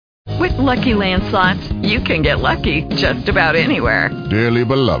With Lucky Land Slots, you can get lucky just about anywhere. Dearly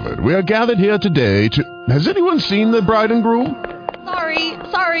beloved, we are gathered here today to... Has anyone seen the bride and groom?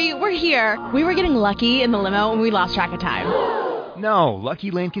 Sorry, we're here. We were getting lucky in the limo and we lost track of time. No,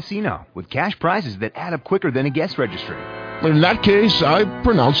 Lucky Land Casino, with cash prizes that add up quicker than a guest registry. In that case, I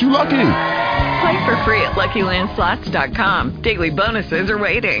pronounce you lucky. Play for free at LuckyLandSlots.com. Daily bonuses are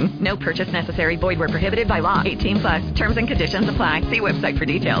waiting. No purchase necessary. Void where prohibited by law. 18+. Terms and conditions apply. See website for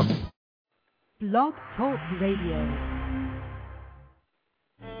details. Blog Talk Radio.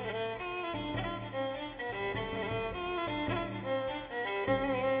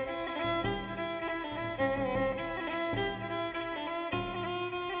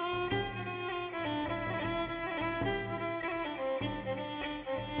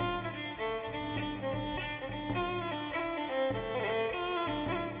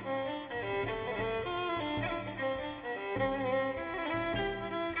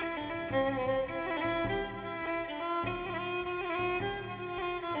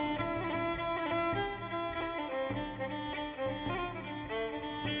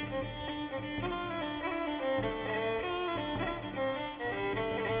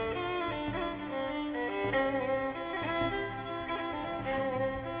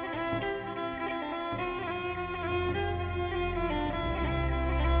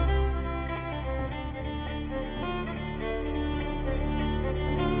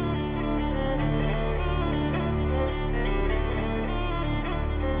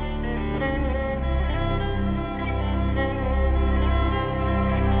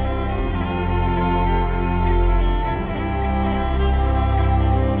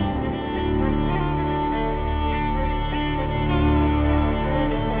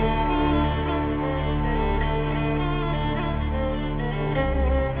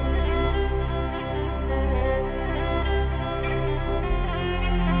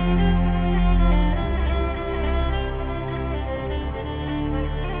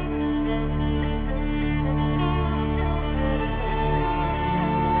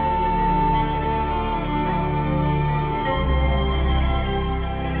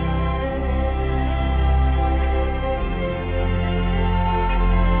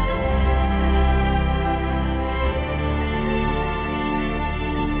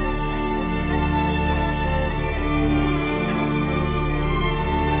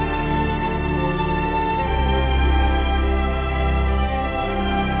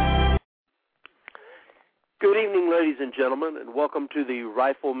 Ladies and gentlemen, and welcome to the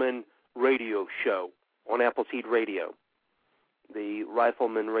Rifleman Radio Show on Appleseed Radio. The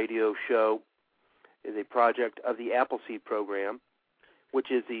Rifleman Radio Show is a project of the Appleseed Program,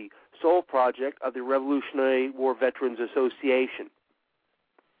 which is the sole project of the Revolutionary War Veterans Association.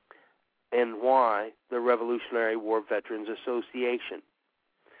 And why the Revolutionary War Veterans Association?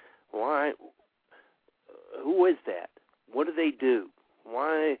 Why? Who is that? What do they do?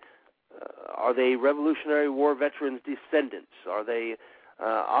 Why? Are they Revolutionary War veterans' descendants? Are they,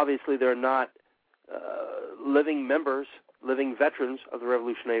 obviously they're not living members, living veterans of the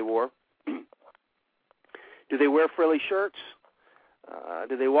Revolutionary War. Do they wear frilly shirts?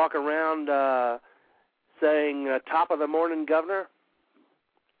 Do they walk around saying, top of the morning, Governor?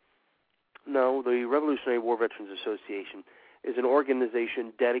 No, the Revolutionary War Veterans Association is an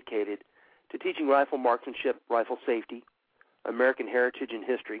organization dedicated to teaching rifle marksmanship, rifle safety, American heritage and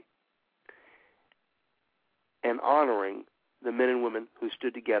history, and honoring the men and women who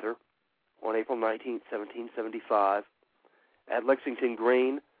stood together on April 19, 1775, at Lexington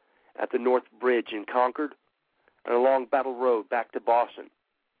Green, at the North Bridge in Concord, and along Battle Road back to Boston.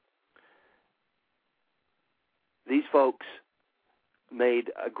 These folks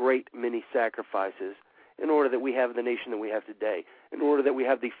made a great many sacrifices in order that we have the nation that we have today, in order that we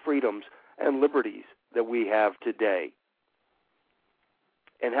have the freedoms and liberties that we have today.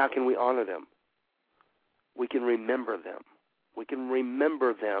 And how can we honor them? We can remember them. We can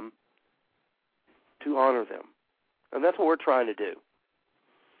remember them to honor them. And that's what we're trying to do.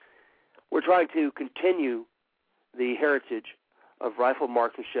 We're trying to continue the heritage of rifle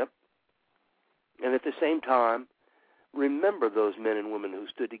marksmanship and at the same time remember those men and women who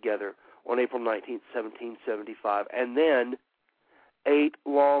stood together on April 19, 1775, and then 8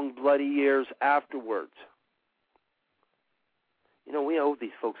 long, bloody years afterwards. You know, we owe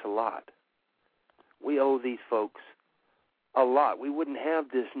these folks a lot. We owe these folks a lot. We wouldn't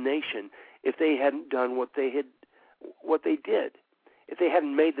have this nation if they hadn't done what they did, if they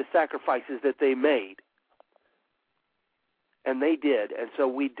hadn't made the sacrifices that they made. And they did, and so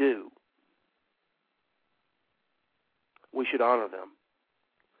we do. We should honor them.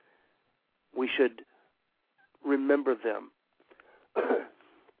 We should remember them.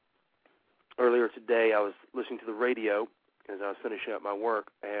 today, I was listening to the radio as I was finishing up my work,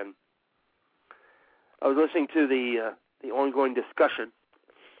 and I was listening to the ongoing discussion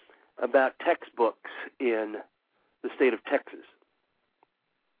about textbooks in the state of Texas.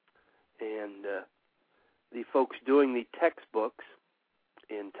 And the folks doing the textbooks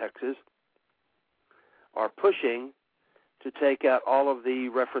in Texas are pushing to take out all of the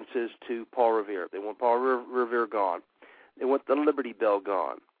references to Paul Revere. They want Paul Revere gone. They want the Liberty Bell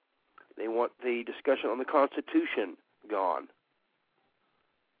gone. They want the discussion on the Constitution gone.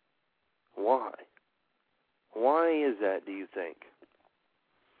 Why? Why is that, do you think?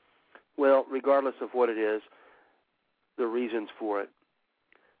 Well, regardless of what it is, the reasons for it,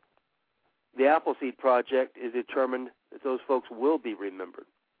 the Appleseed Project is determined that those folks will be remembered,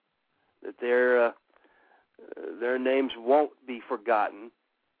 that their names won't be forgotten,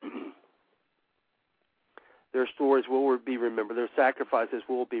 their stories will be remembered, their sacrifices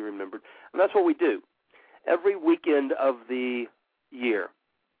will be remembered, and that's what we do. Every weekend of the year,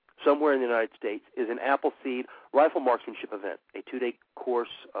 somewhere in the United States, is an Appleseed rifle marksmanship event, a 2-day course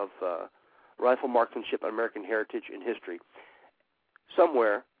of rifle marksmanship, American heritage, and history.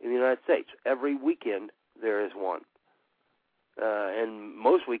 Somewhere in the United States, every weekend there is one. And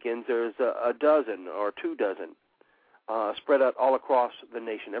most weekends there's a dozen or 2 dozen spread out all across the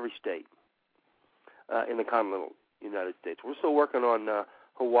nation, every state in the continental United States. We're still working on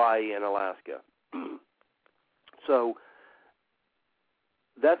Hawaii and Alaska. So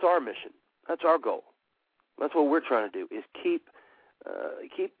that's our mission. That's our goal. That's what we're trying to do, is keep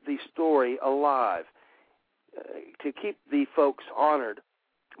the story alive, to keep the folks honored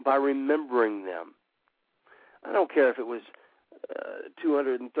by remembering them. I don't care if it was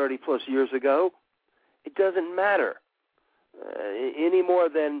 230 plus years ago. It doesn't matter any more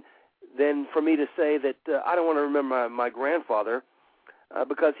than for me to say that I don't want to remember my grandfather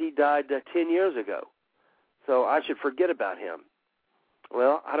because he died 10 years ago, so I should forget about him.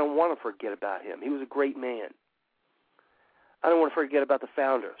 Well, I don't want to forget about him. He was a great man. I don't want to forget about the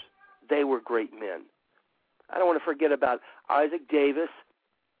founders. They were great men. I don't want to forget about Isaac Davis,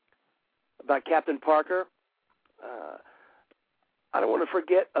 about Captain Parker. I don't want to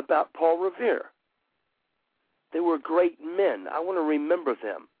forget about Paul Revere. They were great men. I want to remember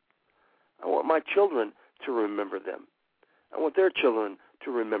them. I want my children to remember them. I want their children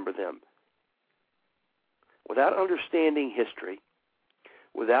to remember them. Without understanding history,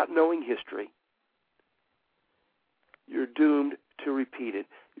 without knowing history, you're doomed to repeat it.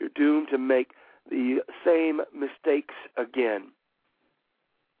 You're doomed to make the same mistakes again.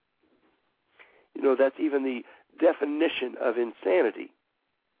 You know, that's even the definition of insanity,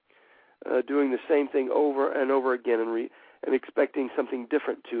 doing the same thing over and over again and expecting something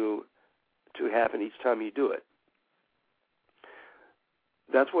different to happen each time you do it.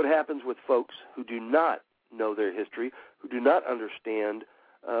 That's what happens with folks who do not know their history, who do not understand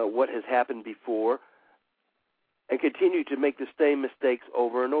what has happened before, and continue to make the same mistakes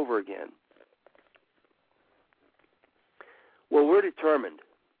over and over again. Well, we're determined.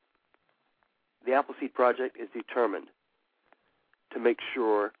 The Appleseed Project is determined to make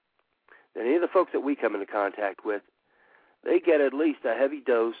sure that any of the folks that we come into contact with, they get at least a heavy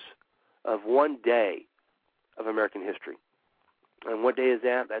dose of one day of American history. And what day is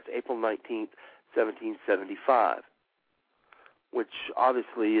that? That's April 19th, 1775, which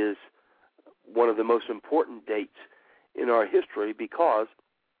obviously is one of the most important dates in our history because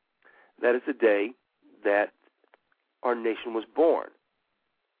that is the day that our nation was born.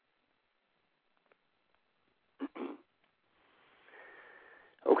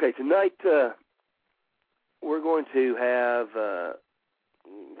 Okay, tonight we're going to have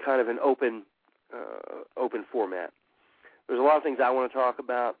kind of an open format. There's a lot of things I want to talk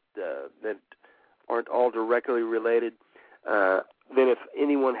about that aren't all directly related. Then if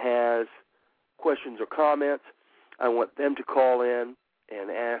anyone has questions or comments, I want them to call in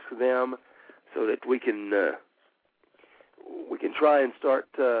and ask them so that we can try and start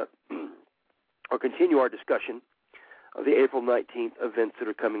or continue our discussion of the April 19th events that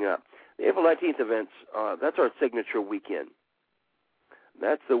are coming up. The April 19th events, that's our signature weekend.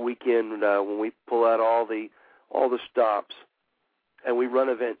 That's the weekend when we pull out all the stops and we run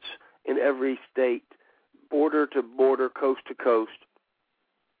events in every state, border to border, coast to coast.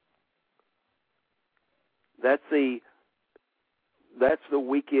 That's the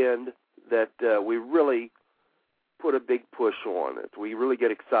weekend that we really put a big push on it. We really get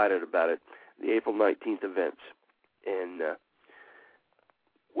excited about it, the April 19th events. And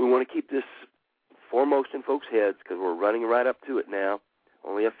we want to keep this foremost in folks' heads because we're running right up to it now,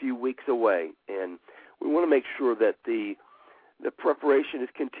 only a few weeks away. And we want to make sure that the preparation is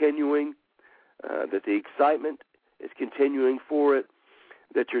continuing. that the excitement is continuing for it,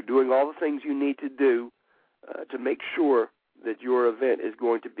 that you're doing all the things you need to do to make sure that your event is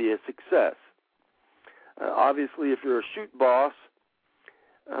going to be a success. Obviously, if you're a shoot boss,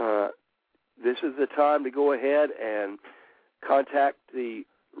 this is the time to go ahead and contact the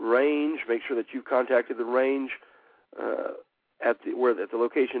range. Make sure that you've contacted the range at the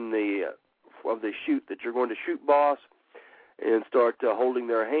location of the shoot that you're going to shoot boss, and start holding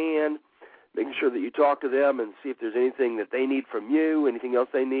their hand, making sure that you talk to them and see if there's anything that they need from you, anything else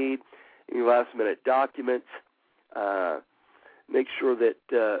they need, any last-minute documents. Make sure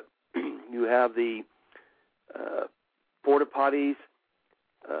that you have the porta potties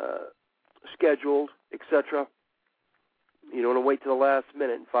scheduled, etc. You don't want to wait till the last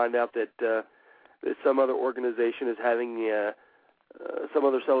minute and find out that some other organization is having some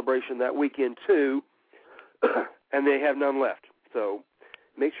other celebration that weekend too, and they have none left. So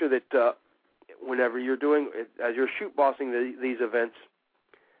make sure that whenever you're doing, as you're shoot bossing these events,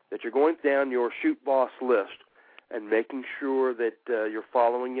 that you're going down your shoot boss list and making sure that you're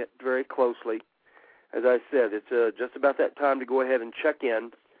following it very closely. As I said, it's just about that time to go ahead and check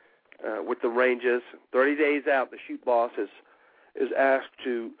in with the ranges. 30 days out, the shoot boss is asked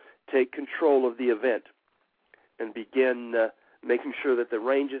to take control of the event and begin making sure that the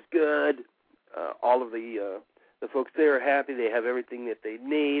range is good. All of the folks there are happy. They have everything that they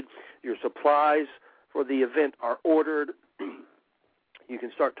need. Your supplies for the event are ordered. You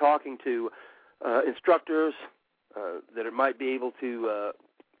can start talking to instructors that it might be able to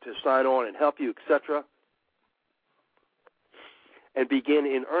sign on and help you, etc., and begin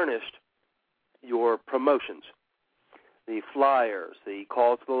in earnest your promotions, the flyers, the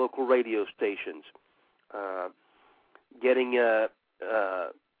calls to the local radio stations, getting the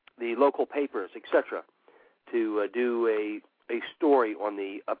local papers, etc., to do a story on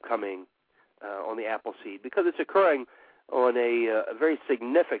the upcoming on the Appleseed, because it's occurring on a very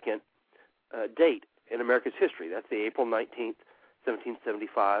significant date in America's history. That's the April 19th,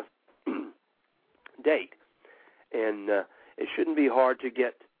 1775 date. And it shouldn't be hard to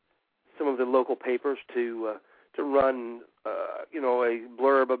get some of the local papers to run, a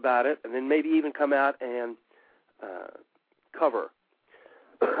blurb about it, and then maybe even come out and cover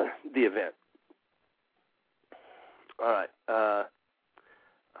the event. All right.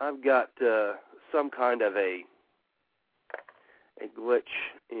 I've got some kind of a glitch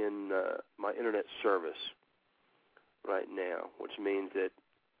in my internet service right now, which means that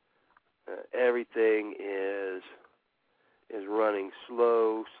everything is running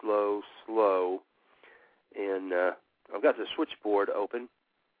slow, and I've got the switchboard open,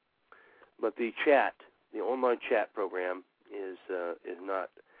 but the online chat program is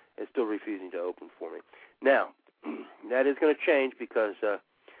still refusing to open for me. Now, that is going to change because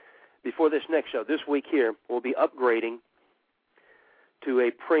before this next show, this week here, we'll be upgrading to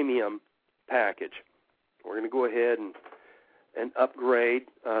a premium package. We're going to go ahead and upgrade.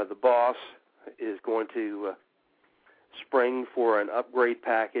 The boss is going to spring for an upgrade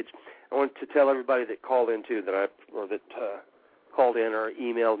package. I want to tell everybody that called in too, that called in or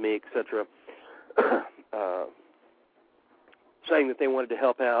emailed me, etc., saying that they wanted to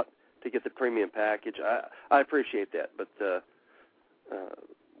help out to get the premium package. I appreciate that, but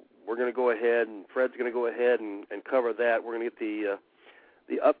we're going to go ahead, and Fred's going to go ahead and cover that. We're going to get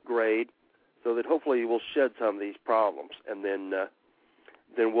the upgrade so that hopefully we'll shed some of these problems, and then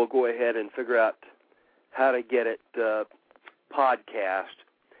we'll go ahead and figure out how to get it podcast,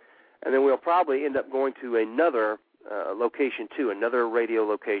 and then we'll probably end up going to another location too, another radio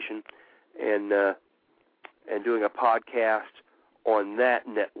location, and doing a podcast on that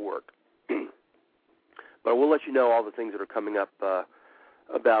network. But we'll let you know all the things that are coming up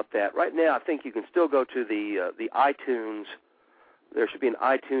about that. Right now, I think you can still go to the iTunes. There should be an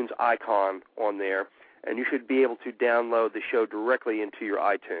iTunes icon on there, and you should be able to download the show directly into your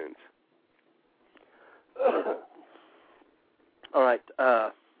iTunes. All right.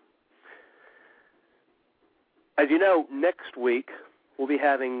 As you know, next week we'll be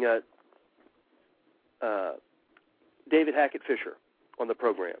having David Hackett Fisher on the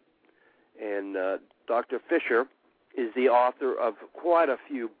program. And Dr. Fisher is the author of quite a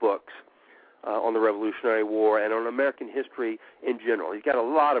few books on the Revolutionary War and on American history in general. He's got a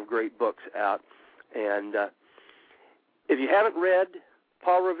lot of great books out. And if you haven't read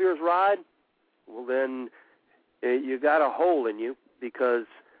Paul Revere's Ride, well, then you got a hole in you, because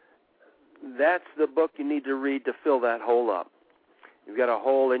that's the book you need to read to fill that hole up. You've got a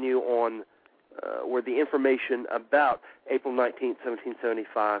hole in you on where the information about April 19th,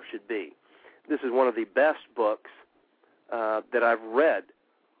 1775 should be. This is one of the best books that I've read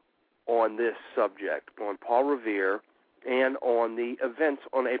on this subject, on Paul Revere, and on the events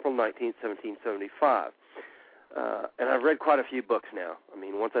on April 19, 1775. And I've read quite a few books now. I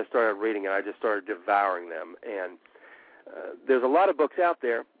mean, once I started reading it, I just started devouring them. And there's a lot of books out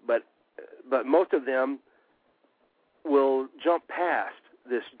there, but most of them will jump past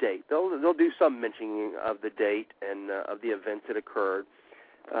this date. They'll do some mentioning of the date and of the events that occurred,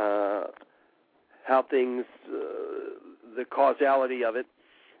 how things, the causality of it.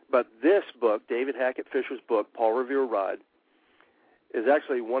 But this book, David Hackett Fisher's book, Paul Revere Ride, is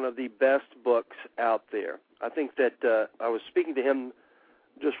actually one of the best books out there. I think that I was speaking to him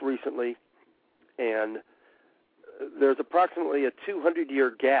just recently, and there's approximately a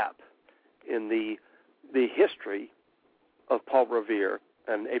 200-year gap in the history of Paul Revere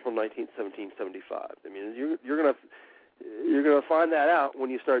and April 19, 1775. I mean, you're gonna find that out when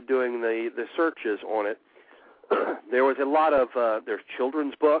you start doing the searches on it. There was a lot of there's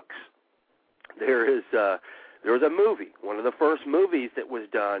children's books. There was a movie, one of the first movies that was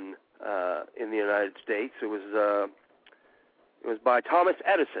done in the United States. It was by Thomas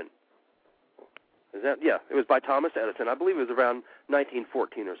Edison. It was by Thomas Edison. I believe it was around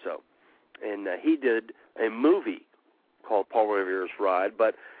 1914 or so, and he did a movie called Paul Revere's Ride.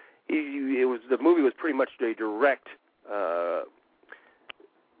 But the movie was pretty much a direct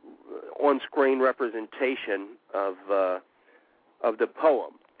on-screen representation of the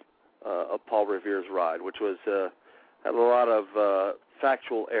poem of Paul Revere's Ride, which was had a lot of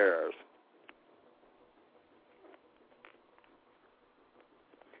factual errors.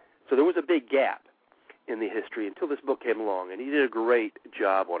 So there was a big gap in the history until this book came along, and he did a great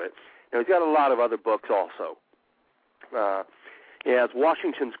job on it. Now, he's got a lot of other books also. He has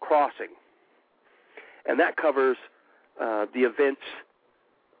Washington's Crossing, and that covers the events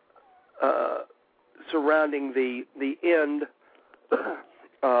surrounding the end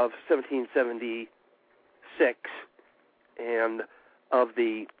of 1776 and of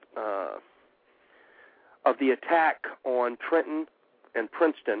the attack on Trenton and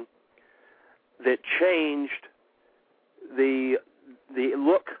Princeton that changed the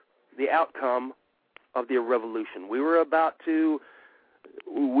outcome of the revolution. We were about to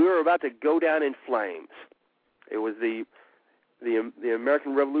go down in flames. It was the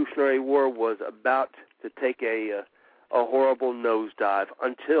American Revolutionary War was about to take a horrible nosedive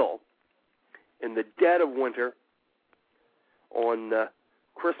until, in the dead of winter, on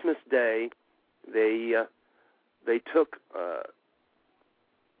Christmas Day, they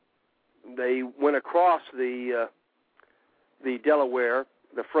went across the Delaware,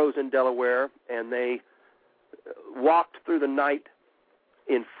 the frozen Delaware, and they walked through the night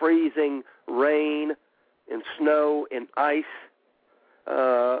in freezing rain, in snow, in ice,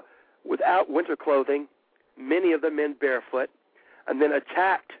 without winter clothing, many of the men barefoot, and then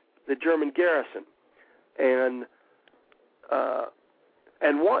attacked the German garrison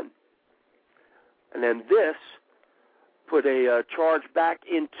and won. And then this put a charge back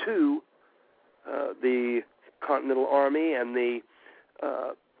into the Continental Army and the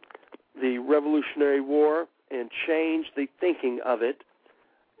Revolutionary War, and changed the thinking of it.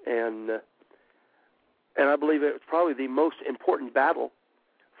 And I believe it's probably the most important battle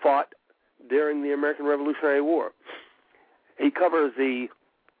fought during the American Revolutionary War. He covers the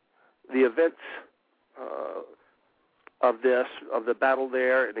events of the battle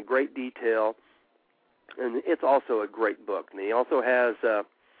there in great detail, and it's also a great book. And he also has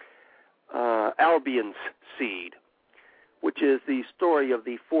Albion's Seed, which is the story of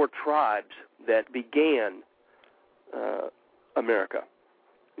the 4 tribes that began America.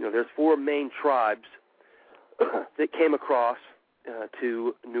 You know, there's 4 main tribes that came across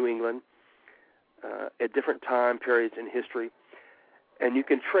to New England at different time periods in history, and he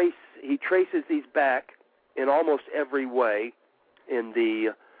traces these back in almost every way in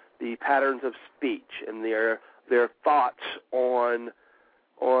the patterns of speech and their thoughts on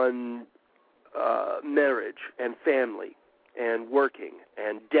marriage and family and working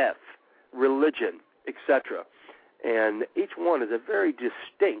and death, religion, etc. And each one is a very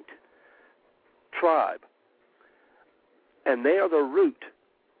distinct tribe. And they are the root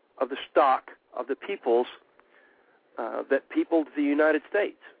of the stock of the peoples that peopled the United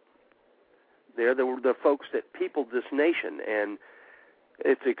States. They're the folks that peopled this nation. And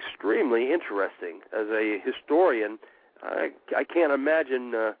it's extremely interesting. As a historian, I can't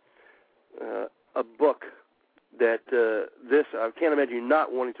imagine a book that I can't imagine you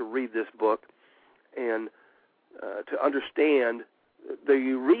not wanting to read this book and to understand the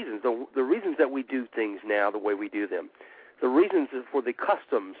reasons that we do things now the way we do them, the reasons for the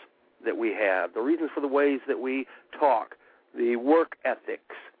customs that we have, the reasons for the ways that we talk, the work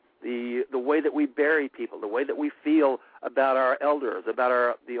ethics the way that we bury people, the way that we feel about our elders,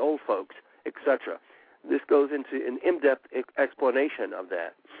 about the old folks, etc. This goes into an in-depth explanation of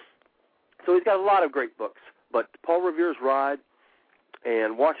that. So he's got a lot of great books, but Paul Revere's Ride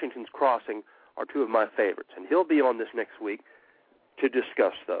and Washington's Crossing are two of my favorites, and he'll be on this next week to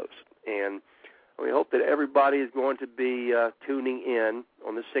discuss those. And we hope that everybody is going to be tuning in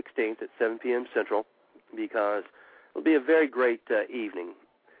on the 16th at 7 p.m. Central, because it'll be a very great evening.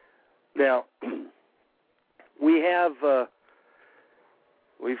 Now, we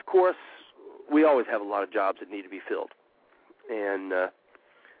always have a lot of jobs that need to be filled, and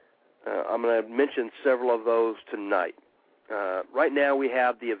I'm going to mention several of those tonight. Right now we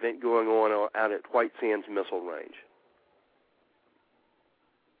have the event going on out at White Sands Missile Range.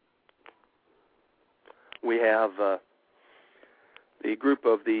 We have the group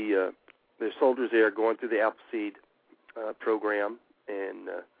of the soldiers there going through the Appleseed program and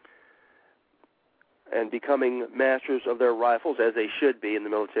becoming masters of their rifles, as they should be in the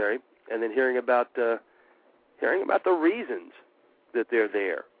military, and then hearing about the reasons that they're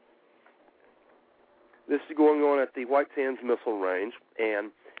there. This is going on at the White Sands Missile Range,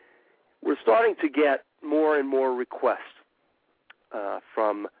 and we're starting to get more and more requests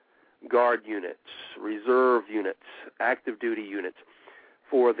from Guard units, reserve units, active duty units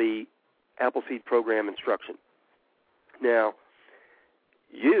for the Appleseed program instruction. Now,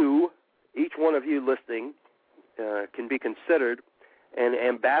 each one of you listening, can be considered an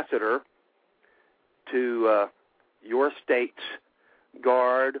ambassador to your state's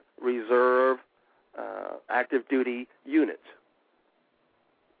Guard, reserve, active duty units.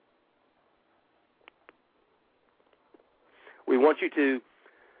 We want to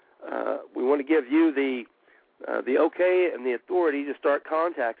give you the okay and the authority to start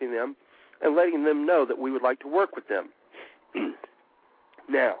contacting them and letting them know that we would like to work with them.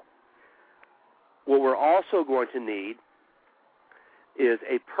 Now, what we're also going to need is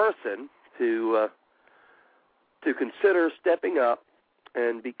a person to consider stepping up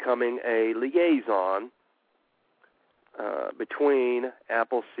and becoming a liaison between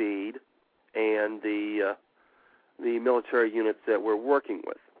Appleseed and the military units that we're working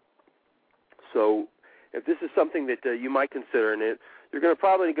with. So if this is something that you might consider, and you're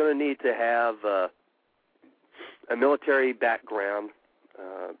probably going to need to have a military background,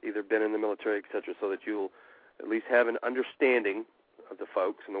 either been in the military, etc., so that you'll at least have an understanding of the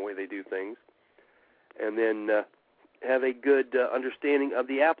folks and the way they do things, and then have a good understanding of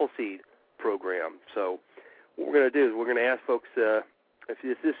the Appleseed program. So what we're going to do is we're going to ask folks, if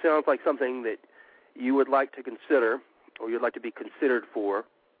this sounds like something that you would like to consider or you'd like to be considered for,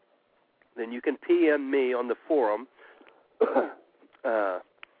 then you can PM me on the forum,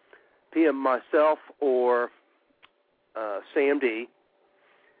 PM myself or Sam D,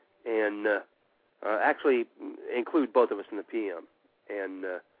 and actually include both of us in the PM, and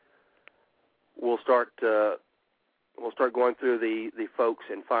we'll start going through the folks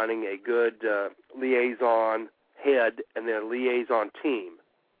and finding a good liaison head and then a liaison team.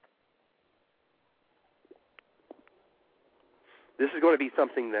 This is going to be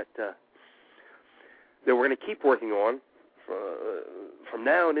something that we're going to keep working on from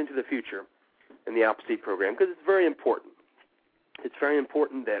now and into the future in the Appleseed program, because it's very important. It's very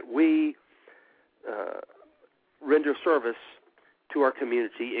important that we render service to our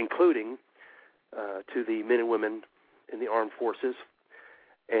community, including to the men and women in the armed forces,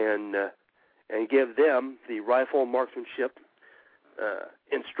 and give them the rifle marksmanship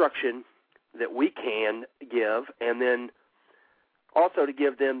instruction that we can give, and then also to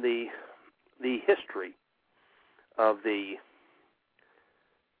give them the history of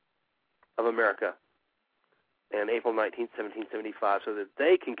America and April 19th, 1775, so that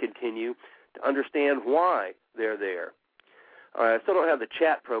they can continue to understand why they're there. All right, I still don't have the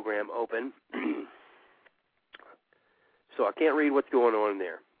chat program open, so I can't read what's going on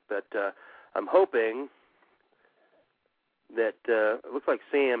there. But I'm hoping that it looks like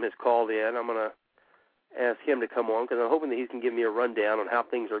Sam has called in. I'm going to ask him to come on, because I'm hoping that he can give me a rundown on how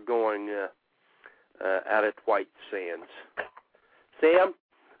things are going out at White Sands. Sam?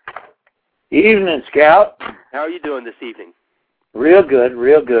 Evening, Scout. How are you doing this evening? Real good,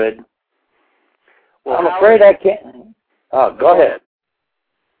 real good. Well, I'm afraid I can't. Oh, go ahead.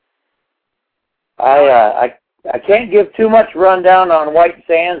 I can't give too much rundown on White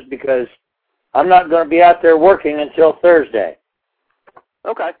Sands because I'm not going to be out there working until Thursday.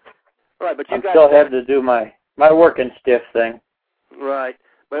 Okay. All right, but I still have to do my working stiff thing. Right.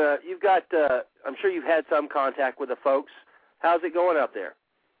 But you've got, I'm sure you've had some contact with the folks. How's it going out there?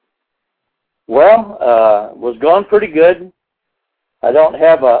 Well, was going pretty good. I don't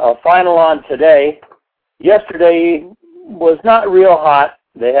have a final on today. Yesterday was not real hot.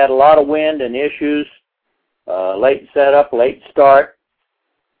 They had a lot of wind and issues, late setup, late start,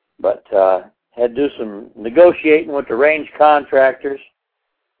 but had to do some negotiating with the range contractors,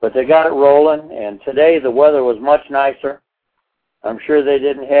 but they got it rolling, and today the weather was much nicer. I'm sure they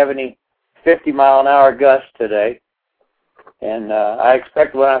didn't have any 50-mile-an-hour gusts today, and I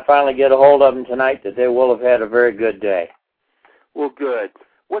expect when I finally get a hold of them tonight that they will have had a very good day. Well, good.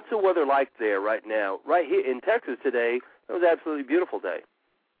 What's the weather like there right now? Right here in Texas today, it was an absolutely beautiful day.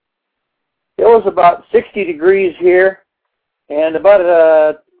 It was about 60 degrees here and about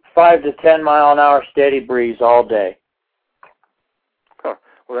a 5 to 10 mile an hour steady breeze all day. Huh.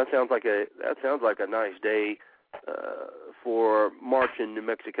 Well, that sounds like a nice day for March in New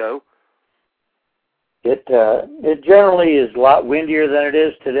Mexico. It generally is a lot windier than it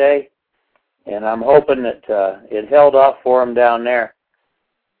is today, and I'm hoping that it held off for them down there.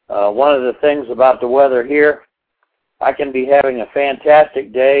 One of the things about the weather here, I can be having a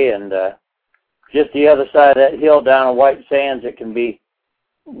fantastic day, and just the other side of that hill down in White Sands, it can be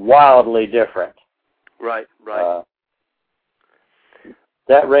wildly different. Right.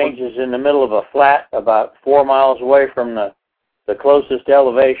 That range is in the middle of a flat about 4 miles away from the closest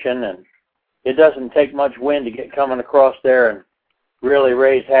elevation, and it doesn't take much wind to get coming across there and really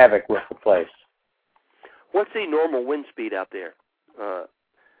raise havoc with the place. What's the normal wind speed out there?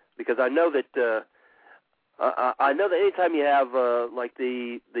 Because I know that anytime you have like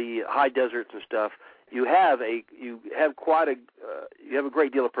the high deserts and stuff, you have a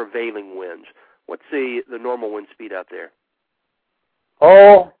great deal of prevailing winds. What's the normal wind speed out there?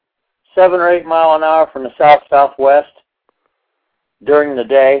 7 or 8 mile an hour from the south-southwest during the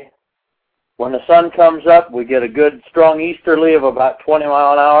day. When the sun comes up, we get a good strong easterly of about 20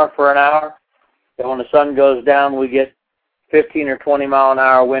 mile an hour for an hour. And when the sun goes down, we get 15 or 20 mile an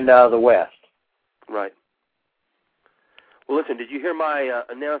hour wind out of the west. Right. Well, listen, did you hear my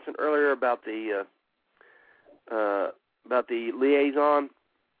announcement earlier about the liaison?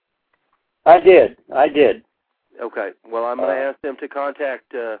 I did. Okay. Well, I'm going to ask them to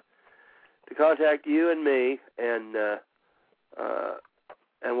contact you and me, and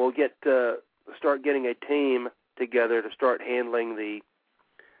we'll start getting a team together to start handling the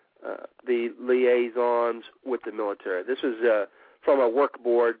liaisons with the military. This is from a work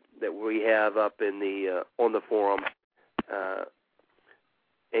board that we have up in the on the forum,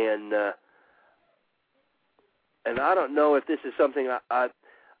 and I don't know if this is something I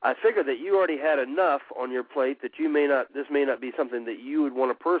figured that you already had enough on your plate that this may not be something that you would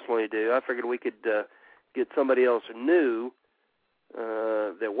want to personally do. I figured we could get somebody else new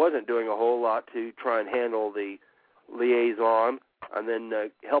that wasn't doing a whole lot to try and handle the liaison, and then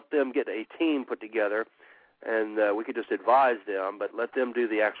help them get a team put together, and we could just advise them, but let them do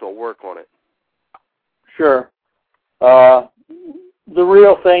the actual work on it. Sure. The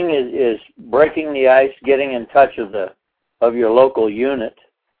real thing is breaking the ice, getting in touch of your local unit.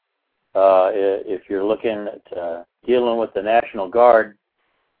 If you're looking at dealing with the National Guard.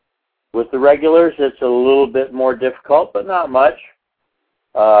 With the regulars, it's a little bit more difficult, but not much.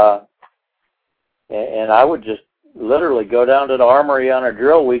 And I would just literally go down to the armory on a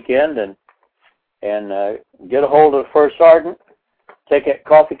drill weekend and get a hold of the first sergeant, take a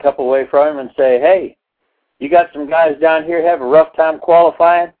coffee cup away from him and say, hey, you got some guys down here have a rough time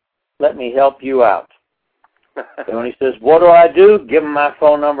qualifying? Let me help you out. And when he says, what do I do? Give him my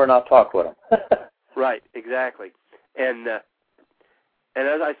phone number and I'll talk with him. Right, exactly. And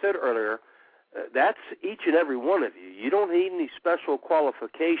as I said earlier, that's each and every one of you. You don't need any special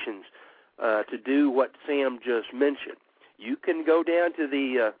qualifications to do what Sam just mentioned. You can go down to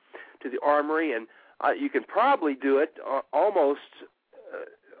the armory, and you can probably do it almost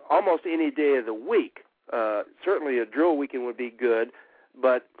any day of the week. Certainly a drill weekend would be good,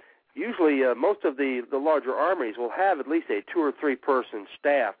 but usually most of the larger armories will have at least a 2 or 3 person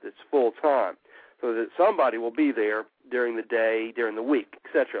staff that's full time, so that somebody will be there during the day, during the week,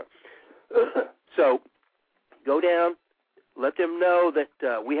 etc. So go down, let them know that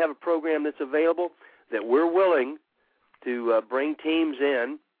we have a program that's available, that we're willing to bring teams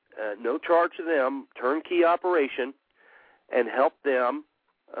in, no charge to them, turnkey operation, and help them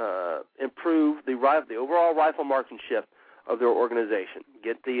improve the overall rifle marksmanship of their organization.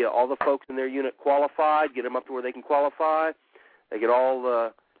 Get all the folks in their unit qualified, get them up to where they can qualify. They can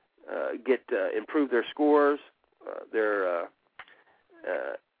all improve their scores,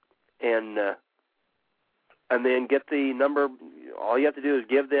 and then get the number. All you have to do is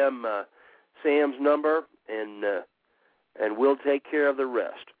give them Sam's number, and we'll take care of the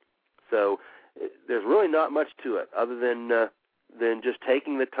rest. So there's really not much to it other than than just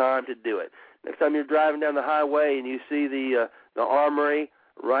taking the time to do it. Next time you're driving down the highway and you see the Armory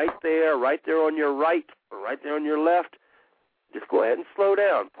right there on your right, or right there on your left, just go ahead and slow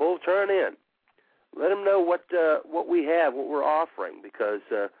down, turn in. Let them know what we have, what we're offering, because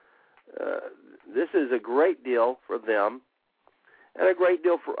this is a great deal for them and a great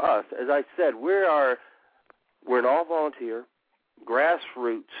deal for us. As I said, we're an all-volunteer,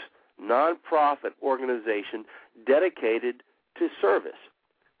 grassroots, nonprofit organization dedicated to service.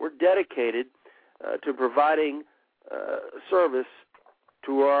 We're dedicated to providing service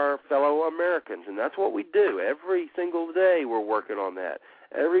to our fellow Americans, and that's what we do. Every single day we're working on that.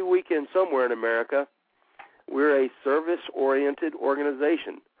 Every weekend somewhere in America, we're a service-oriented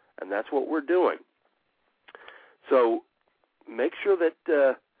organization, and that's what we're doing. So make sure this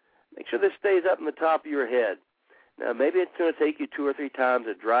stays up in the top of your head. Now, maybe it's going to take you 2 or 3 times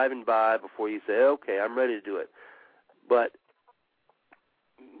of driving by before you say, okay, I'm ready to do it. But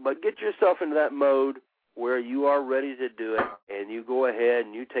get yourself into that mode where you are ready to do it, and you go ahead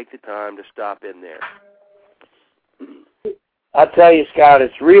and you take the time to stop in there. I'll tell you, Scott,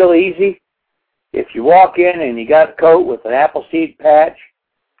 it's real easy. If you walk in and you got a coat with an Appleseed patch,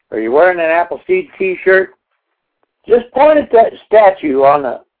 or you're wearing an Appleseed T-shirt, just point at that statue on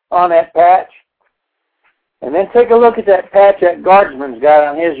that patch, and then take a look at that patch that guardsman's got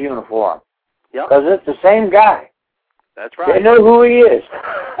on his uniform. Yep. Because it's the same guy. That's right. They know who he is.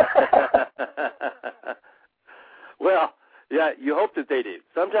 Well, yeah, you hope that they do.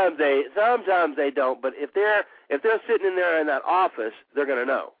 Sometimes they don't. But if they're sitting in there in that office, they're going to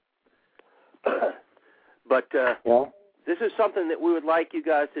know. But this is something that we would like you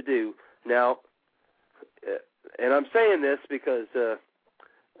guys to do now. And I'm saying this because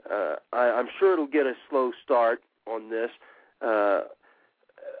I'm sure it'll get a slow start on this.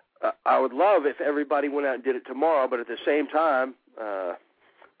 I would love if everybody went out and did it tomorrow, but at the same time,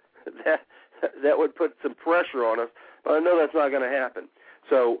 that would put some pressure on us. But I know that's not going to happen.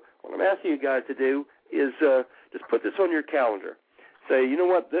 So what I'm asking you guys to do is just put this on your calendar. Say, you know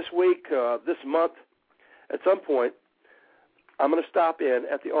what, this week, this month, at some point, I'm going to stop in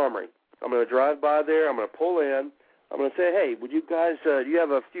at the Armory. I'm going to drive by there. I'm going to pull in. I'm going to say, hey, would you guys, do you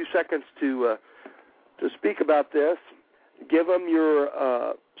have a few seconds to speak about this? Give them your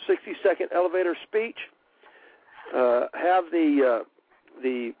 60-second elevator speech. Have the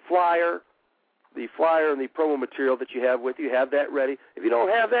flyer and the promo material that you have with you. Have that ready. If you don't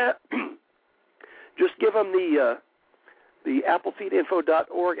have that, just give them the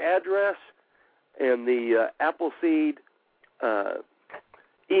appleseedinfo.org address and the Appleseed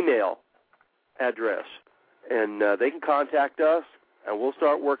email address, and they can contact us, and we'll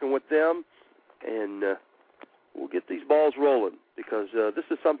start working with them, and we'll get these balls rolling, because this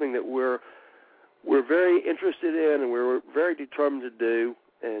is something that we're very interested in and we're very determined to do,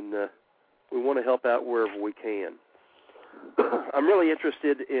 and we want to help out wherever we can. I'm really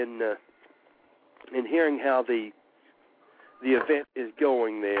interested in hearing how the event is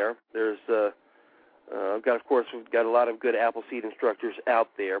going there. There's we've got a lot of good Appleseed instructors out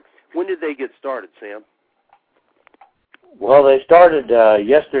there. When did they get started, Sam? Well, they started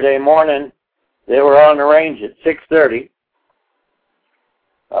yesterday morning. They were on the range at 6:30.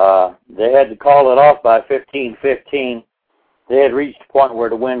 They had to call it off by 15:15. They had reached a point where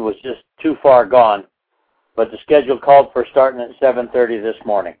the wind was just too far gone, but the schedule called for starting at 7:30 this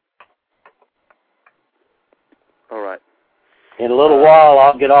morning. All right. In a little while,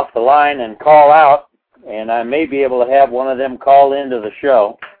 I'll get off the line and call out, and I may be able to have one of them call into the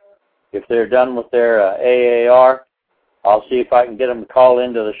show. If they're done with their AAR, I'll see if I can get them to call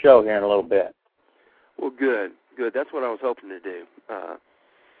into the show here in a little bit. Well, good. That's what I was hoping to do,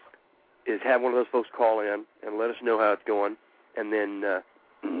 is have one of those folks call in and let us know how it's going. And then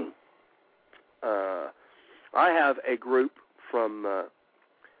I have a group from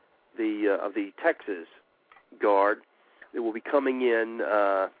the Texas Guard that will be coming in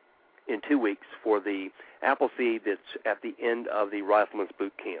 2 weeks for the Appleseed that's at the end of the Rifleman's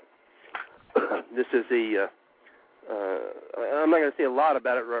Boot Camp. This is I'm not going to say a lot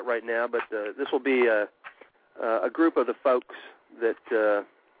about it right now, but this will be a group of the folks that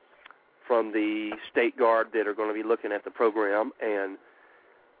from the State Guard that are going to be looking at the program, and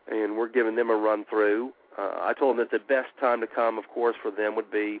we're giving them a run through. I told them that the best time to come, of course, for them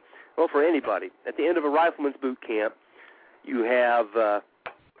would be, well, for anybody. At the end of a Rifleman's Boot Camp, you've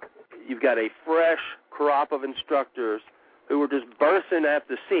got a fresh crop of instructors who are just bursting at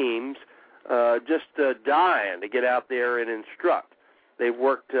the seams, just dying to get out there and instruct. They've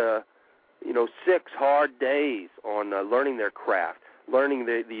worked, 6 hard days on learning their craft, learning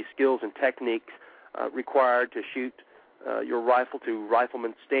the skills and techniques required to shoot your rifle to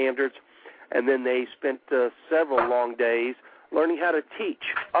rifleman standards. And then they spent several long days learning how to teach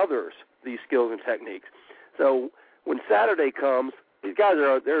others these skills and techniques. So when Saturday comes, these guys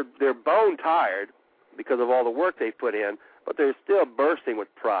they're bone tired because of all the work they put in, but they're still bursting with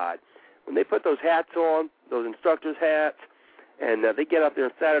pride. When they put those hats on, those instructors' hats, and they get up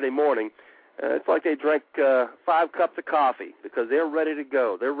there Saturday morning, it's like they drank 5 cups of coffee because they're ready to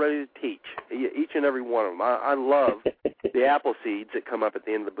go. They're ready to teach, each and every one of them. I love the apple seeds that come up at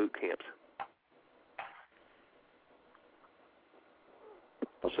the end of the boot camps.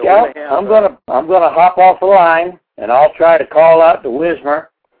 So I'm gonna hop off the line, and I'll try to call out to Wismer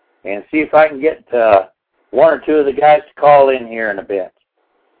and see if I can get one or two of the guys to call in here in a bit.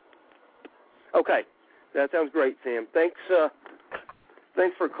 Okay, that sounds great, Sam. Thanks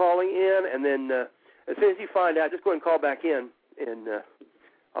for calling in, and then as soon as you find out, just go ahead and call back in, and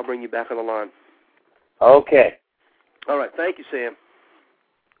I'll bring you back on the line. Okay. All right. Thank you, Sam.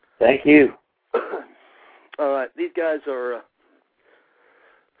 Thank you. All right. These guys are.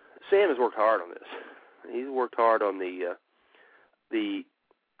 Sam has worked hard on this. He's worked hard on the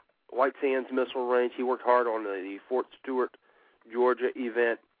White Sands Missile Range. He worked hard on the Fort Stewart, Georgia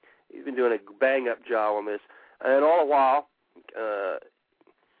event. He's been doing a bang-up job on this. And all the while,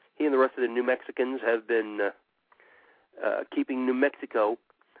 he and the rest of the New Mexicans have been keeping New Mexico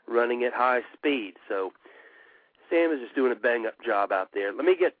running at high speed. So Sam is just doing a bang-up job out there. Let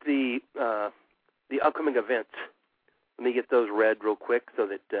me get the upcoming events. Let me get those read real quick so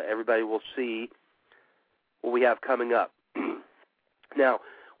that everybody will see what we have coming up. Now,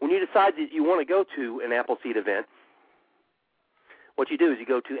 when you decide that you want to go to an Appleseed event, what you do is you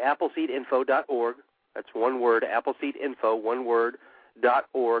go to appleseedinfo.org. That's one word, appleseedinfo, one word,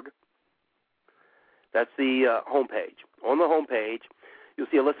 .org. That's the homepage. On the homepage, you'll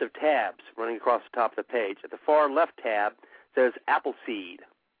see a list of tabs running across the top of the page. At the far left tab says Appleseed.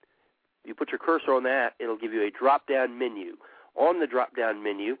 You put your cursor on that, it'll give you a drop-down menu. On the drop-down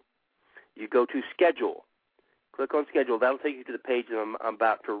menu, you go to Schedule. Click on Schedule. That'll take you to the page that I'm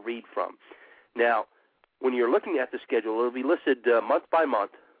about to read from. Now, when you're looking at the schedule, it'll be listed month by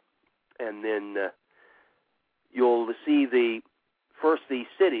month, and then you'll see first the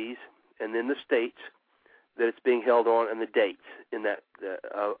cities and then the states that it's being held on and the dates in that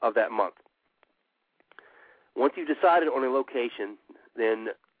of that month. Once you've decided on a location, then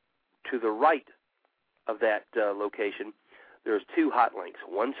to the right of that location, there's 2 hot links.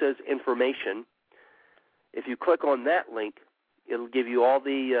 One says Information. If you click on that link, it'll give you all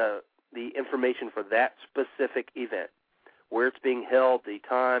the information for that specific event, where it's being held, the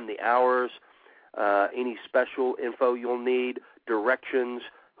time, the hours, any special info you'll need, directions,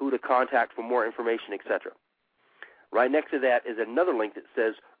 who to contact for more information, etc. Right next to that is another link that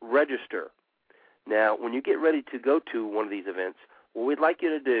says Register. Now, when you get ready to go to one of these events, what we'd like you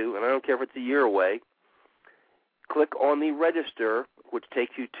to do, and I don't care if it's a year away, click on the Register, which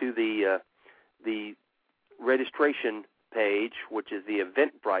takes you to the registration page, which is the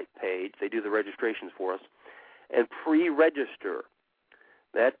Eventbrite page. They do the registrations for us, and pre-register.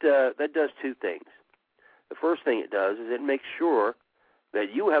 That does 2 things. The first thing it does is it makes sure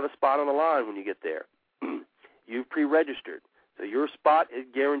that you have a spot on the line when you get there. You've pre-registered, so your spot is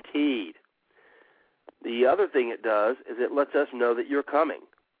guaranteed. The other thing it does is it lets us know that you're coming.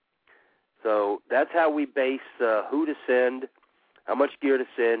 So that's how we base who to send, how much gear to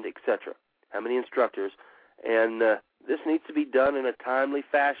send, etc., how many instructors. And this needs to be done in a timely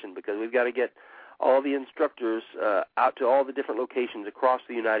fashion because we've got to get all the instructors out to all the different locations across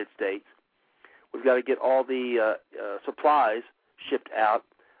the United States. We've got to get all the supplies shipped out,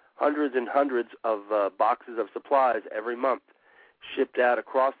 hundreds and hundreds of boxes of supplies every month shipped out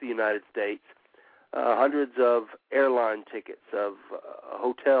across the United States, hundreds of airline tickets, of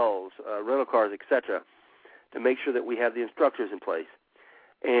hotels, rental cars, etc., to make sure that we have the instructors in place.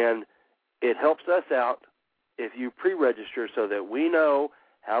 And it helps us out if you pre-register so that we know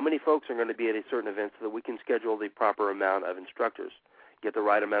how many folks are going to be at a certain event so that we can schedule the proper amount of instructors, get the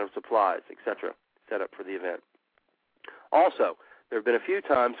right amount of supplies, etc., set up for the event. Also, there have been a few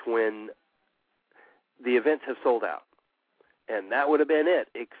times when the events have sold out, and that would have been it,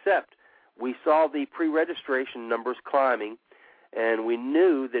 except we saw the pre-registration numbers climbing, and we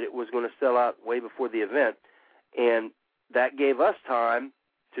knew that it was going to sell out way before the event, and that gave us time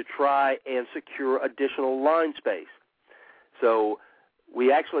to try and secure additional line space. So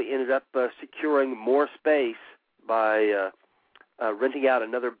we actually ended up securing more space by renting out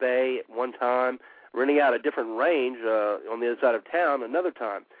another bay at one time, renting out a different range on the other side of town another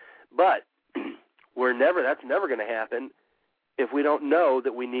time. But that's never going to happen if we don't know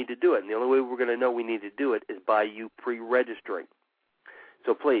that we need to do it. And the only way we're going to know we need to do it is by you pre-registering.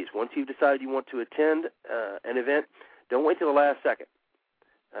 So please, once you've decided you want to attend an event, don't wait till the last second.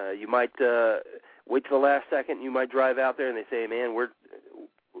 You might wait till the last second. You might drive out there and they say, "Man,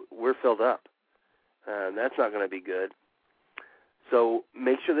 we're filled up." That's not going to be good. So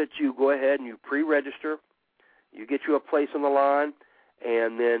make sure that you go ahead and you pre-register. You get you a place on the line,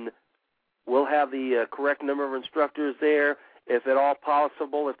 and then we'll have the correct number of instructors there. If at all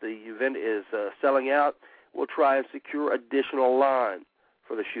possible, if the event is selling out, we'll try and secure additional line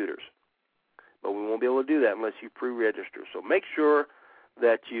for the shooters. But we won't be able to do that unless you pre-register. So make sure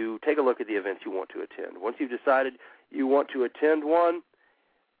that you take a look at the events you want to attend. Once you've decided you want to attend one,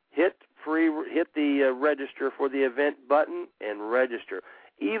 hit the register for the event button and register.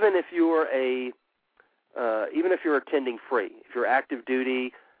 Even if you're attending free, if you're active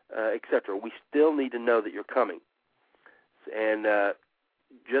duty, etc., we still need to know that you're coming. And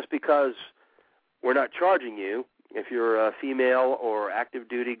just because we're not charging you, if you're a female or active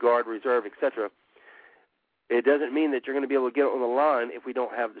duty, guard, reserve, etc., it doesn't mean that you're going to be able to get on the line if we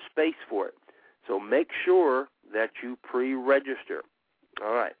don't have the space for it. So make sure that you pre-register.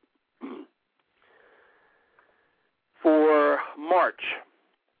 All right. For March,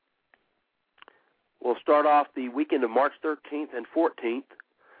 we'll start off the weekend of March 13th and 14th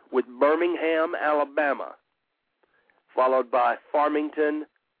with Birmingham, Alabama, followed by Farmington,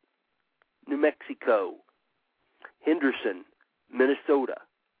 New Mexico, Henderson, Minnesota,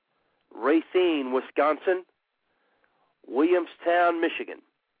 Racine, Wisconsin, Williamstown, Michigan.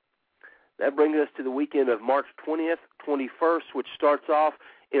 That brings us to the weekend of March 20th, 21st, which starts off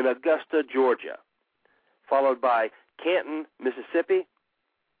in Augusta, Georgia, followed by Canton, Mississippi,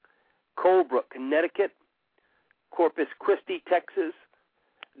 Colebrook, Connecticut, Corpus Christi, Texas,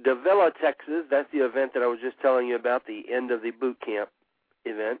 Davila, Texas. That's the event that I was just telling you about, the end of the boot camp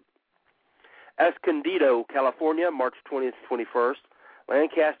event. Escondido, California, March 20th, 21st.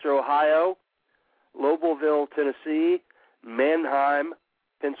 Lancaster, Ohio. Lobelville, Tennessee. Mannheim,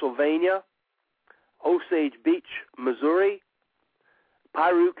 Pennsylvania. Osage Beach, Missouri.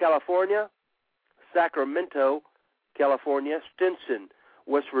 Piru, California. Sacramento, California. Stinson,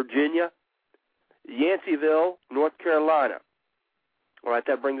 West Virginia. Yanceyville, North Carolina. All right,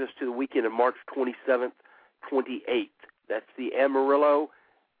 that brings us to the weekend of March 27th, 28th. That's the Amarillo,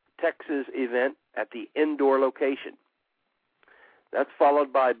 Texas event at the indoor location. That's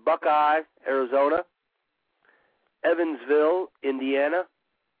followed by Buckeye, Arizona, Evansville, Indiana,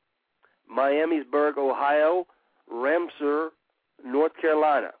 Miamisburg, Ohio, Ramseur, North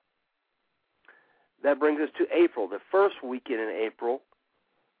Carolina. That brings us to April. The first weekend in April,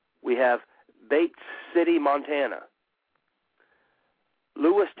 we have Bates City, Montana,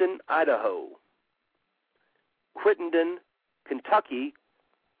 Lewiston, Idaho, Crittenden, Kentucky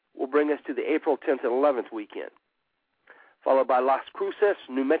will bring us to the April 10th and 11th weekend, followed by Las Cruces,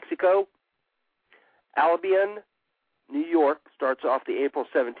 New Mexico. Albion, New York starts off the April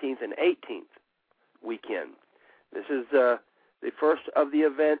 17th and 18th weekend. This is the first of the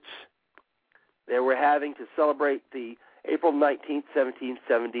events that we're having to celebrate the April 19th,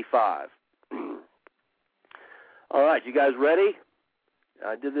 1775. All right, you guys ready?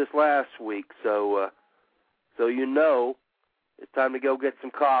 I did this last week, so you know it's time to go get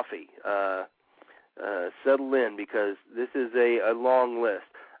some coffee. Settle in, because this is a long list.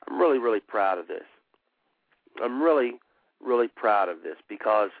 I'm really, really proud of this. I'm really, really proud of this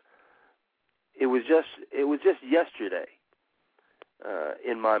because it was just yesterday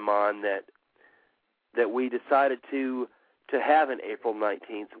in my mind that we decided to have an April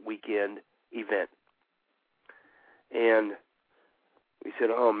 19th weekend event. And we said,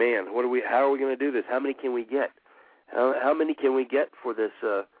 "Oh man, how are we going to do this? How many can we get? How many can we get for this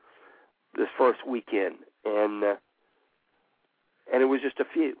first weekend?" And it was just a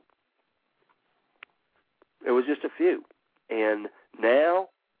few. It was just a few. And now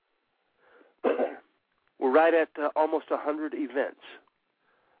we're right at almost 100 events.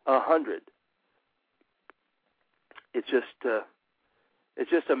 100. It's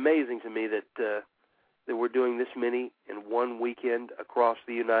just amazing to me that we're doing this many in one weekend across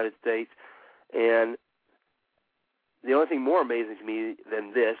the United States. And the only thing more amazing to me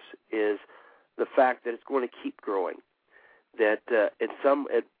than this is the fact that it's going to keep growing. That at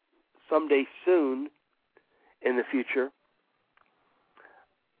someday soon in the future,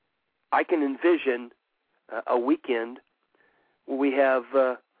 I can envision a weekend where we have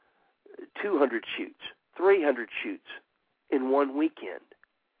 200 shoots, 300 shoots in one weekend.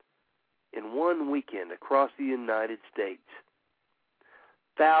 In one weekend across the United States.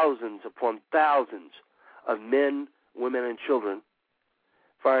 Thousands upon thousands of men, women, and children,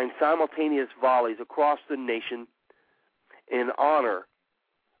 firing simultaneous volleys across the nation in honor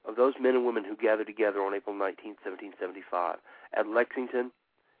of those men and women who gathered together on April 19, 1775, at Lexington,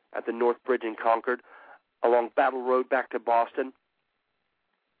 at the North Bridge in Concord, along Battle Road back to Boston.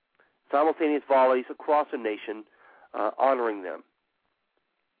 Simultaneous volleys across the nation honoring them.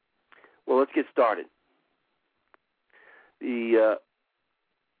 Well, let's get started. The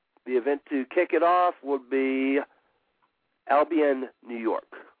event to kick it off would be Albion, New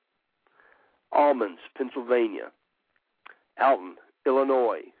York, Almonds, Pennsylvania, Alton,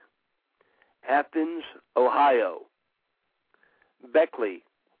 Illinois, Athens, Ohio, Beckley,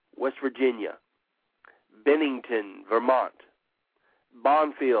 West Virginia, Bennington, Vermont,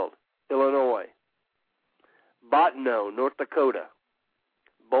 Bonfield, Illinois, Bottineau, North Dakota,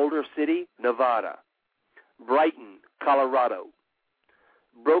 Boulder City, Nevada, Brighton, Colorado,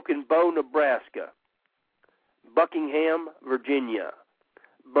 Broken Bow, Nebraska, Buckingham, Virginia,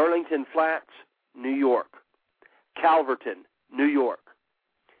 Burlington Flats, New York, Calverton, New York,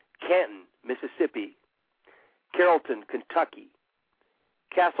 Canton, Mississippi, Carrollton, Kentucky,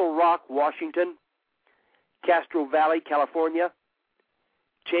 Castle Rock, Washington, Castro Valley, California,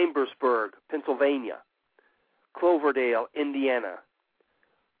 Chambersburg, Pennsylvania, Cloverdale, Indiana,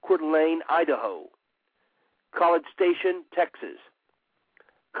 Coeur d'Alene, Idaho, College Station, Texas,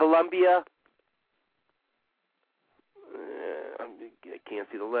 Columbia, I can't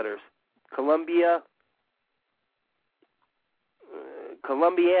see the letters, Columbiana,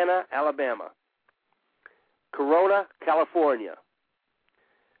 Alabama, Corona, California,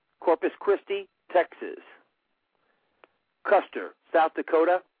 Corpus Christi, Texas, Custer, South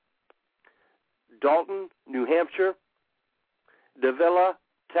Dakota, Dalton, New Hampshire, Davila,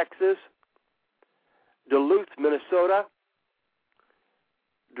 Texas, Duluth, Minnesota,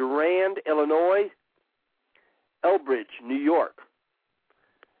 Durand, Illinois, Elbridge, New York,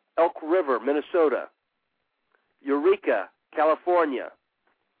 Elk River, Minnesota, Eureka, California,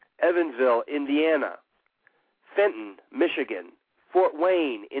 Evansville, Indiana, Fenton, Michigan, Fort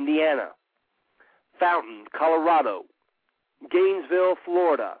Wayne, Indiana, Fountain, Colorado, Gainesville,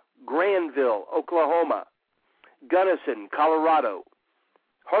 Florida, Granville, Oklahoma, Gunnison, Colorado,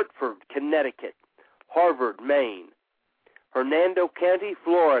 Hartford, Connecticut, Harvard, Maine, Hernando County,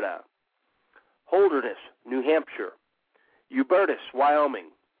 Florida, Holderness, New Hampshire, Hubertus,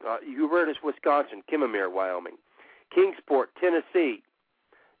 Wisconsin, Kimmermere, Wyoming, Kingsport, Tennessee,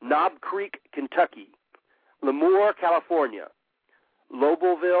 Knob Creek, Kentucky, Lemoore, California,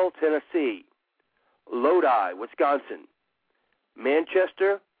 Lobelville, Tennessee, Lodi, Wisconsin,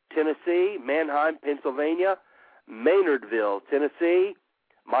 Manchester, Tennessee, Manheim, Pennsylvania, Maynardville, Tennessee,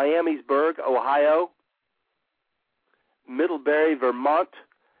 Miamisburg, Ohio, Middlebury, Vermont,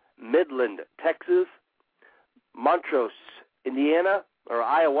 Midland, Texas, Montrose, Indiana, or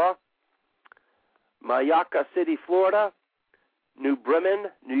Iowa, Mayaca City, Florida, New Bremen,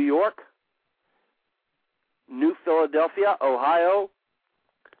 New York, New Philadelphia, Ohio,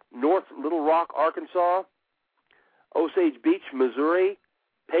 North Little Rock, Arkansas, Osage Beach, Missouri,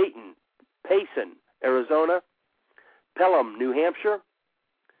 Payson, Arizona, Pelham, New Hampshire,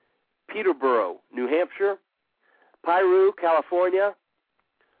 Peterborough, New Hampshire, Piru, California,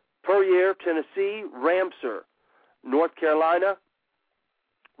 Puryear, Tennessee, Ramseur, North Carolina,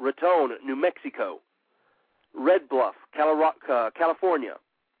 Raton, New Mexico, Red Bluff, California,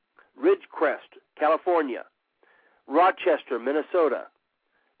 Ridgecrest, California, Rochester, Minnesota,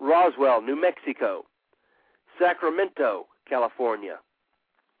 Roswell, New Mexico, Sacramento, California,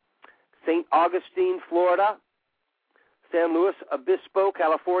 St. Augustine, Florida, San Luis Obispo,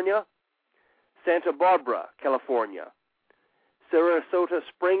 California, Santa Barbara, California, Sarasota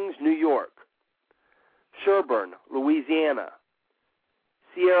Springs, New York, Sherburne, Louisiana,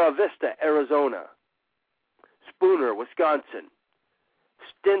 Sierra Vista, Arizona, Spooner, Wisconsin,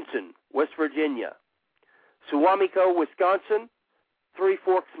 Stinson, West Virginia, Suamico, Wisconsin, Three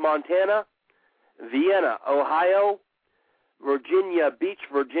Forks, Montana, Vienna, Ohio, Virginia Beach,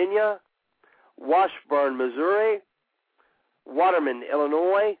 Virginia, Washburn, Missouri, Waterman,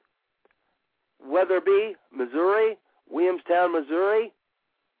 Illinois, Weatherby, Missouri, Williamstown, Missouri,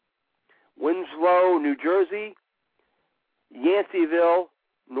 Winslow, New Jersey, Yanceyville,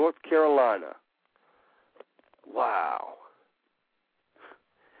 North Carolina. Wow.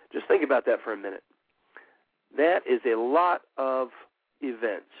 Just think about that for a minute. That is a lot of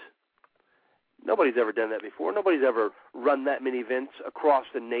events. Nobody's ever done that before. Nobody's ever run that many events across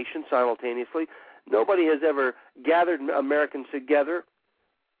the nation simultaneously. Nobody has ever gathered Americans together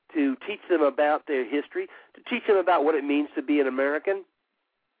to teach them about their history, to teach them about what it means to be an American.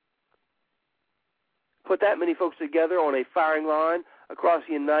 put that many folks together on a firing line across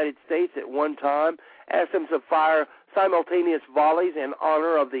the United States at one time, asked them to fire simultaneous volleys in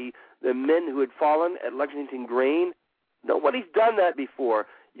honor of the men who had fallen at Lexington Green. Nobody's done that before.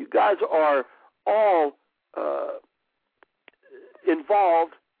 You guys are all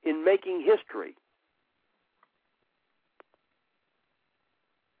involved in making history.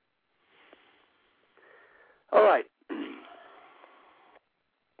 All right.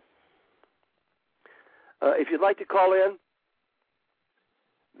 If you'd like to call in,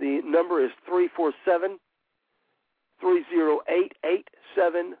 the number is 347-308-8790.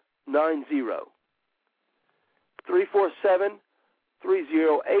 347-308-8790.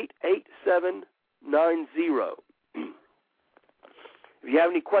 If you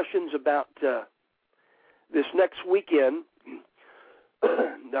have any questions about this next weekend,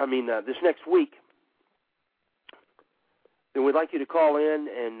 this next week, then we'd like you to call in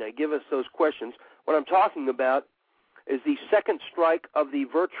and give us those questions. What I'm talking about is the second strike of the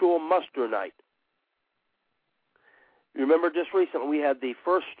virtual muster night. You remember just recently we had the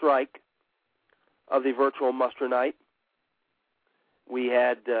first strike of the virtual muster night. We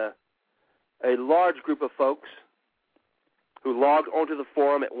had a large group of folks who logged onto the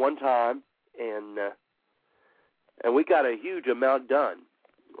forum at one time, and we got a huge amount done.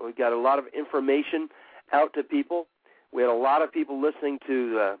 We got a lot of information out to people. We had a lot of people listening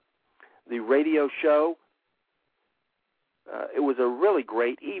to the radio show. It was a really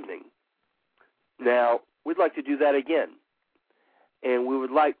great evening. Now, we'd like to do that again, and we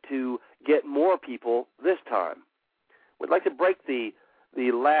would like to get more people this time. We'd like to break the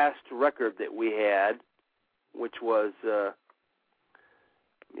last record that we had, which was, let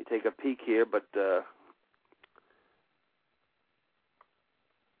me take a peek here, but,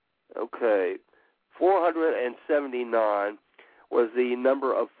 okay, 479 was the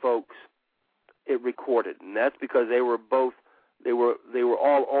number of folks it recorded, and that's because they were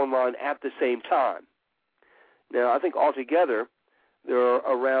all online at the same time. Now, I think altogether there are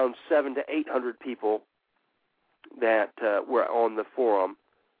around 700 to 800 people that were on the forum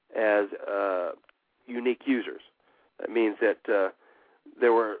as unique users. That means that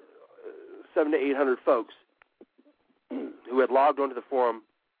there were 700 to 800 folks who had logged onto the forum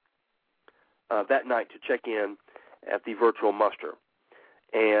that night to check in at the virtual muster.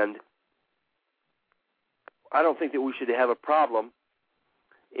 And I don't think that we should have a problem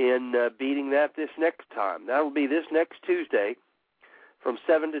in beating that this next time. That will be this next Tuesday from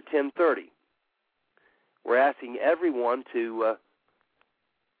 7 to 10:30. We're asking everyone to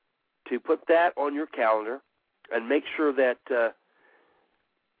put that on your calendar and make sure that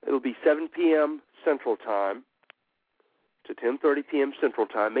it'll be 7 p.m. Central Time to 10:30 p.m. Central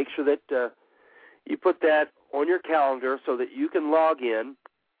Time. Make sure that you put that on your calendar so that you can log in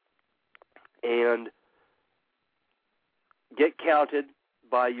and get counted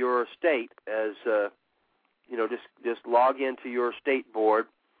by your state as, just log into your state board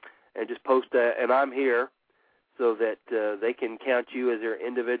and just post and I'm here so that they can count you as their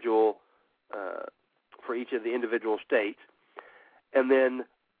individual, for each of the individual states. And then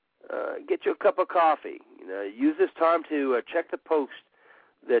get you a cup of coffee. Use this time to check the post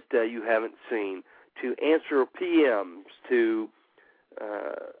that you haven't seen, to answer PMs, to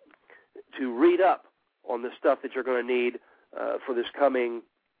read up on the stuff that you're going to need for this coming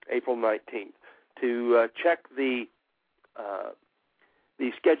April 19th, to check the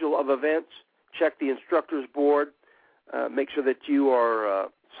schedule of events, check the instructors board, make sure that you are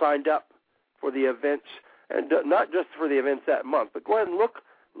signed up for the events, and not just for the events that month, but go ahead and look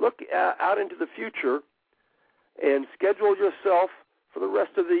out into the future and schedule yourself for the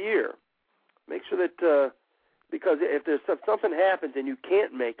rest of the year. Make sure that, because if something happens and you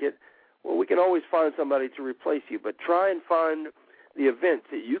can't make it, well, we can always find somebody to replace you, but try and find the events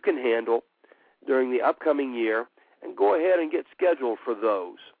that you can handle during the upcoming year and go ahead and get scheduled for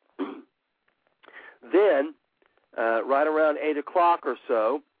those. Then, right around 8 o'clock or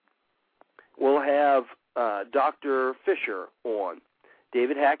so, we'll have Dr. Fisher on,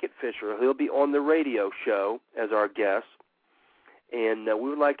 David Hackett Fisher. He'll be on the radio show as our guest, and we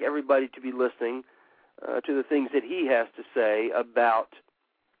would like everybody to be listening to the things that he has to say about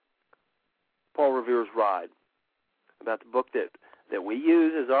Paul Revere's Ride, about the book that we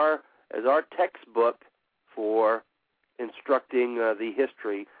use as our textbook for instructing the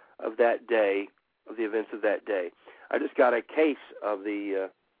history of that day, of the events of that day. I just got a case of the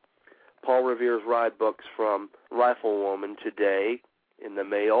Paul Revere's Ride books from Riflewoman today in the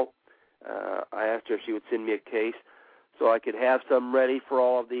mail. I asked her if she would send me a case so I could have some ready for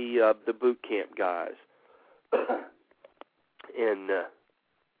all of the boot camp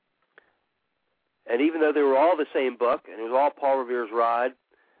And even though they were all the same book, and it was all Paul Revere's Ride,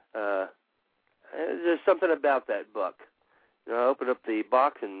 there's something about that book. You know, I opened up the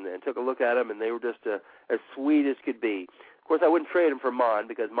box and took a look at them, and they were just as sweet as could be. Of course, I wouldn't trade them for mine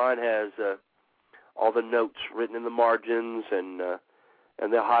because mine has all the notes written in the margins and the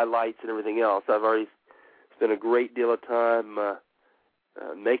highlights and everything else. I've already spent a great deal of time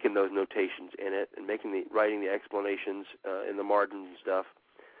making those notations in it and writing the explanations in the margins and stuff.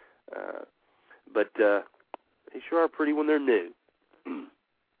 But they sure are pretty when they're new.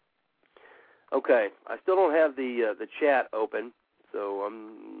 Okay, I still don't have the chat open, so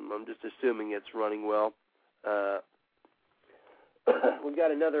I'm just assuming it's running well. We've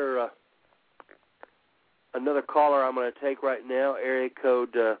got another caller I'm going to take right now, area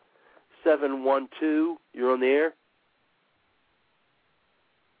code 712. You're on the air.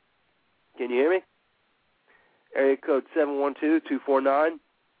 Can you hear me? Area code 712-249.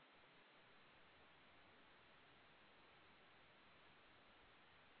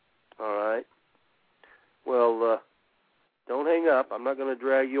 All right. Well, don't hang up. I'm not going to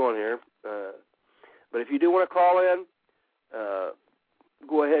drag you on here. But if you do want to call in,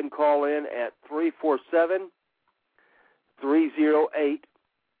 go ahead and call in at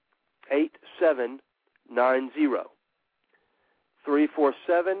 347-308-8790.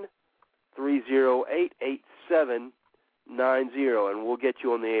 347-308-8790, and we'll get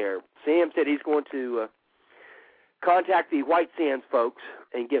you on the air. Sam said he's going to contact the White Sands folks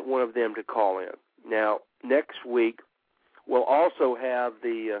and get one of them to call in. Now, next week we'll also have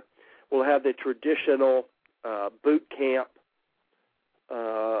the traditional boot camp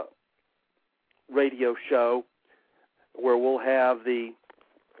radio show where we'll have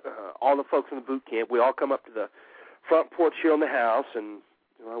all the folks in the boot camp. We all come up to the front porch here on the house, and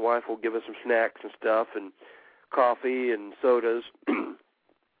my wife will give us some snacks and stuff and coffee and sodas, and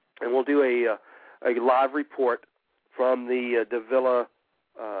we'll do a live report from the Davila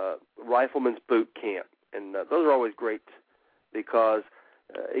Rifleman's Boot Camp. And those are always great because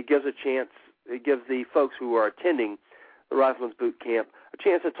it gives the folks who are attending the Rifleman's Boot Camp a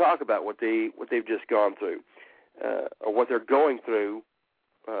chance to talk about what they've just gone through or what they're going through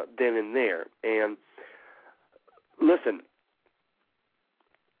then and there. And listen,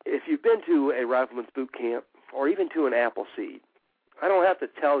 if you've been to a Rifleman's Boot Camp or even to an Appleseed, I don't have to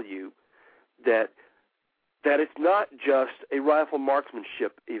tell you that it's not just a rifle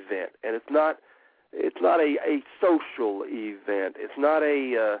marksmanship event, and it's not a social event. It's not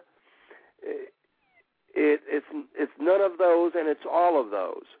it's none of those, and it's all of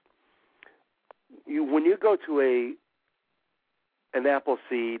those. When you go to an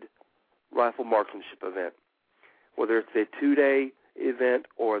Appleseed rifle marksmanship event, whether it's a 2-day event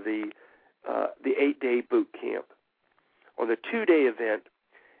or the 8-day boot camp, on the 2-day event,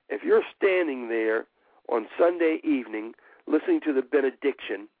 if you're standing there on Sunday evening listening to the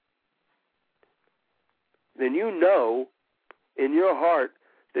benediction, then you know in your heart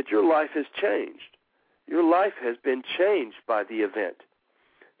that your life has changed. Your life has been changed by the event.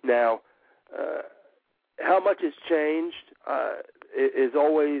 Now, how much has changed is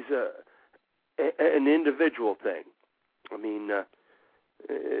always an individual thing. I mean,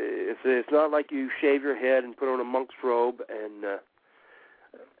 it's not like you shave your head and put on a monk's robe and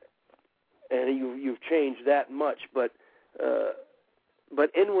you've changed that much, but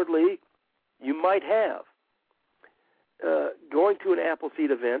inwardly you might have. Going to an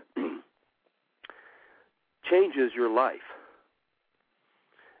Appleseed event changes your life,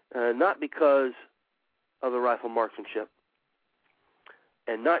 not because of the rifle marksmanship,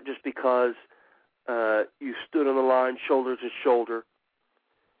 and not just because you stood on the line shoulder to shoulder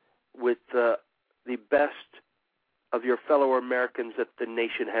with the best of your fellow Americans that the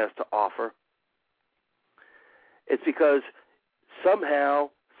nation has to offer. It's because somehow,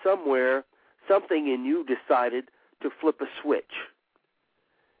 somewhere, something in you decided to flip a switch,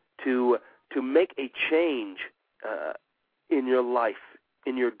 to make a change in your life,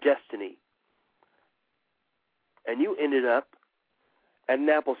 in your destiny. And you ended up at an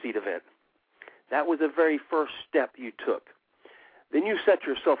Appleseed event. That was the very first step you took. Then you set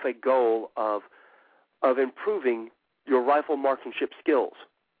yourself a goal of improving your rifle marksmanship skills.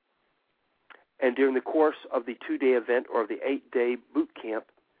 And during the course of the 2-day event or the 8-day boot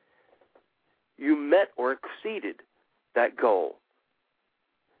camp, you met or exceeded that goal.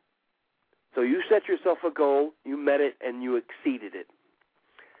 So you set yourself a goal, you met it, and you exceeded it.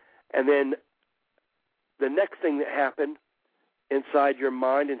 And then the next thing that happened inside your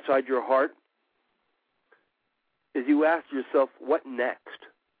mind, inside your heart, is you ask yourself, what next?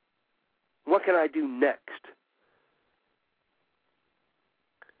 What can I do next?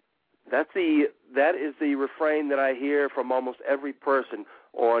 That's the that is the refrain that I hear from almost every person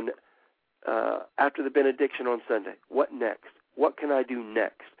on after the benediction on Sunday. What next? What can I do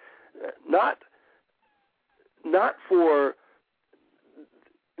next? Not for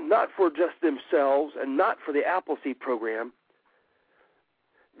just themselves and not for the Appleseed program.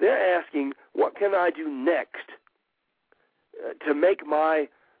 They're asking, what can I do next to make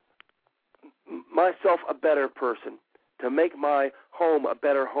myself a better person, to make my home a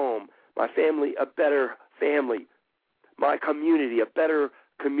better home, my family a better family, my community a better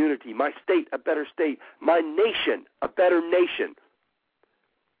community, my state a better state, my nation a better nation.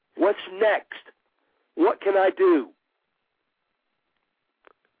 What's next? What can I do?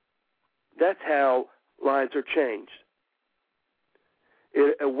 That's how lives are changed.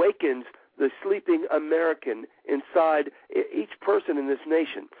 It awakens the sleeping American inside each person in this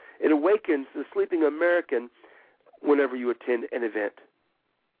nation. It awakens the sleeping American whenever you attend an event.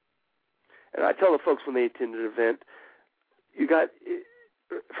 And I tell the folks when they attend an event, you got,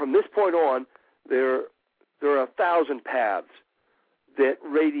 from this point on, there are 1,000 paths that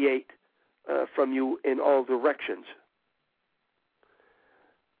radiate from you in all directions.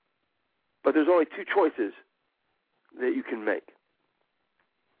 But there's only two choices that you can make.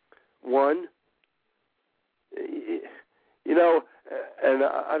 One, you know, and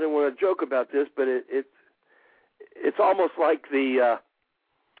I don't want to joke about this, but it's almost like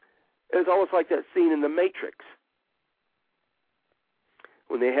it's almost like that scene in The Matrix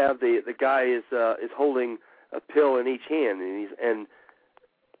when they have the guy is holding a pill in each hand,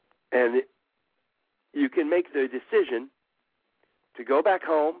 and you can make the decision to go back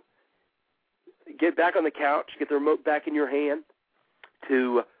home, get back on the couch, get the remote back in your hand,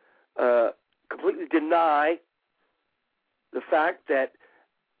 to completely deny the fact that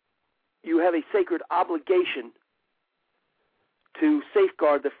you have a sacred obligation to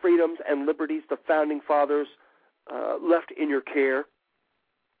safeguard the freedoms and liberties the Founding Fathers left in your care,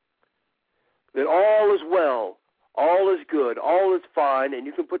 that all is well, all is good, all is fine, and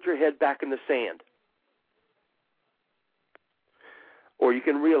you can put your head back in the sand. Or you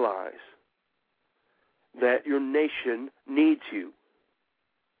can realize that your nation needs you.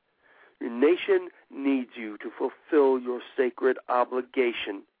 Your nation needs you to fulfill your sacred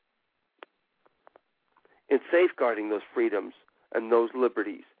obligation in safeguarding those freedoms and those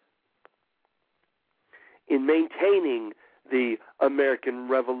liberties, in maintaining the American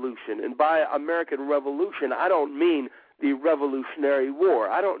Revolution. And by American Revolution, I don't mean the Revolutionary War.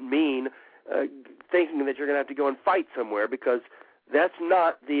 I don't mean thinking that you're going to have to go and fight somewhere, because that's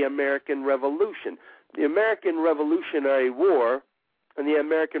not the American Revolution. The American Revolutionary War and the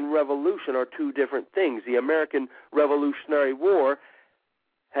American Revolution are two different things. The American Revolutionary War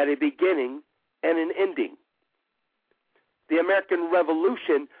had a beginning and an ending. The American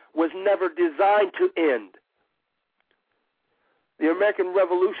Revolution was never designed to end. The American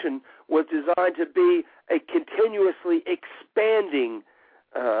Revolution was designed to be a continuously expanding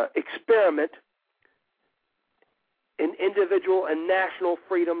experiment in individual and national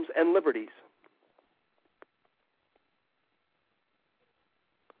freedoms and liberties.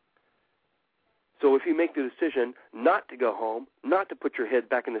 So if you make the decision not to go home, not to put your head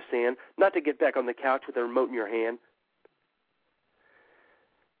back in the sand, not to get back on the couch with a remote in your hand,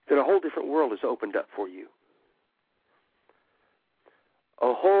 then a whole different world is opened up for you.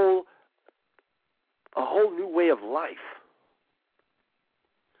 A whole new way of life.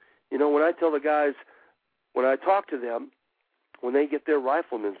 You know, when I tell the guys, when I talk to them, when they get their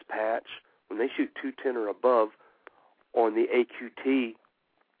rifleman's patch, when they shoot 210 or above on the AQT,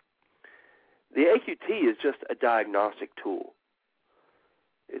 the AQT is just a diagnostic tool.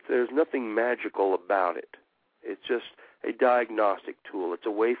 There's nothing magical about it. It's just a diagnostic tool. It's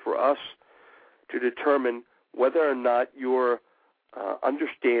a way for us to determine whether or not you're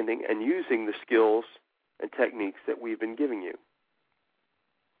understanding and using the skills and techniques that we've been giving you.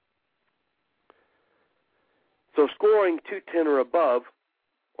 So scoring 210 or above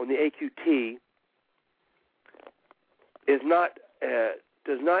on the AQT is not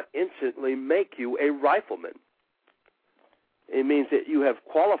does not instantly make you a rifleman. It means that you have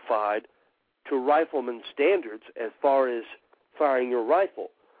qualified to rifleman standards as far as firing your rifle.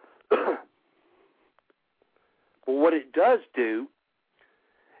 But what it does do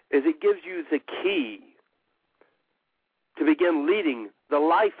is it gives you the key to begin leading the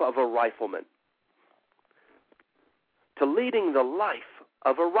life of a rifleman. To leading the life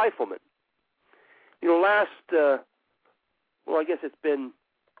of a rifleman. You know, I guess it's been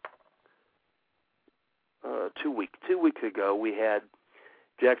 2 weeks. 2 weeks ago, we had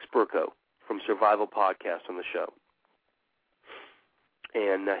Jack Spurko from Survival Podcast on the show.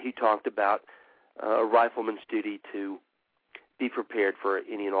 And he talked about a rifleman's duty to be prepared for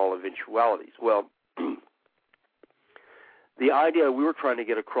any and all eventualities. Well, the idea we were trying to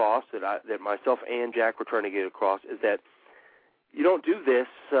get across, that myself and Jack were trying to get across, is that you don't do this.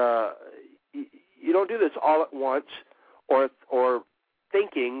 You don't do this all at once, or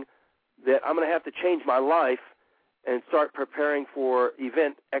thinking that I'm going to have to change my life and start preparing for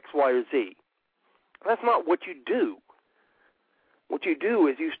event X, Y, or Z. That's not what you do. What you do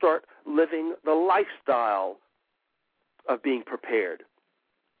is you start living the lifestyle of being prepared.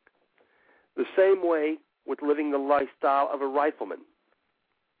 The same way with living the lifestyle of a rifleman.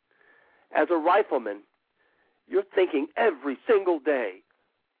 As a rifleman, you're thinking every single day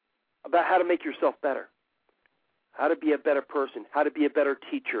about how to make yourself better, how to be a better person, how to be a better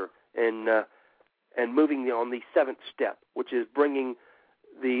teacher, and moving on the seventh step, which is bringing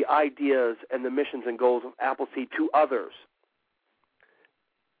the ideas and the missions and goals of Appleseed to others.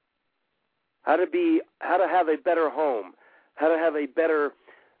 How to have a better home, how to have a better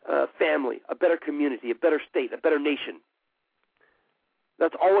family, a better community, a better state, a better nation.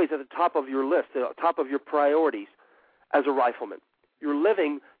 That's always at the top of your list, at the top of your priorities as a rifleman. You're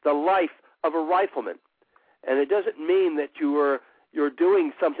living the life of a rifleman, and it doesn't mean that you're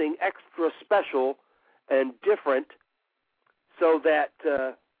doing something extra special and different so that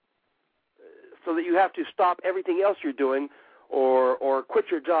you have to stop everything else you're doing or quit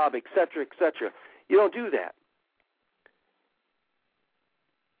your job, et cetera, et cetera. You don't do that.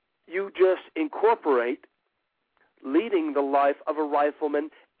 You just incorporate leading the life of a rifleman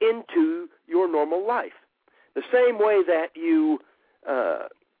into your normal life. The same way that you,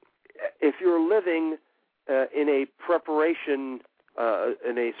 if you're living in a preparation,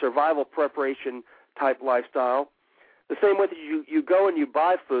 in a survival preparation type lifestyle, the same way that you go and you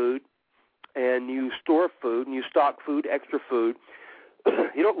buy food and you store food and you stock food, extra food,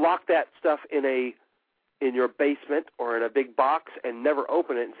 you don't lock that stuff in your basement or in a big box and never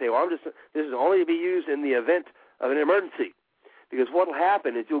open it and say, well, this is only to be used in the event of an emergency. Because what will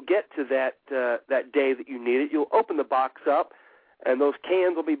happen is you'll get to that day that you need it, you'll open the box up, and those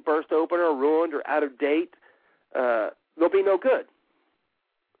cans will be burst open or ruined or out of date. They'll be no good.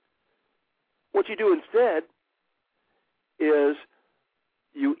 What you do instead is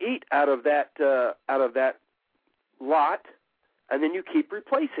you eat out of that lot, and then you keep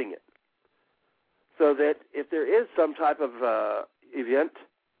replacing it. So that if there is some type of event,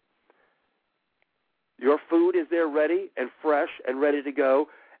 your food is there ready and fresh and ready to go,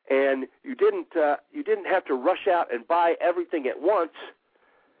 and you didn't have to rush out and buy everything at once,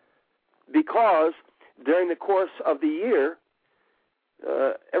 because during the course of the year,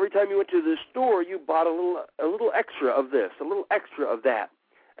 every time you went to the store, you bought a little extra of this, a little extra of that,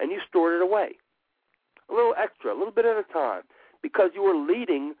 and you stored it away, a little extra, a little bit at a time, because you were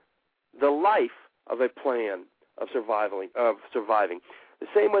leading the life of a plan of surviving. The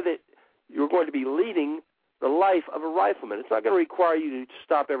same way that you're going to be leading the life of a rifleman. It's not going to require you to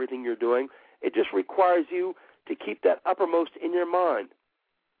stop everything you're doing. It just requires you to keep that uppermost in your mind.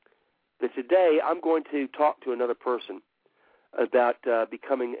 That today I'm going to talk to another person about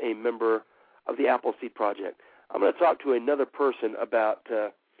becoming a member of the Appleseed Project. I'm going to talk to another person about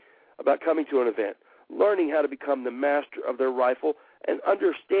coming to an event, learning how to become the master of their rifle, and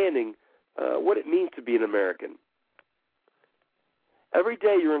understanding what it means to be an American. Every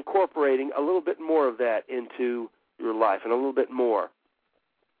day you're incorporating a little bit more of that into your life, and a little bit more.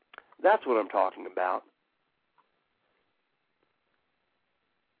 That's what I'm talking about.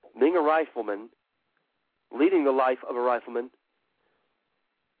 Being a rifleman, leading the life of a rifleman,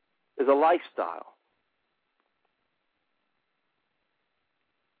 is a lifestyle.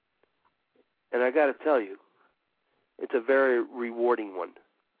 And I got to tell you, it's a very rewarding one.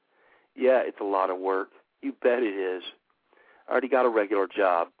 Yeah, it's a lot of work. You bet it is. I already got a regular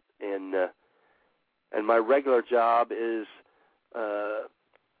job, and my regular job is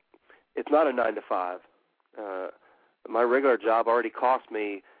it's not a 9 to 5. My regular job already cost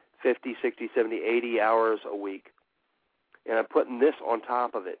me 50, 60, 70, 80 hours a week, and I'm putting this on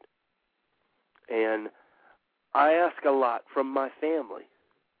top of it. And I ask a lot from my family.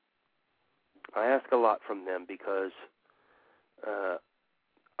 I ask a lot from them because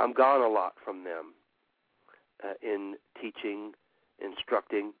I'm gone a lot from them in teaching,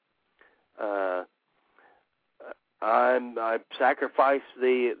 instructing. I sacrifice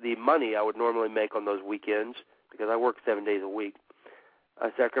the money I would normally make on those weekends because I work 7 days a week.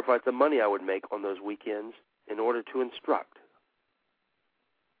 I sacrifice the money I would make on those weekends in order to instruct.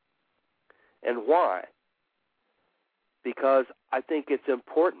 And why? Because I think it's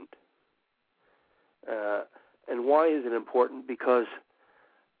important. And why is it important? Because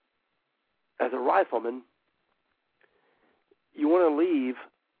as a rifleman, you want to leave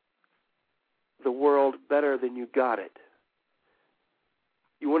the world better than you got it.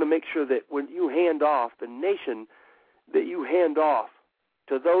 You want to make sure that when you hand off the nation, that you hand off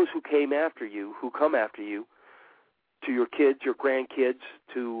to those who came after you, who come after you, to your kids, your grandkids,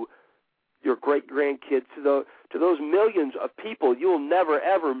 to your great-grandkids, to those millions of people you'll never,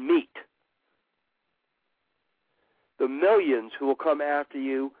 ever meet. The millions who will come after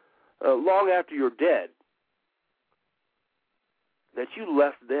you long after you're dead, that you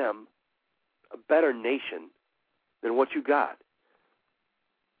left them a better nation than what you got.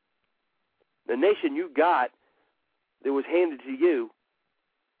 The nation you got that was handed to you,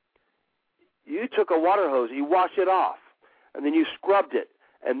 you took a water hose, you washed it off, and then you scrubbed it,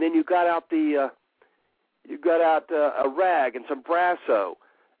 and then you got out a rag and some Brasso,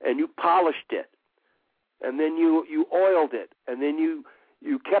 and you polished it, and then you oiled it, and then you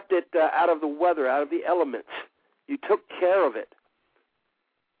kept it out of the weather, out of the elements. You took care of it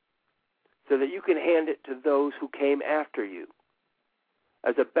so that you can hand it to those who came after you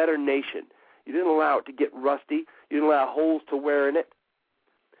as a better nation. You didn't allow it to get rusty. You didn't allow holes to wear in it.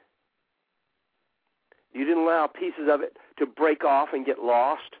 You didn't allow pieces of it to break off and get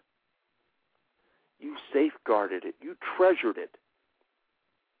lost. You safeguarded it. You treasured it.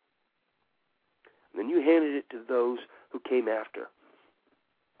 And then you handed it to those who came after,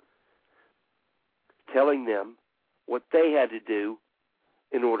 telling them what they had to do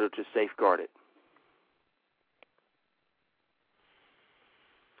in order to safeguard it.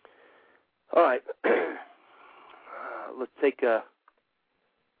 All right. Let's take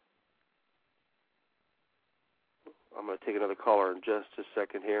I'm going to take another caller in just a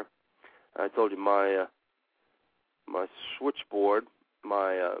second here. I told you my switchboard,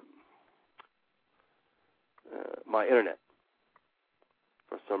 my internet,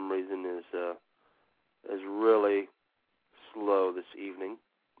 for some reason is really slow this evening,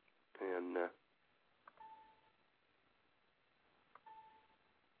 and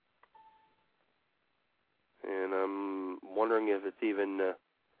I'm wondering if it's even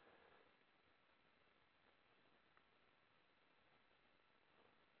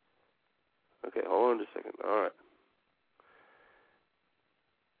okay, hold on just a second. All right.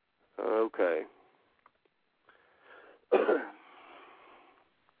 Okay.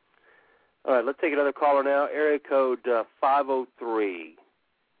 All right, let's take another caller now. Area code 503.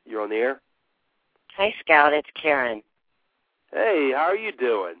 You're on the air. Hi, Scout. It's Karen. Hey, how are you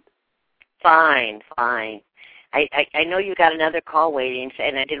doing? Fine. I know you got another call waiting,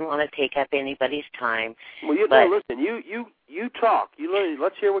 and I didn't want to take up anybody's time. Well, listen. You talk.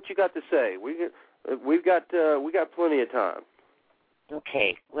 Let's hear what you got to say. We got plenty of time.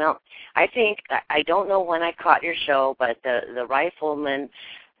 Okay. Well, I don't know when I caught your show, but the rifleman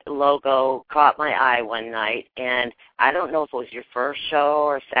logo caught my eye one night, and I don't know if it was your first show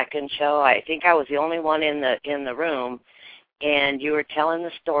or second show. I think I was the only one in the room, and you were telling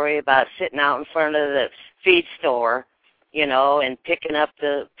the story about sitting out in front of the feed store, and picking up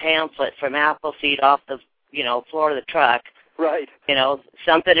the pamphlet from Appleseed off the floor of the truck. Right.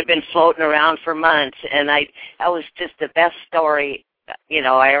 Something had been floating around for months, and that was just the best story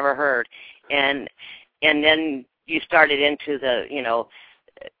I ever heard. And then you started into the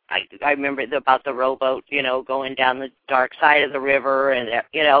I remember about the rowboat, going down the dark side of the river, and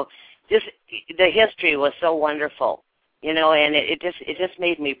just the history was so wonderful, and it just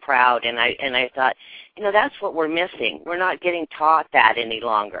made me proud, and I thought, that's what we're missing. We're not getting taught that any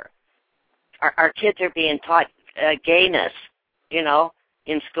longer. Our kids are being taught gayness,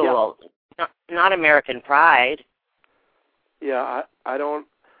 in school, not American pride. Yeah, I don't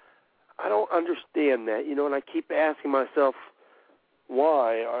understand that, and I keep asking myself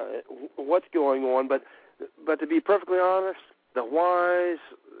why, what's going on, but to be perfectly honest, the whys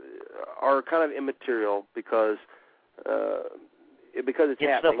are kind of immaterial because it's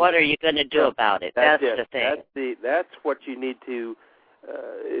happening. So what are you going to do about it? That's the thing. That's what you need to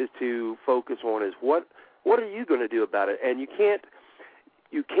is to focus on is what are you going to do about it? And you can't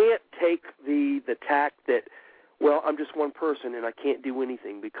take the tack that, well, I'm just one person and I can't do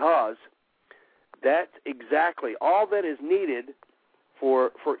anything, because that's exactly all that is needed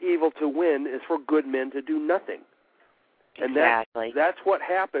for evil to win is for good men to do nothing. And exactly. That's what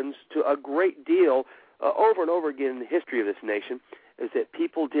happens to a great deal over and over again in the history of this nation, is that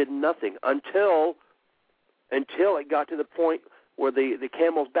people did nothing until it got to the point where the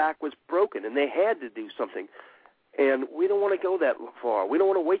camel's back was broken and they had to do something. And we don't want to go that far. We don't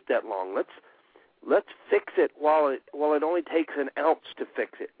want to wait that long. Let's fix it while it only takes an ounce to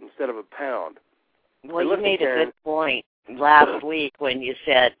fix it instead of a pound. Well, you made a good point last week when you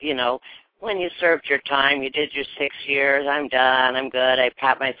said, when you served your time, you did your 6 years, I'm done, I'm good, I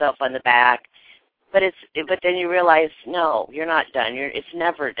pat myself on the back. But then you realize, no, you're not done. It's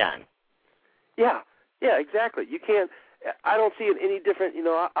never done. Yeah, exactly. You can't. I don't see it any different. You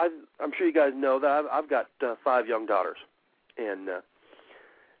know, I'm sure you guys know that I've got 5 young daughters, and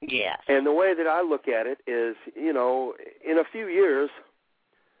yes. And the way that I look at it is, you know, in a few years,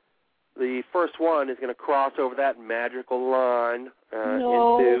 the first one is going to cross over that magical line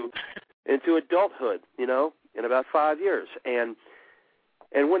into adulthood. You know, in about 5 years, and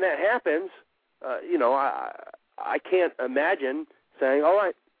when that happens. You know, I can't imagine saying, all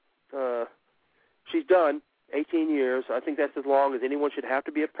right, she's done 18 years. I think that's as long as anyone should have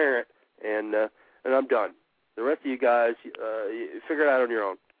to be a parent, and I'm done. The rest of you guys, you figure it out on your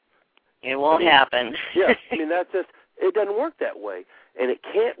own. It won't happen. Yeah, I mean, that's just, it doesn't work that way. And it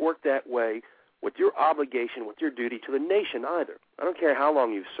can't work that way with your obligation, with your duty to the nation either. I don't care how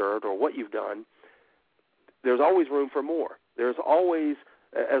long you've served or what you've done. There's always room for more. There's always...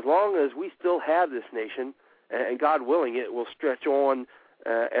 As long as we still have this nation, and God willing, it will stretch on,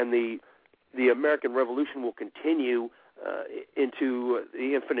 and the American Revolution will continue into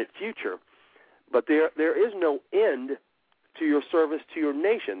the infinite future. But there is no end to your service to your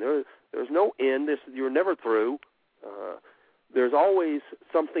nation. There's no end. You're never through. There's always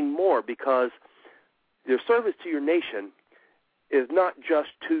something more, because your service to your nation is not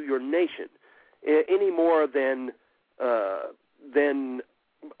just to your nation any more than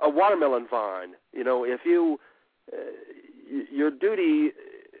a watermelon vine. You know, if you your duty,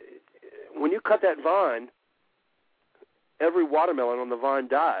 when you cut that vine, every watermelon on the vine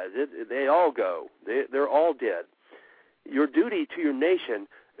dies. They all go. They're all dead. Your duty to your nation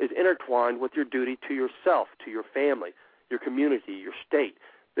is intertwined with your duty to yourself, to your family, your community, your state.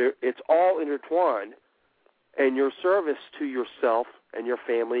 It's all intertwined, and your service to yourself and your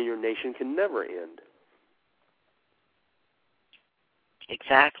family and your nation can never end.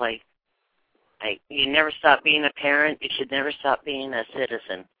 Exactly. You never stop being a parent. You should never stop being a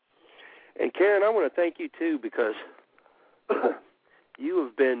citizen. And Karen, I want to thank you too, because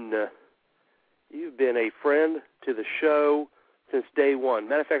you've been a friend to the show since day one.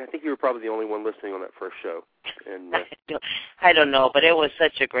 Matter of fact, I think you were probably the only one listening on that first show. And I don't know, but it was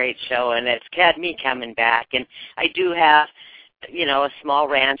such a great show, and it's had me coming back. And I do have, you know, a small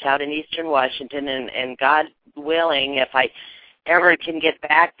ranch out in eastern Washington, and God willing, if I ever can get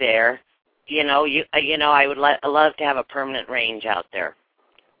back there, I would love to have a permanent range out there.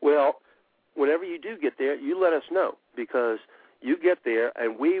 Well, whenever you do get there, you let us know, because you get there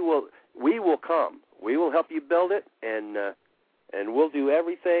and we will come. We will help you build it, and we'll do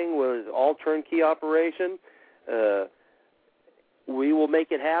everything with all turnkey operation. We will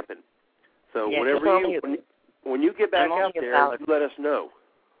make it happen. So when you get back out there, you let us know.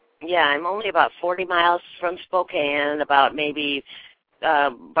 Yeah, I'm only about 40 miles from Spokane, about maybe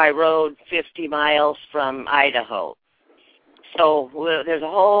by road 50 miles from Idaho. So there's a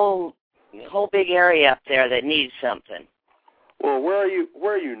whole big area up there that needs something. Well, where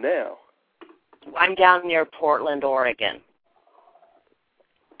are you now? I'm down near Portland, Oregon.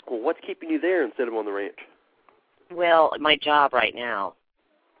 Well, what's keeping you there instead of on the ranch? Well, my job right now.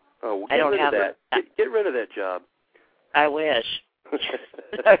 Oh, well, get rid of that job. I wish.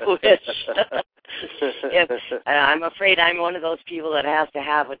 I wish. I'm afraid I'm one of those people that has to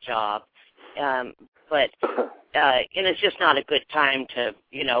have a job, but and it's just not a good time to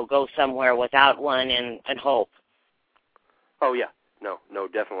go somewhere without one and hope. Oh yeah, no,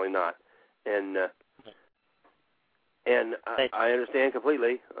 definitely not, and I understand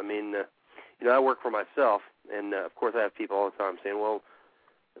completely. I mean, I work for myself, and of course I have people all the time saying, well,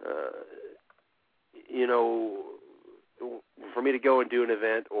 for me to go and do an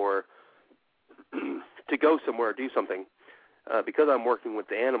event or to go somewhere or do something, because I'm working with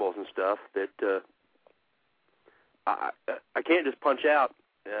the animals and stuff, that I can't just punch out.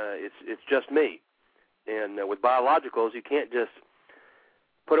 It's just me. And with biologicals, you can't just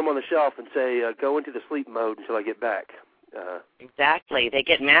put them on the shelf and say, go into the sleep mode until I get back. Exactly. They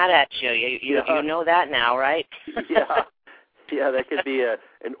get mad at you. You know that now, right? Yeah, that could be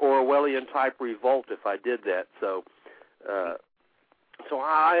an Orwellian-type revolt if I did that. So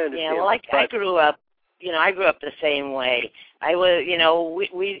I understand. Yeah, well, I grew up, I grew up the same way. I was,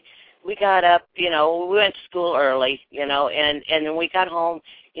 we got up, we went to school early, and then we got home.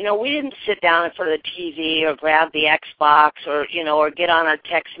 We didn't sit down in front of the TV or grab the Xbox or get on our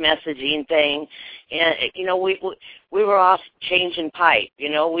text messaging thing. And, we were off changing pipe.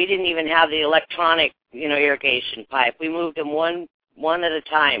 We didn't even have the electronic, irrigation pipe. We moved them one at a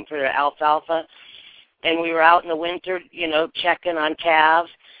time for the alfalfa. And we were out in the winter, checking on calves.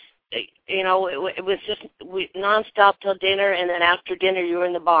 you know, it was just nonstop till dinner, and then after dinner you were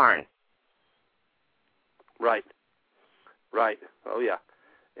in the barn. Right. Oh yeah,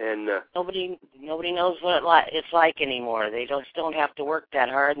 and nobody knows what it's like anymore. They just don't have to work that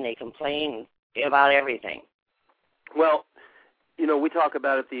hard, and they complain about everything. Well, you know, we talk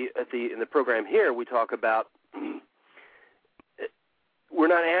about in the program here. We talk about we're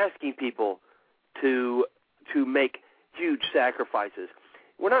not asking people to make huge sacrifices.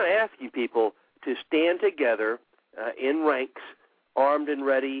 We're not asking people to stand together in ranks, armed and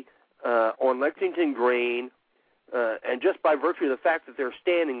ready, on Lexington Green, and just by virtue of the fact that they're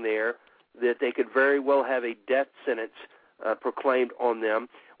standing there, that they could very well have a death sentence proclaimed on them.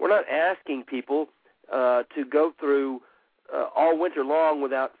 We're not asking people to go through all winter long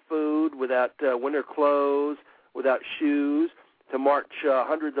without food, without winter clothes, without shoes, to march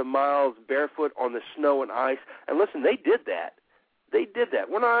hundreds of miles barefoot on the snow and ice. And listen, they did that.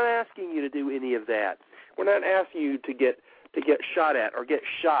 We're not asking you to do any of that. We're not asking you to get shot at or get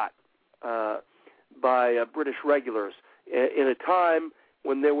shot by British regulars in a time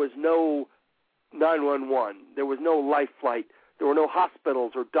when there was no 911, there was no life flight, there were no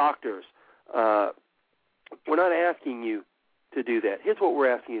hospitals or doctors. We're not asking you to do that. Here's what we're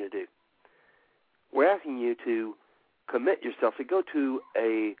asking you to do. We're asking you to commit yourself to go to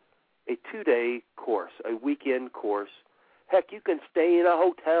a 2-day course, a weekend course. Heck, you can stay in a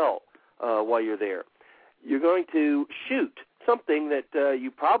hotel while you're there. You're going to shoot something that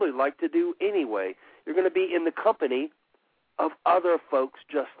you probably like to do anyway. You're going to be in the company of other folks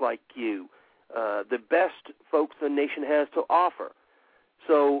just like you, the best folks the nation has to offer.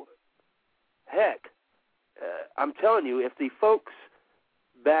 So, heck, I'm telling you, if the folks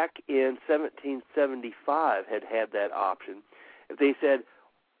back in 1775 had that option, if they said,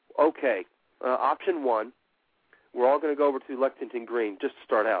 okay, option one, we're all going to go over to Lexington Green just to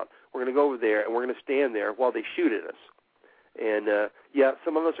start out. We're going to go over there, and we're going to stand there while they shoot at us. And, yeah,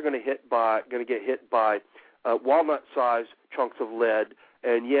 some of us are going to get hit by walnut-sized chunks of lead,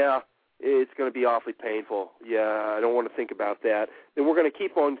 and, yeah, it's going to be awfully painful. Yeah, I don't want to think about that. Then we're going to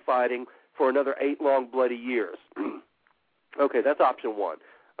keep on fighting for another 8 long, bloody years. Okay, that's option one.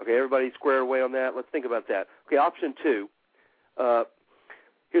 Okay, everybody squared away on that? Let's think about that. Okay, option two,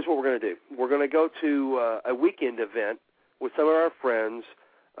 here's what we're going to do. We're going to go to a weekend event with some of our friends.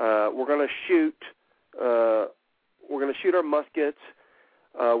 We're going to shoot our muskets.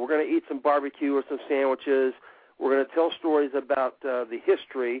 We're going to eat some barbecue or some sandwiches. We're going to tell stories about the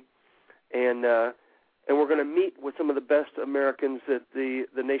history, and we're going to meet with some of the best Americans that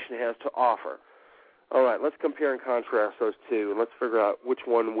the nation has to offer. All right, let's compare and contrast those two, and let's figure out which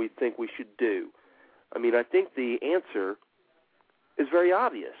one we think we should do. I mean, I think the answer is very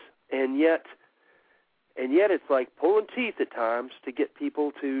obvious, and yet it's like pulling teeth at times to get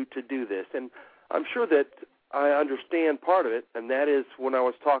people to do this. And I'm sure that I understand part of it, and that is when I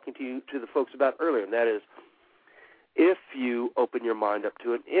was talking to the folks about earlier, and that is if you open your mind up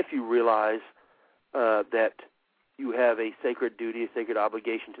to it, if you realize that you have a sacred duty, a sacred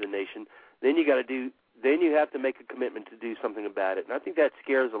obligation to the nation, then you have to make a commitment to do something about it. And I think that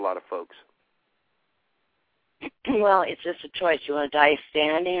scares a lot of folks. Well, it's just a choice. You want to die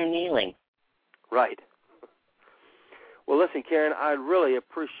standing or kneeling? Right. Well, listen, Karen, I really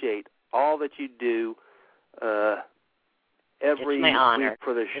appreciate all that you do every week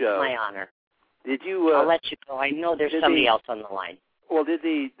for the show. It's my honor. Did you? I'll let you go. I know there's somebody else on the line. Well, did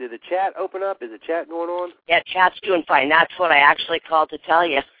the chat open up? Is the chat going on? Yeah, chat's doing fine. That's what I actually called to tell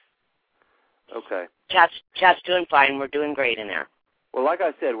you. Okay. Chat's doing fine. We're doing great in there. Well, like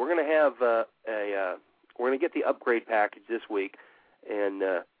I said, we're going to have we're going to get the upgrade package this week, and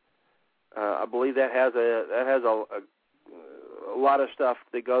I believe that has a lot of stuff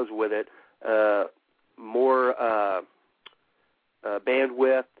that goes with it. More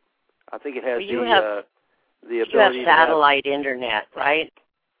bandwidth. I think it has the ability. You have satellite internet, right?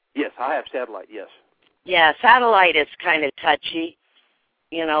 Yes, I have satellite. Yes. Yeah, satellite is kind of touchy.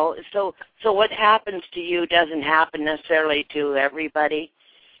 You know, so what happens to you doesn't happen necessarily to everybody.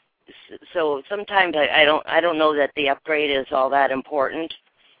 So sometimes I don't know that the upgrade is all that important.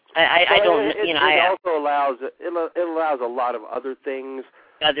 It allows a lot of other things.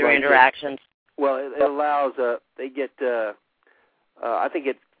 Other interactions. It allows they get I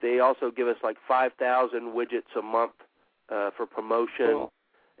think they also give us like 5,000 widgets a month for promotion,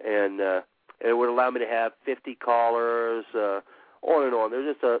 and it would allow me to have 50 callers. On and on.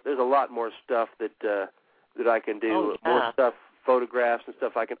 There's a lot more stuff that I can do. More stuff, photographs and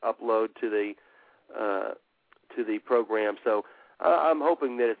stuff I can upload to the program. So I'm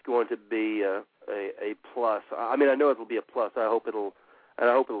hoping that it's going to be a plus. I mean, I know it will be a plus. I hope it'll and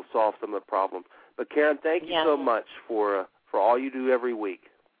I hope it'll solve some of the problems. But Karen, thank you so much for all you do every week.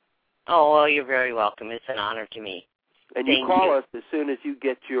 Oh, well, you're very welcome. It's an honor to me. And you call us as soon as you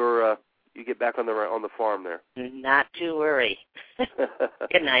get your you get back on the farm there. Not to worry.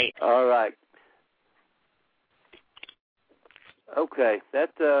 Good night. All right. Okay,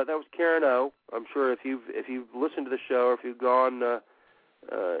 that was Karen O. I'm sure if you've listened to the show or if you've gone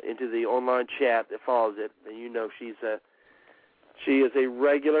into the online chat that follows it, then you know she is a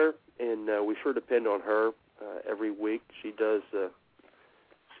regular, and we sure depend on her every week. She does.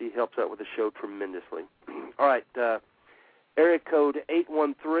 She helps out with the show tremendously. All right, area code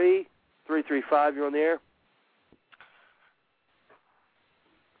 813-335. You're on the air.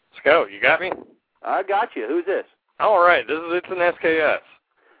 Scout, you got me? I got you. Who's this? All right, it's an SKS.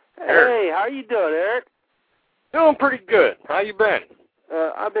 Hey, Eric. how are you doing, Eric? Doing pretty good. How you been?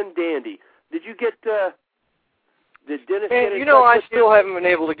 I've been dandy. Did you get? Did Dennis Man, get in you know, touch I with still you? haven't been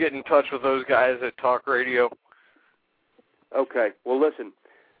able to get in touch with those guys at Talk Radio. Okay. Well, listen.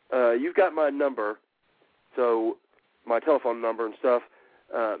 You've got my number, so my telephone number and stuff.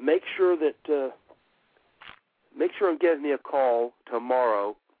 Make sure and give me a call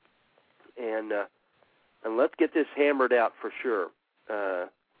tomorrow, and let's get this hammered out for sure. Yeah,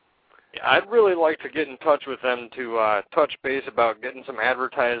 I'd really like to get in touch with them to touch base about getting some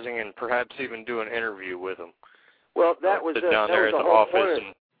advertising and perhaps even do an interview with them. Well, that was sit down that there was at the the whole office point.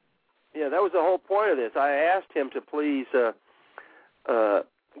 and Yeah, that was the whole point of this. I asked him to please,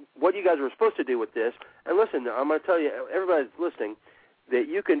 what you guys were supposed to do with this. And listen, I'm going to tell you, everybody that's listening, that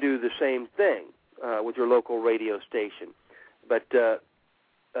you can do the same thing with your local radio station. But the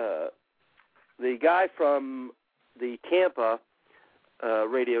guy from the Tampa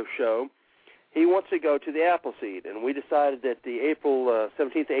radio show, he wants to go to the Appleseed, and we decided that the April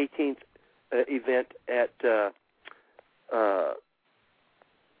 17th to 18th event at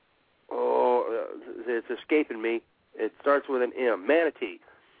it's escaping me. It starts with an M. Manatee.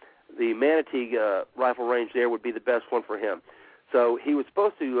 The Manatee rifle range there would be the best one for him. So he was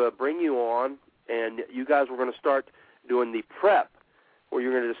supposed to bring you on, and you guys were going to start doing the prep, where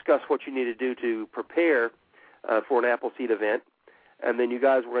you're going to discuss what you need to do to prepare for an Appleseed event, and then you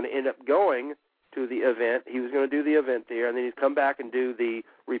guys were going to end up going to the event. He was going to do the event there, and then he'd come back and do the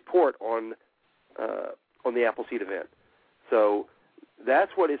report on the Appleseed event. So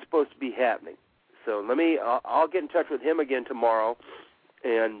that's what is supposed to be happening. So I'll get in touch with him again tomorrow,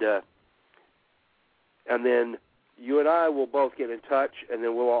 and then you and I will both get in touch, and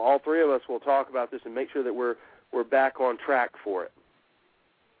then all three of us will talk about this and make sure that we're back on track for it.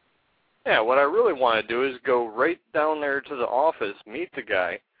 yeah, what I really want to do is go right down there to the office, meet the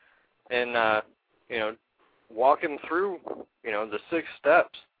guy, and walk him through the 6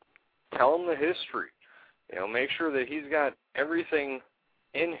 steps. Tell him the history. Make sure that he's got everything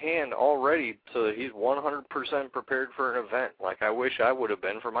in hand already so that he's 100% prepared for an event, like I wish I would have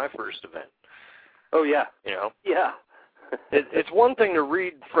been for my first event. Oh, yeah. Yeah. It's one thing to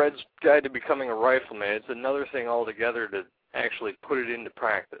read Fred's Guide to Becoming a Rifleman. It's another thing altogether to actually put it into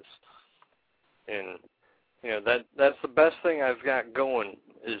practice. And, that's the best thing I've got going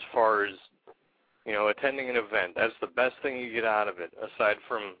as far as, attending an event. That's the best thing you get out of it, aside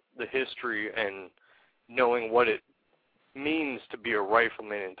from the history and knowing what it means to be a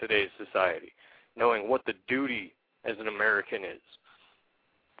rifleman in today's society, knowing what the duty as an American is.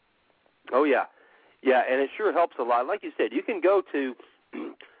 Oh, yeah. Yeah, and it sure helps a lot. Like you said, you can go to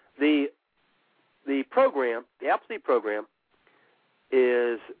the program, the Appleseed program,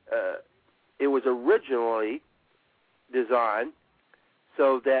 it was originally designed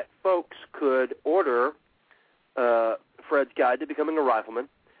so that folks could order Fred's Guide to Becoming a Rifleman,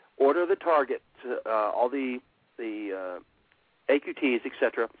 order the targets, all the AQTs,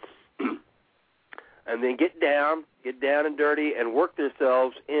 etc., and then get down and dirty and work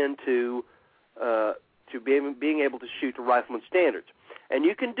themselves into to being able to shoot to rifleman standards. And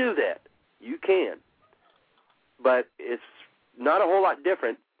you can do that. You can. But it's not a whole lot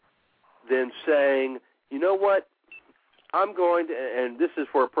different than saying, you know what, I'm going to, and this is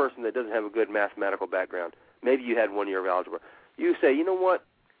for a person that doesn't have a good mathematical background. Maybe you had 1 year of algebra. You say, you know what,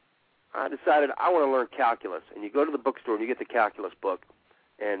 I decided I want to learn calculus. And you go to the bookstore and you get the calculus book,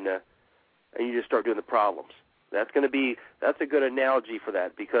 and you just start doing the problems. That's a good analogy for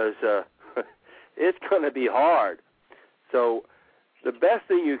that, because it's going to be hard. So the best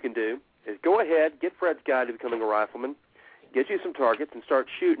thing you can do is go ahead, get Fred's Guide to Becoming a Rifleman, get you some targets, and start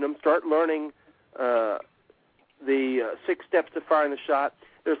shooting them. Start learning the 6 steps to firing the shot.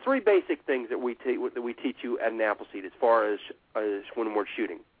 There's 3 basic things that we teach you at an Appleseed as far as when we're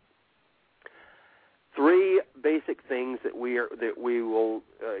shooting. 3 basic things that we will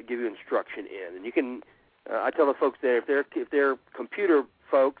give you instruction in, and you can. I tell the folks that if they're computer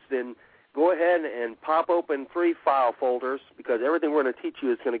folks, then go ahead and pop open 3 file folders, because everything we're going to teach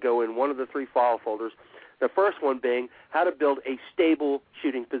you is going to go in one of the 3 file folders. The first one being how to build a stable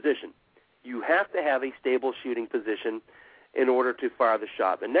shooting position. You have to have a stable shooting position in order to fire the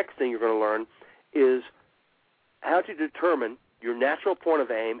shot. The next thing you're going to learn is how to determine your natural point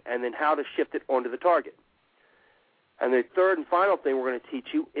of aim and then how to shift it onto the target. And the third and final thing we're going to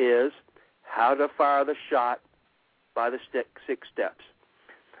teach you is how to fire the shot by the 6 steps.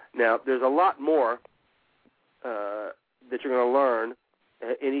 Now, there's a lot more that you're going to learn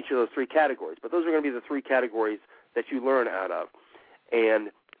in each of those 3 categories, but those are going to be the 3 categories that you learn out of. And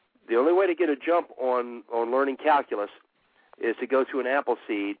the only way to get a jump on learning calculus is to go to an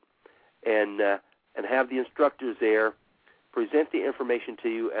Appleseed and have the instructors there present the information to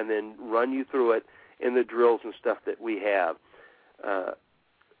you and then run you through it in the drills and stuff that we have.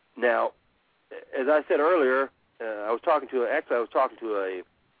 Now, as I said earlier, I was talking to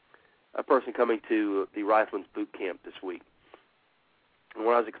a person coming to the Rifleman's Boot Camp this week. And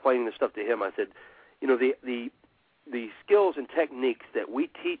when I was explaining this stuff to him, I said, the skills and techniques that we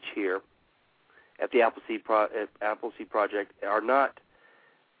teach here at the Appleseed Project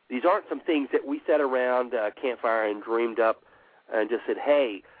these aren't some things that we sat around campfire and dreamed up and just said,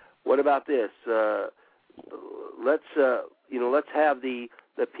 hey, what about this? Let's have the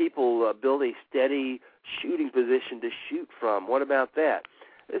people build a steady shooting position to shoot from. What about that?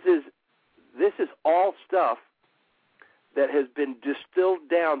 This is all stuff that has been distilled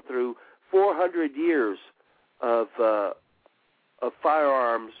down through 400 years of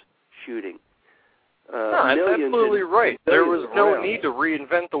firearms shooting. That's absolutely right. There was no need to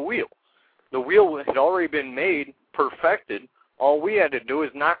reinvent the wheel. The wheel had already been made, perfected. All we had to do is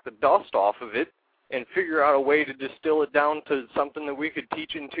knock the dust off of it and figure out a way to distill it down to something that we could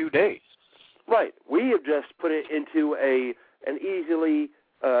teach in 2 days. Right. We have just put it into an easily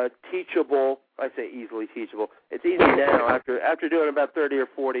teachable. I say easily teachable. It's easy now. After doing about 30 or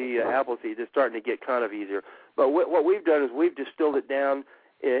 40 Appleseeds, it's starting to get kind of easier. But what we've done is we've distilled it down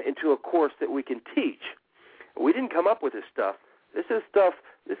into a course that we can teach. We didn't come up with this stuff. This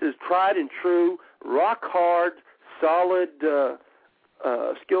is tried and true, rock hard, solid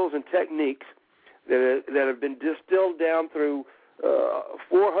skills and techniques that have been distilled down through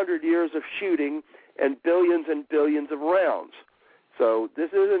 400 years of shooting and billions of rounds. So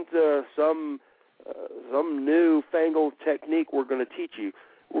this isn't some new-fangled technique we're going to teach you.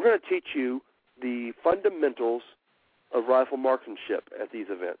 We're going to teach you the fundamentals of rifle marksmanship at these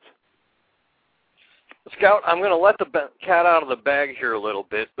events. Scout, I'm going to let the cat out of the bag here a little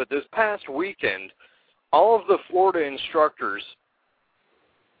bit, but this past weekend, all of the Florida instructors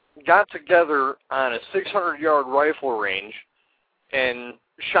got together on a 600-yard rifle range and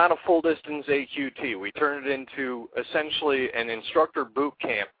shot a full-distance AQT. We turned it into essentially an instructor boot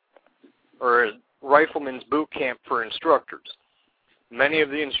camp, or a rifleman's boot camp for instructors. Many of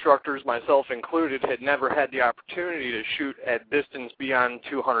the instructors, myself included, had never had the opportunity to shoot at distance beyond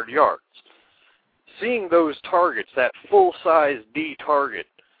 200 yards. Seeing those targets, that full-size D target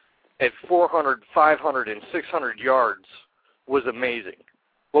at 400, 500, and 600 yards was amazing.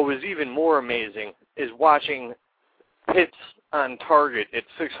 What was even more amazing is watching hits on target at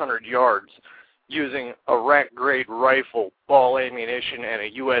 600 yards using a rack-grade rifle, ball ammunition, and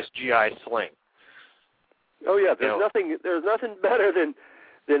a USGI sling. Oh yeah, there's nothing better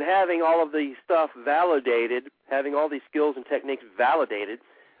than having all of the stuff validated, having all these skills and techniques validated.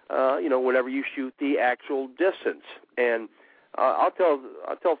 Whenever you shoot the actual distance. And I'll tell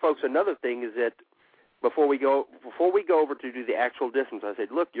folks another thing is that before we go over to do the actual distance, I said,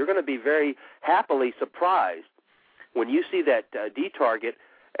 look, you're going to be very happily surprised when you see that D target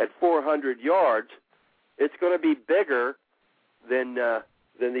at 400 yards. It's going to be bigger than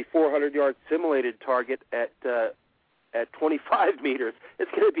the 400-yard simulated target at 25 meters.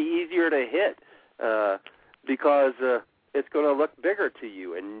 It's going to be easier to hit because it's going to look bigger to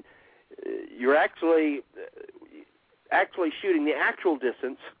you, and you're actually shooting the actual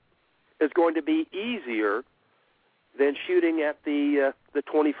distance is going to be easier than shooting at the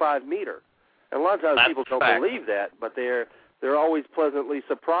 25 meter. And a lot of times people don't believe that, but they're always pleasantly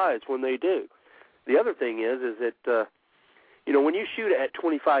surprised when they do. The other thing is that when you shoot at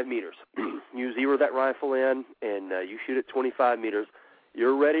 25 meters, you zero that rifle in and you shoot at 25 meters,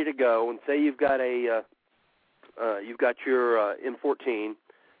 you're ready to go. And say you've got your M14,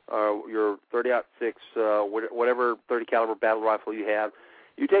 your 30-06, whatever 30 caliber battle rifle you have.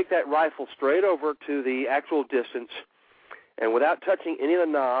 You take that rifle straight over to the actual distance, and without touching any of the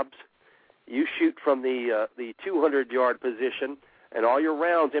knobs, you shoot from the 200-yard position, and all your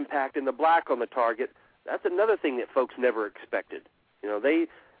rounds impacting the black on the target. That's another thing that folks never expected. You know,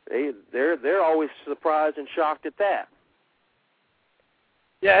 they're always surprised and shocked at that.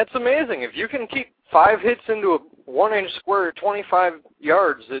 Yeah, it's amazing. If you can keep 5 hits into a 1-inch square at 25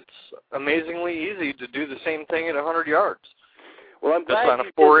 yards, it's amazingly easy to do the same thing at 100 yards. Well, I'm glad just on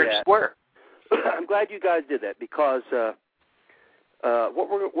you a 4-inch did that. square. I'm glad you guys did that because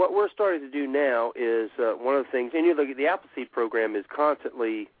what we're starting to do now is one of the things. And you know, the Appleseed program is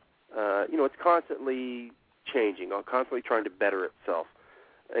constantly, it's constantly changing, constantly trying to better itself.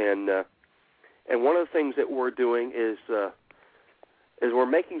 And one of the things that we're doing is we're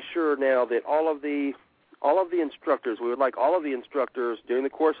making sure now that all of the instructors, we would like all of the instructors during the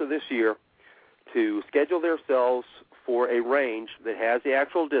course of this year to schedule themselves for a range that has the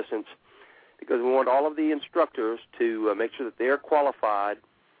actual distance, because we want all of the instructors to make sure that they're qualified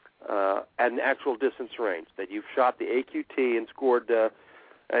at an actual distance range, that you've shot the AQT and scored.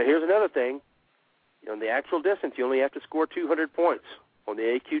 Here's another thing. On the actual distance, you only have to score 200 points on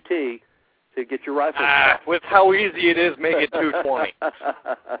the AQT to get your rifle. With how easy it is, make it 220.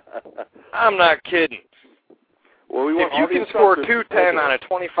 I'm not kidding. Well, if you can score 210 on a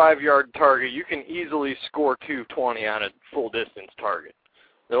 25-yard target, you can easily score 220 on a full-distance target.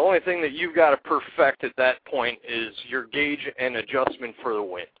 The only thing that you've got to perfect at that point is your gauge and adjustment for the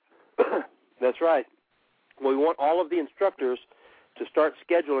wind. That's right. Well, we want all of the instructors to start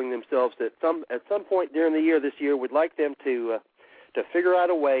scheduling themselves at some point during the year this year. We'd like them to figure out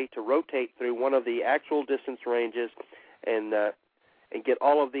a way to rotate through one of the actual distance ranges and get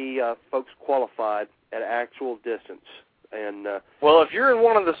all of the folks qualified at actual distance. And well, if you're in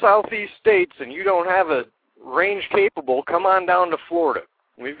one of the southeast states and you don't have a range capable, come on down to Florida.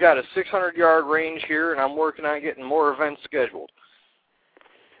 We've got a 600-yard range here, and I'm working on getting more events scheduled.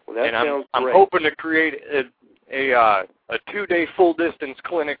 Well, that sounds great. I'm hoping to create a 2-day full-distance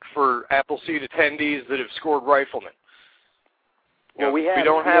clinic for Appleseed attendees that have scored riflemen. Well, we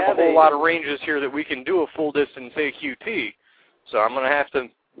don't have a whole lot of ranges here that we can do a full-distance AQT, so I'm going to have to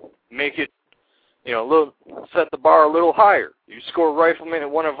make it, set the bar a little higher. You score rifleman at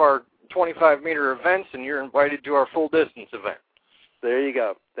one of our 25-meter events, and you're invited to our full-distance event. There you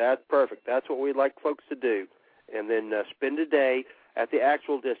go. That's perfect. That's what we'd like folks to do. And then spend a day at the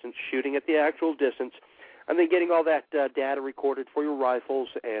actual distance, shooting at the actual distance, and then getting all that data recorded for your rifles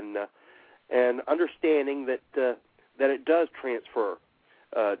and understanding that it does transfer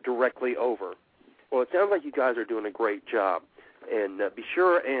directly over. Well, it sounds like you guys are doing a great job. And be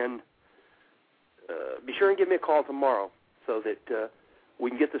sure and give me a call tomorrow so that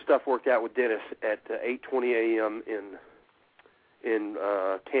we can get the stuff worked out with Dennis at 8:20 a.m. in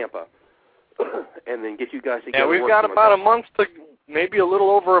Tampa, and then get you guys together. Yeah, we've got about a month to, maybe a little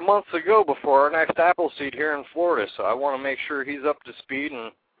over a month to go before our next Appleseed here in Florida, so I want to make sure he's up to speed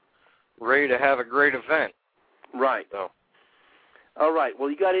and ready to have a great event. Right. So. All right. Well,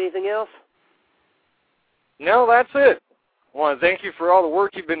 you got anything else? No, that's it. I want to thank you for all the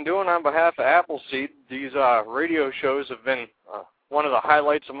work you've been doing on behalf of Appleseed. These radio shows have been one of the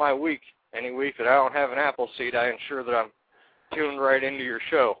highlights of my week. Any week that I don't have an Appleseed, I ensure that I'm tuned right into your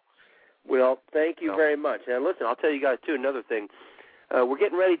show. Well, thank you very much. And listen, I'll tell you guys too another thing. We're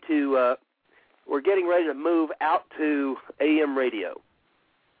getting ready to move out to AM radio.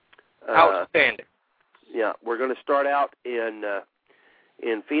 Outstanding. Yeah, we're going to start out in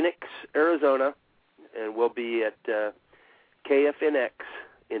Phoenix, Arizona, and we'll be at KFNX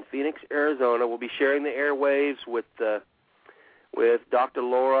in Phoenix, Arizona. We'll be sharing the airwaves with Dr.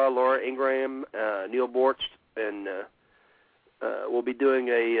 Laura Ingram, Neil Bortz, and we'll be doing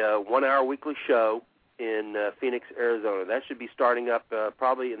a 1-hour weekly show in Phoenix, Arizona. That should be starting up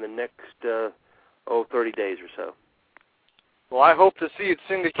probably in the next 30 days or so. Well, I hope to see it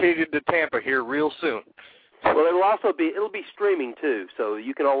syndicated to Tampa here real soon. Well, it'll be streaming too, so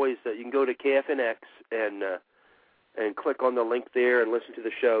you can always you can go to KFNX and click on the link there and listen to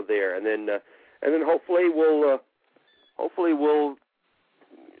the show there, and then hopefully we'll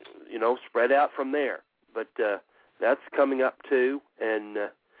spread out from there. But that's coming up too, and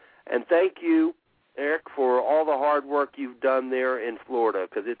thank you, Eric, for all the hard work you've done there in Florida,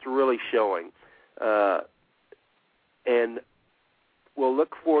 because it's really showing. And we'll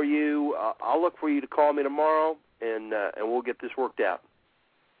look for you. I'll look for you to call me tomorrow, and we'll get this worked out.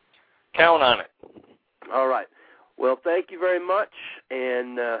 Count on it. All right. Well, thank you very much,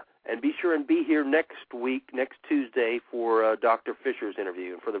 and be sure and be here next Tuesday, for Dr. Fisher's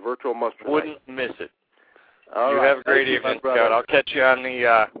interview and for the virtual muster. Wouldn't miss it. All you right. have a great evening, Scott. I'll catch you on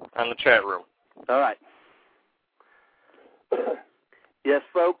the chat room. All right. Yes,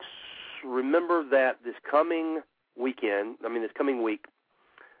 folks, remember that this coming week,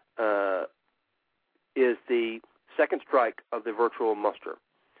 is the second strike of the virtual muster.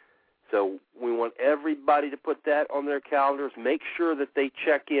 So we want everybody to put that on their calendars. Make sure that they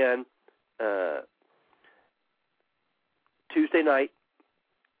check in Tuesday night,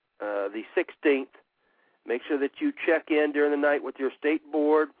 the 16th. Make sure that you check in during the night with your state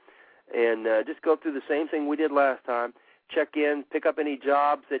board and just go through the same thing we did last time. Check in, pick up any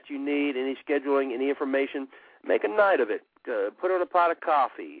jobs that you need, any scheduling, any information. Make a night of it. Put on a pot of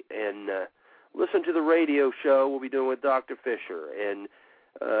coffee and listen to the radio show we'll be doing with Dr. Fisher, and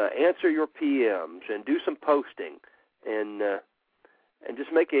answer your PMs and do some posting, and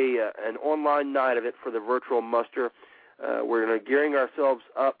just make an online night of it for the virtual muster. We're going to gearing ourselves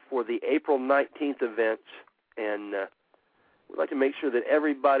up for the April 19th events, and we'd like to make sure that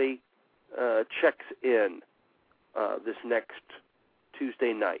everybody checks in this next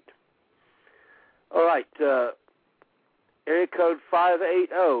Tuesday night. All right, area code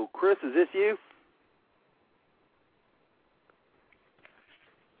 580. Chris, is this you?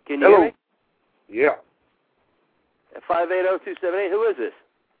 Can you hear me? Yeah. At 580-278, who is this?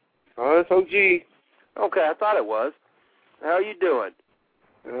 It's OG. Okay, I thought it was. How are you doing?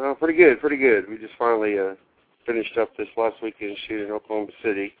 Pretty good. We just finally finished up this last weekend shoot in Oklahoma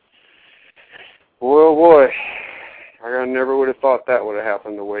City. Well, boy, I never would have thought that would have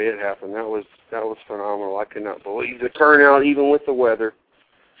happened the way it happened. That was phenomenal. I could not believe the turnout, even with the weather.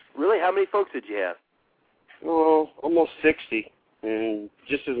 Really? How many folks did you have? Oh, almost 60, and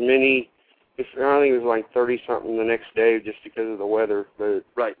just as many. I think it was like 30-something the next day just because of the weather. But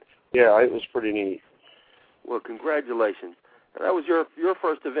right. Yeah, it was pretty neat. Well, congratulations. That was your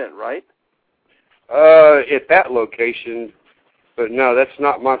first event, right? At that location, but no, that's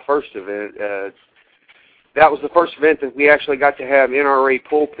not my first event. That was the first event that we actually got to have NRA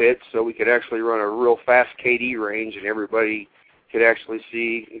pulpits, so we could actually run a real fast KD range, and everybody could actually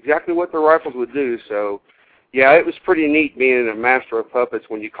see exactly what the rifles would do. So, yeah, it was pretty neat being a master of puppets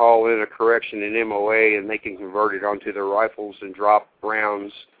when you call in a correction in MOA, and they can convert it onto their rifles and drop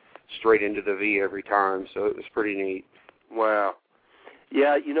rounds straight into the V every time. So it was pretty neat. Wow.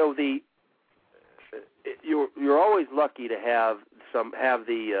 Yeah, you know, you're always lucky to have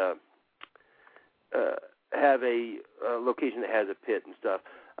a location that has a pit and stuff.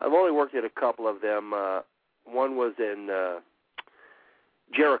 I've only worked at a couple of them. One was in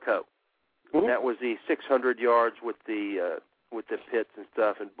Jericho. Mm-hmm. That was the 600 yards with the pits and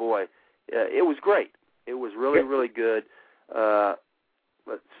stuff. And boy, it was great. It was really, really good.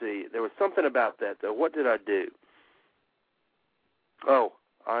 Let's see. There was something about that though. What did I do? Oh,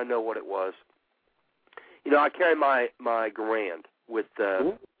 I know what it was. You know, I carry my Garand with.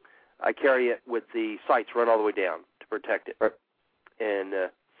 Mm-hmm. I carry it with the sights run all the way down to protect it, right.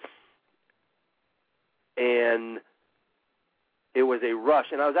 and it was a rush.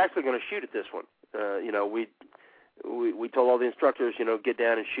 And I was actually going to shoot at this one. You know, we told all the instructors, you know, get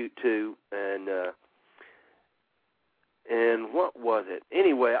down and shoot too, and what was it?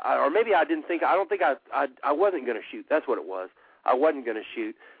 Anyway, I wasn't going to shoot. That's what it was. I wasn't going to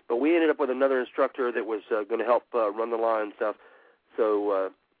shoot, but we ended up with another instructor that was going to help run the line and stuff.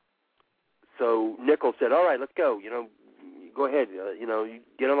 So Nichols said, all right, let's go. You know, go ahead. You know, you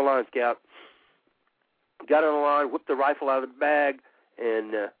get on the line, Scout. Got on the line, whipped the rifle out of the bag,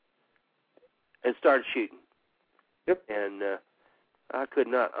 and started shooting. Yep. And I could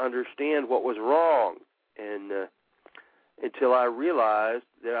not understand what was wrong, and until I realized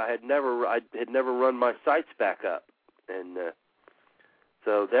that I had never run my sights back up, and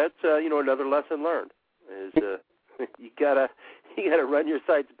so that's another lesson learned is you gotta run your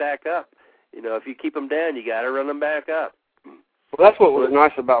sights back up. You know, if you keep them down, you got to run them back up. Well, that's what was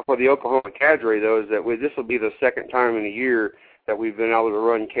nice about for the Oklahoma cadre, though, is that this will be the second time in a year that we've been able to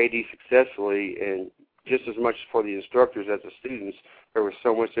run KD successfully, and just as much for the instructors as the students, there was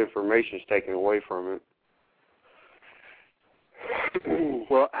so much information taken away from it.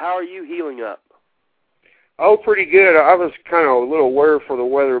 Well, how are you healing up? Oh, pretty good. I was kind of a little aware for the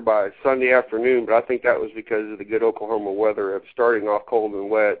weather by Sunday afternoon, but I think that was because of the good Oklahoma weather of starting off cold and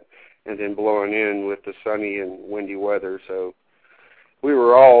wet, and then blowing in with the sunny and windy weather. So we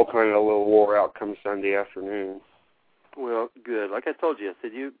were all kind of a little wore out come Sunday afternoon. Well, good. Like I told you, I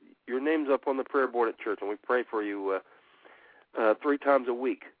said your name's up on the prayer board at church, and we pray for you 3 times a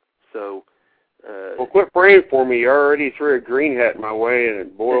week. So, well, quit praying for me. You already threw a green hat my way,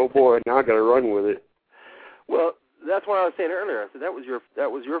 and boy, oh boy, now I got to run with it. Well, that's what I was saying earlier. I said that was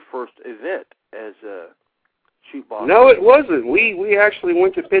your first event as shoot box? No, it wasn't. We actually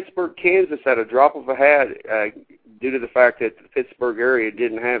went to Pittsburgh, Kansas at a drop of a hat due to the fact that the Pittsburgh area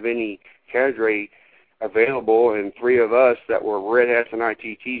didn't have any cadre available, and 3 of us that were Red Hats and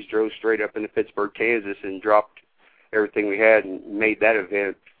ITTs drove straight up into Pittsburgh, Kansas, and dropped everything we had and made that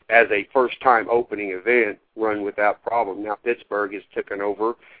event as a first-time opening event run without problem. Now Pittsburgh has taken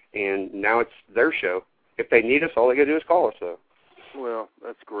over, and now it's their show. If they need us, all they got to do is call us, though. Well,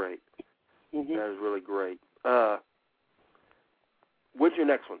 that's great. Mm-hmm. That is really great. What's your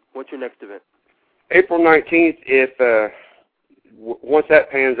next one? What's your next event? April 19th. If once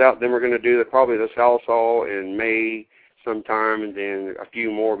that pans out, then we're going to do probably the Salsal in May sometime, and then a few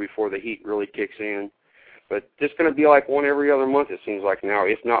more before the heat really kicks in. But it's going to be like one every other month, it seems like now,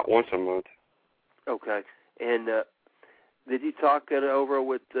 if not once a month. Okay. And did you talk it over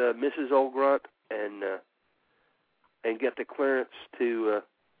with Mrs. Oldgrunt and get the clearance to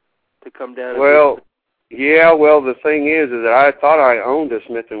come down? Well, yeah. Well, the thing is that I thought I owned a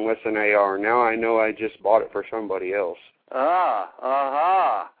Smith & Wesson AR. Now I know I just bought it for somebody else. Well,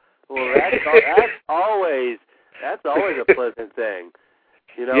 that's always a pleasant thing.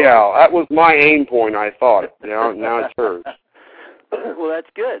 You know? Yeah, that was my aim point, I thought. Now it's hers. Well, that's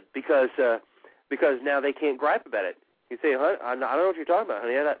good because now they can't gripe about it. You say, honey, I don't know what you're talking about,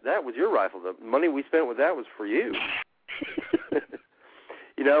 honey. That was your rifle. The money we spent with that was for you.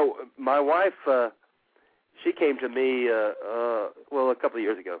 You know, my wife, she came to me, a couple of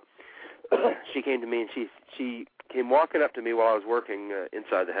years ago. She came to me, and she came walking up to me while I was working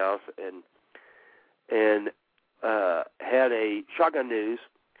inside the house, and had a Shotgun News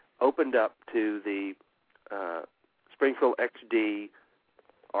opened up to the Springfield XD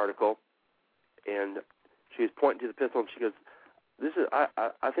article, and she was pointing to the pistol, and she goes, "This is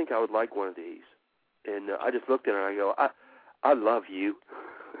I think I would like one of these." And I just looked at her and I go, I love you.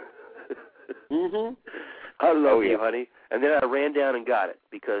 Mm-hmm. I love you, honey. And then I ran down and got it,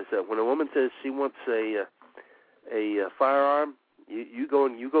 because when a woman says she wants a firearm, you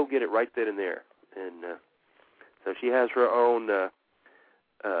go get it right then and there. And so she has her own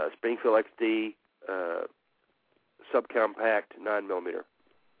Springfield XD subcompact 9mm.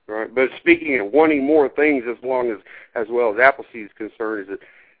 Right. But speaking of wanting more things, as well as Appleseed is concerned, is that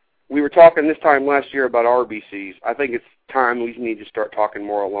we were talking this time last year about RBCs. I think it's time we need to start talking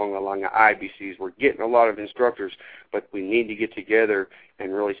more along the line of IBCs. We're getting a lot of instructors, but we need to get together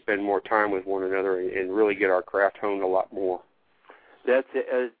and really spend more time with one another and really get our craft honed a lot more. That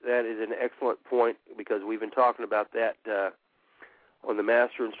is an excellent point, because we've been talking about that on the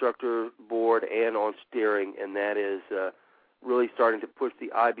Master Instructor Board and on steering, and that is really starting to push the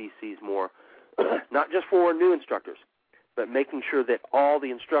IBCs more, not just for new instructors, but making sure that all the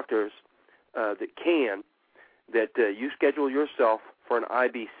instructors that you schedule yourself for an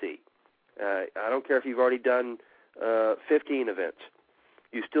IBC. I don't care if you've already done 15 events.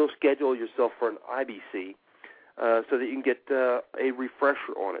 You still schedule yourself for an IBC so that you can get a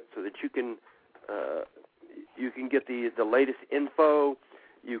refresher on it, so that you can get the latest info.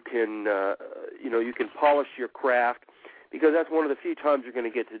 You can you can polish your craft, because that's one of the few times you're going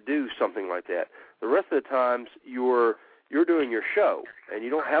to get to do something like that. The rest of the times you're doing your show, and you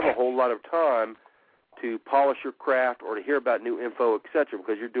don't have a whole lot of time to polish your craft or to hear about new info, etc.,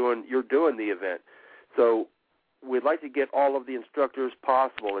 because you're doing the event. So we'd like to get all of the instructors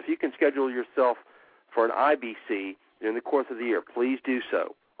possible. If you can schedule yourself for an IBC in the course of the year, please do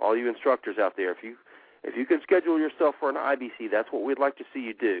so. All you instructors out there, if you can schedule yourself for an IBC, that's what we'd like to see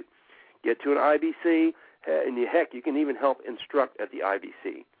you do. Get to an IBC, and heck, you can even help instruct at the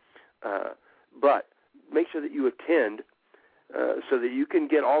IBC. But make sure that you attend so that you can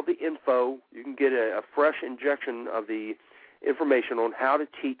get all the info, you can get a fresh injection of the information on how to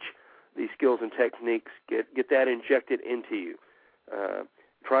teach these skills and techniques, get that injected into you.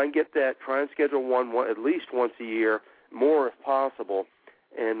 Try and schedule one at least once a year, more if possible.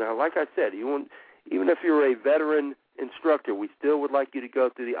 And like I said, even if you're a veteran instructor, we still would like you to go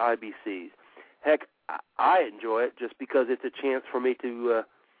through the IBCs. Heck, I enjoy it just because it's a chance for me to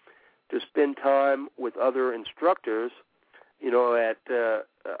spend time with other instructors,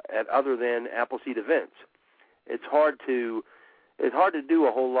 at other than Appleseed events. It's hard to do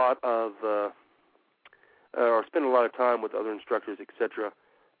a whole lot of or spend a lot of time with other instructors, etc.,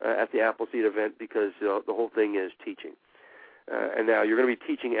 at the Appleseed event, because the whole thing is teaching. And now you're going to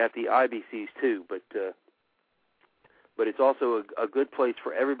be teaching at the IBCs too, but it's also a good place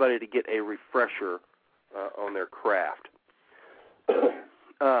for everybody to get a refresher on their craft.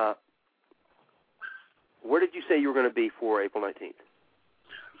 Where did you say you were going to be for April 19th?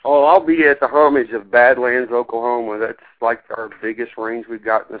 Oh, I'll be at the Homage of Badlands, Oklahoma. That's like our biggest range we've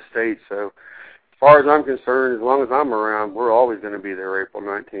got in the state. So far as I'm concerned, as long as I'm around, we're always going to be there April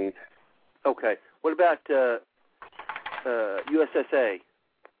 19th. Okay. What about USSA?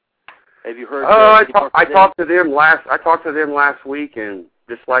 Have you heard? I talked to them last week, and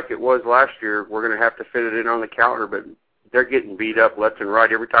just like it was last year, we're going to have to fit it in on the calendar. But they're getting beat up left and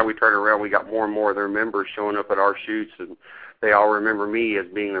right. Every time we turn around, we got more and more of their members showing up at our shoots, and they all remember me as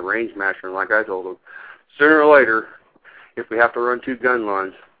being the range master. And like I told them, sooner or later, if we have to run 2 gun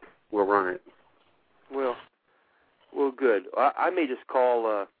lines, we'll run it. Well, good. I may just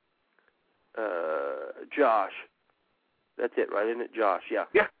call Josh. That's it, right? Isn't it Josh? Yeah.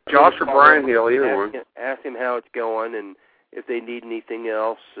 Yeah, Josh or Brian Hill, either one. Ask him how it's going and if they need anything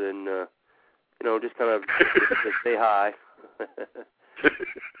else, and just kind of just say hi.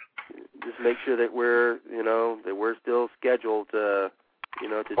 Just make sure that we're still scheduled to.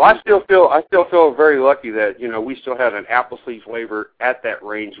 Well, I still feel very lucky that we still had an Appleseed flavor at that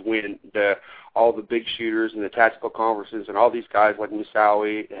range when all the big shooters and the tactical conferences and all these guys like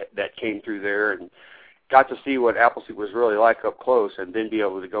Musawi that came through there and got to see what Appleseed was really like up close, and then be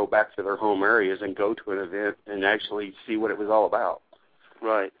able to go back to their home areas and go to an event and actually see what it was all about.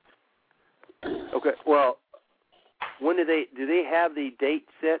 Right. Okay. Well, when do they have the date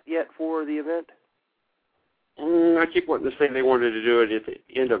set yet for the event? I keep wanting to say they wanted to do it at the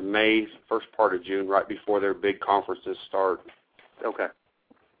end of May, first part of June, right before their big conferences start. Okay.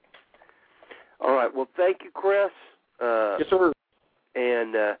 All right. Well, thank you, Chris. Yes, sir.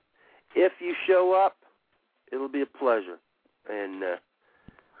 And if you show up, it'll be a pleasure. And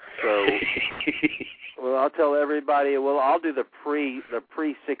well, I'll tell everybody. Well, I'll do the pre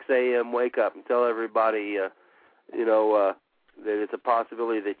 6 a.m. wake up and tell everybody, that it's a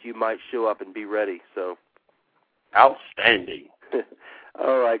possibility that you might show up and be ready. So. Outstanding.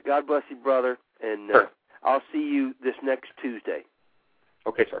 All right. God bless you, brother. And sure. I'll see you this next Tuesday.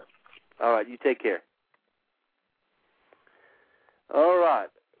 Okay, sir. All right. You take care. All right.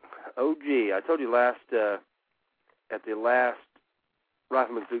 OG, I told you at the last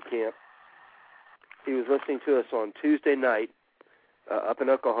Rifleman's Boot Camp, he was listening to us on Tuesday night up in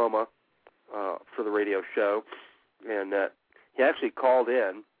Oklahoma for the radio show, and he actually called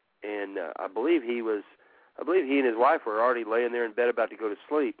in, and I believe he and his wife were already laying there in bed about to go to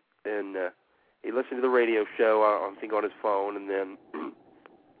sleep, and he listened to the radio show, I think, on his phone, and then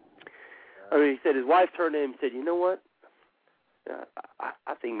he said his wife turned to him and said, "You know what?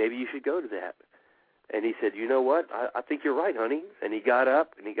 I think maybe you should go to that." And he said, "You know what? I think you're right, honey." And he got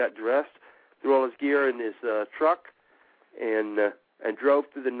up and he got dressed, threw all his gear in his truck, and drove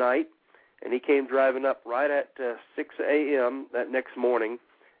through the night. And he came driving up right at 6 a.m. that next morning,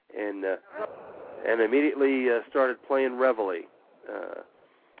 and immediately started playing Reveille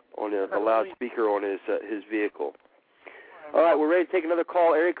on the loudspeaker on his vehicle. All right, we're ready to take another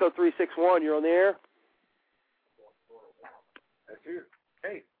call. Area code 361. You're on the air. That's you.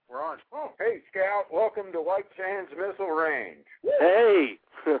 Hey, we're on. Oh, hey, Scout. Welcome to White Sands Missile Range. Hey.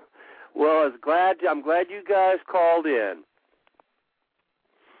 Well, I'm glad you guys called in.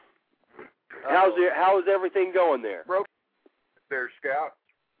 How's everything going there? Broke there, Scout.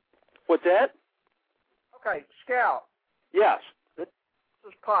 What's that? Okay, Scout. Yes. This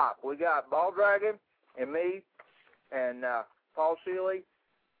is Pop. We got Ball Dragon and me and Paul Seeley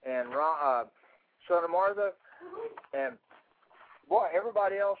and Son of Martha, and boy,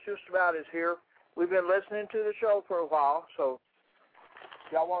 everybody else just about is here. We've been listening to the show for a while, so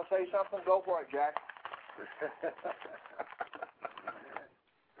if y'all want to say something, go for it, Jack.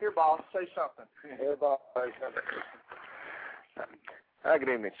 Here, boss, say something. Here, boss, say something.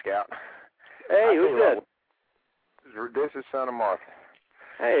 Good evening, Scout. Hey, who's this? This is Son of Martha.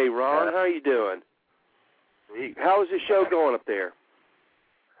 Hey, Ron, how are you doing? How is the show going up there?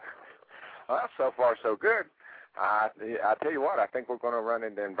 Well, so far so good. I tell you what, I think we're going to run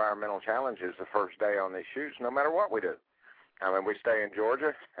into environmental challenges the first day on these shoots, no matter what we do. I mean, we stay in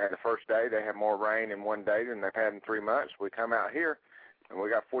Georgia, and the first day they have more rain in one day than they've had in 3 months. We come out here, and we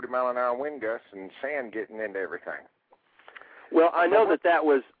got 40-mile-an-hour wind gusts and sand getting into everything. Well, I know that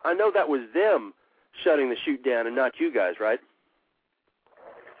was them shutting the shoot down, and not you guys, right?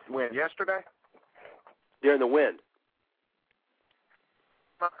 When yesterday? During the wind.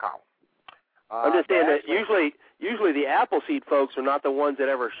 Not call. I'm just saying that usually the Appleseed folks are not the ones that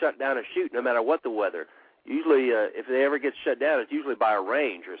ever shut down a shoot, no matter what the weather. Usually, if they ever get shut down, it's usually by a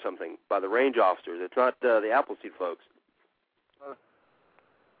range or something, by the range officers. It's not the Appleseed folks.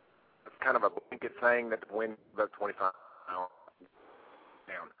 It's kind of a blanket thing that the wind about 25 miles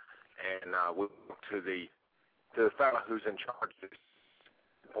down, and we went to the fellow who's in charge of this,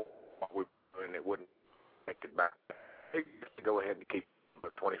 what we were doing, it wouldn't make it back. He to go ahead and keep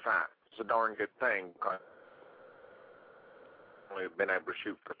 25. a darn good thing because we've been able to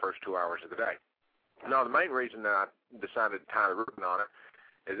shoot for the first 2 hours of the day. Now, the main reason that I decided to tie the ribbon on it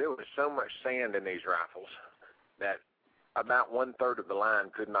is there was so much sand in these rifles that about 1/3 of the line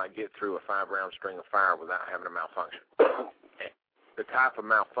could not get through a 5-round string of fire without having a malfunction. The type of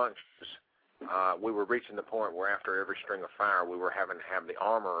malfunctions, we were reaching the point where after every string of fire, we were having to have the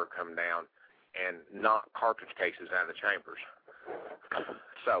armorer come down and knock cartridge cases out of the chambers.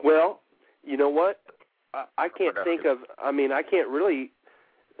 So, well, you know what? I can't think of. I mean, I can't really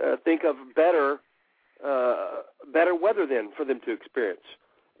think of better weather than for them to experience,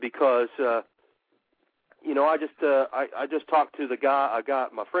 because you know, I just talked to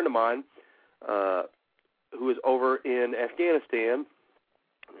my friend of mine who is over in Afghanistan,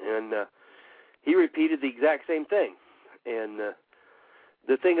 and he repeated the exact same thing. And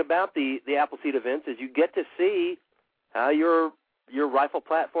the thing about the Appleseed events is you get to see how your rifle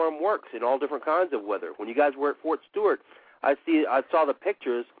platform works in all different kinds of weather. When you guys were at Fort Stewart, I saw the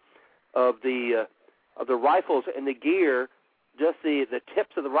pictures of the rifles and the gear, just the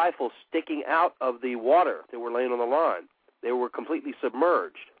tips of the rifles sticking out of the water that were laying on the line. They were completely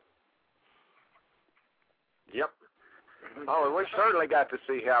submerged. Yep. Oh, and we certainly got to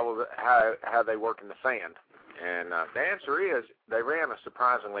see how they work in the sand. And the answer is they ran a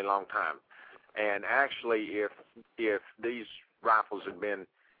surprisingly long time. And actually, if these rifles had been,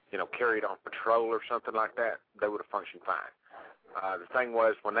 carried on patrol or something like that, they would have functioned fine. The thing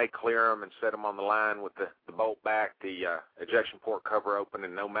was, when they clear them and set them on the line with the bolt back, the ejection port cover open,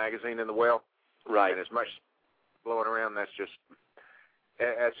 and no magazine in the well, right? And as much blowing around, that's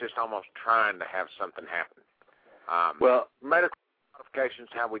just almost trying to have something happen. Well, medical modifications,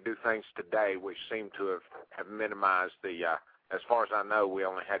 how we do things today, which seem to have minimized the. As far as I know, we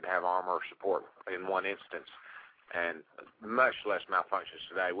only had to have armor support in one instance, and much less malfunctions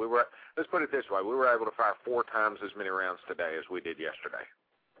today. Let's put it this way, we were able to fire 4 times as many rounds today as we did yesterday.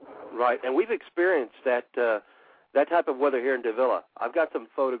 Right, and we've experienced that type of weather here in Davila. I've got some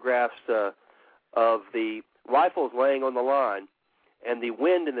photographs of the rifles laying on the line, and the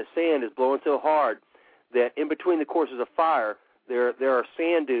wind and the sand is blowing so hard that in between the courses of fire, there are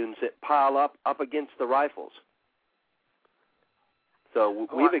sand dunes that pile up against the rifles. So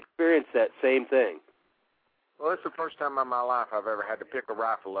we've experienced that same thing. Well, it's the first time in my life I've ever had to pick a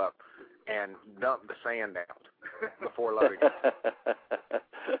rifle up and dump the sand out before loading it.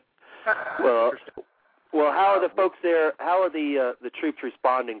 Well, how are the folks there? How are the troops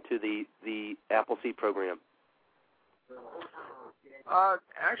responding to the Appleseed program?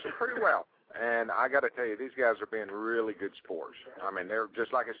 Actually, pretty well. And I got to tell you, these guys are being really good sports. I mean, they're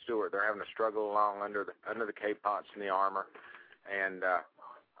just like a Stewart. They're having to struggle along under the K-pots and the armor, and a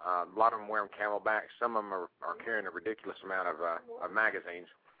lot of them wearing camelbacks. Some of them are carrying a ridiculous amount of magazines,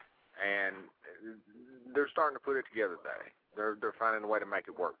 and they're starting to put it together today. They're finding a way to make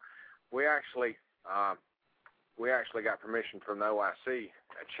it work. We actually got permission from the OIC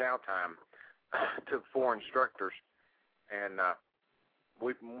at chow time to 4 instructors, and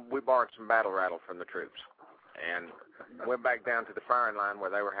we borrowed some battle rattle from the troops and went back down to the firing line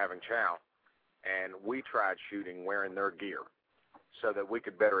where they were having chow, and we tried shooting wearing their gear so that we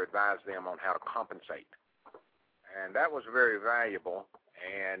could better advise them on how to compensate. And that was very valuable,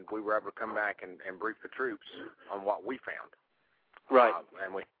 and we were able to come back and brief the troops on what we found. Right.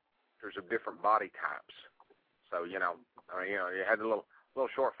 And there's different body types. So, you had the little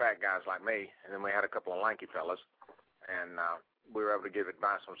short, fat guys like me, and then we had a couple of lanky fellas, and we were able to give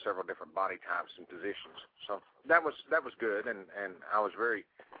advice on several different body types and positions. So that was good, and I was very,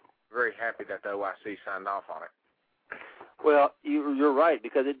 very happy that the OIC signed off on it. Well, you're right,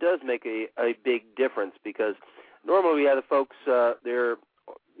 because it does make a big difference, because normally we have the folks, they're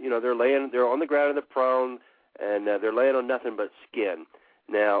on the ground and they're prone, and they're laying on nothing but skin.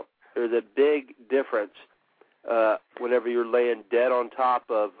 Now, there's a big difference whenever you're laying dead on top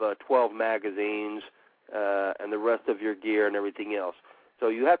of 12 magazines and the rest of your gear and everything else. So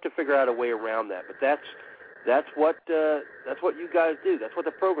you have to figure out a way around that. But that's what you guys do. That's what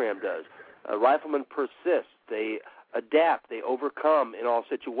the program does. Riflemen persist. They adapt. They overcome in all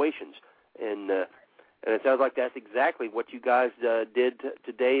situations. And it sounds like that's exactly what you guys did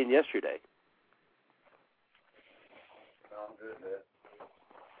today and yesterday.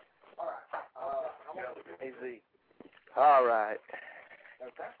 Easy. All right.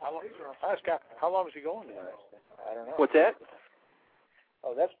 How long is he going there? I don't know. What's that?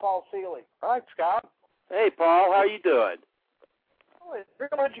 Oh, that's Paul Seeley. All right, Scott. Hey, Paul. How you doing? Well, it's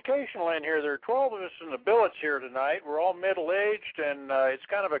real educational in here. There are 12 of us in the billets here tonight. We're all middle-aged, and it's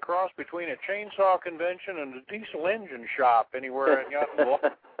kind of a cross between a chainsaw convention and a diesel engine shop anywhere in Yountville.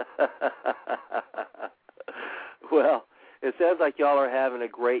 Well, it sounds like y'all are having a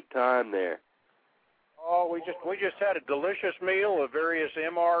great time there. Oh, we just had a delicious meal of various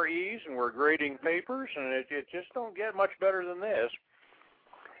MREs, and we're grading papers, and it just don't get much better than this.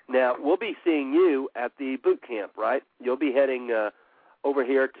 Now, we'll be seeing you at the boot camp, right? You'll be heading over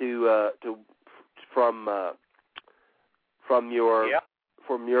here from your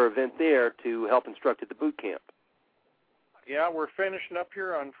event there to help instruct at the boot camp. Yeah, we're finishing up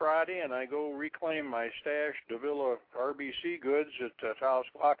here on Friday, and I go reclaim my stashed Davila RBC goods at Taos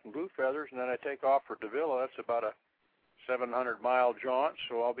Clock and Blue Feathers, and then I take off for Davila. That's about a 700-mile jaunt,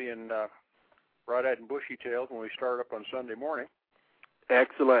 so I'll be in Bright-Eyed and Bushy-Tailed when we start up on Sunday morning.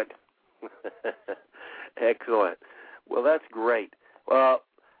 Excellent. Excellent. Well, that's great. Well,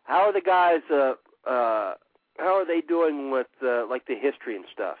 how are the guys, how are they doing with, like, the history and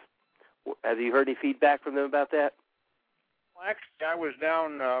stuff? Have you heard any feedback from them about that? Well, actually, I was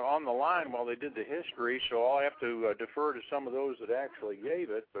down on the line while they did the history, so I'll have to defer to some of those that actually gave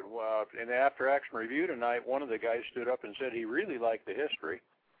it. But in the after-action review tonight, one of the guys stood up and said he really liked the history.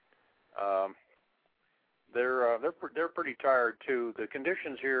 They're pretty tired too. The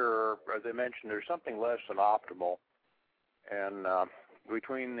conditions here are, as I mentioned, there's something less than optimal, and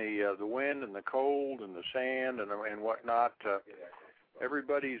between the wind and the cold and the sand and whatnot,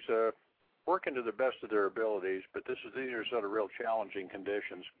 everybody's working to the best of their abilities. But these are sort of real challenging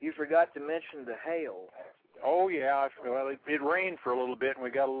conditions. You forgot to mention the hail. Oh yeah, well it rained for a little bit and we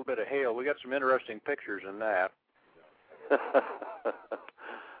got a little bit of hail. We got some interesting pictures in that.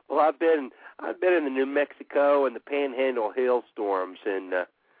 Well, I've been in the New Mexico and the Panhandle hailstorms, and I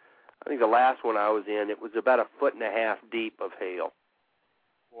think the last one I was in, it was about 1.5 feet deep of hail.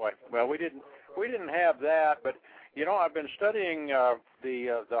 Boy, well we didn't have that, but you know I've been studying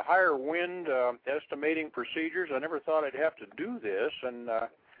the higher wind estimating procedures. I never thought I'd have to do this, and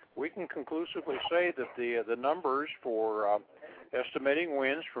we can conclusively say that the numbers for estimating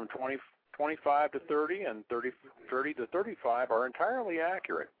winds from 25 to 30 and 30 to 35 are entirely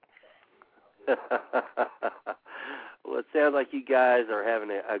accurate. Well, it sounds like you guys are having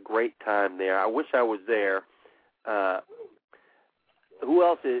a great time there. I wish I was there. Who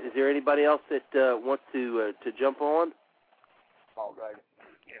else? Is there anybody else that wants to jump on? All right.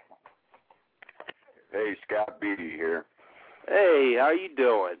 Hey, Scott Beatty here. Hey, how you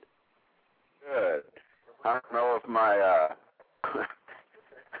doing? Good. I don't know if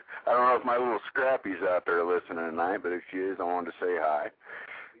my little Scrappy's out there listening tonight, but if she is, I wanted to say hi.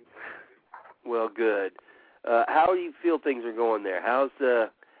 Well, good. How do you feel things are going there? How's the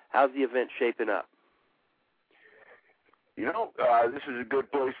event shaping up? You know, this is a good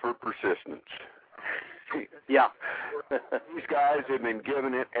place for persistence. Yeah. These guys have been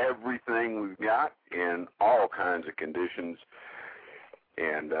giving it everything we've got in all kinds of conditions,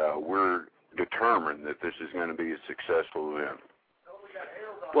 and we're determined that this is going to be a successful event.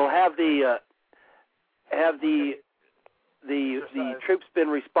 Well, have the troops been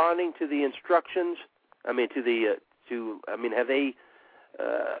responding to the instructions? I mean, have they?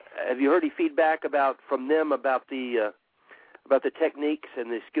 Have you heard any feedback from them about the techniques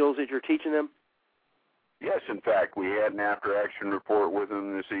and the skills that you're teaching them? Yes, in fact, we had an after-action report with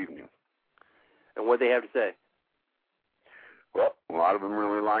them this evening. And what did they have to say? Well, a lot of them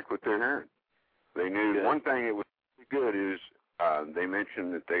really liked what they're hearing. They knew good. One thing that was good is they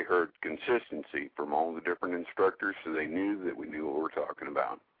mentioned that they heard consistency from all the different instructors, so they knew that we knew what we're talking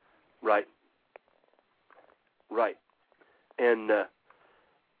about. Right. Right. And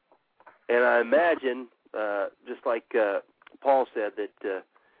I imagine, just like Paul said, that the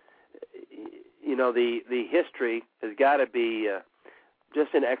history has got to be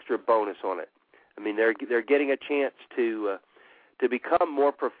just an extra bonus on it. I mean, they're getting a chance to become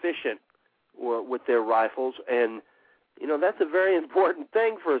more proficient with their rifles, and that's a very important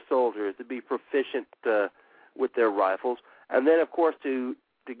thing for a soldier, is to be proficient with their rifles, and then of course to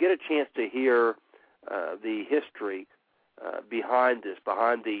get a chance to hear the history behind this,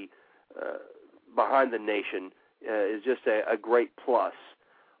 behind the nation, is just a great plus.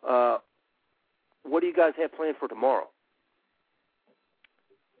 What do you guys have planned for tomorrow?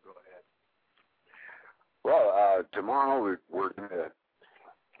 Go ahead. Well, tomorrow we're going to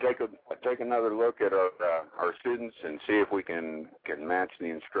take another look at our students and see if we can match the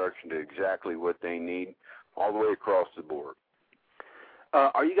instruction to exactly what they need all the way across the board.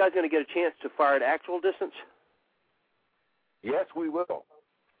 Are you guys going to get a chance to fire at actual distance? Yes, we will.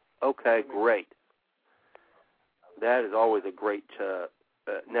 Okay, great. That is always a great.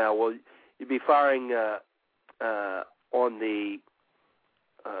 Now, will you be firing on the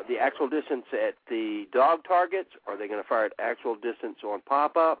actual distance at the dog targets? Or are they going to fire at actual distance on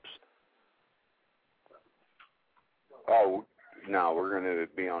pop-ups? Oh, no, we're going to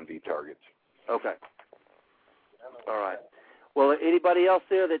be on deep targets. Okay. All right. Well, anybody else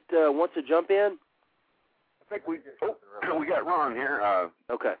there that wants to jump in? I think we got Ron here.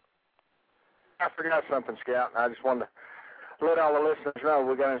 Okay. I forgot something, Scout. I just wanted to let all the listeners know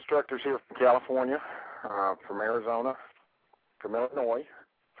we got instructors here from California, from Arizona, from Illinois,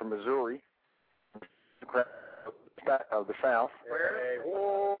 from Missouri, of the South,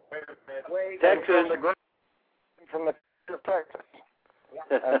 Texas, from the Texas,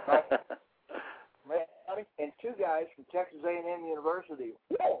 and two guys from Texas A&M University.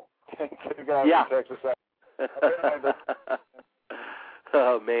 Two guys from Texas A&M.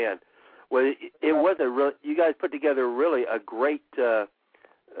 Oh man. Well, it was a real. You guys put together really a great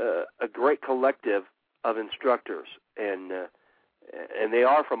collective of instructors, and they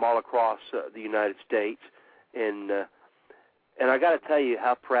are from all across the United States, and I got to tell you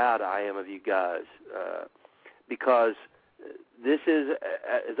how proud I am of you guys, because this is,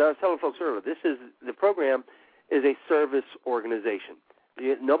 as I was telling folks earlier, the program is a service organization.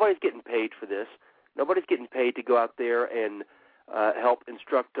 Nobody's getting paid for this. Nobody's getting paid to go out there and help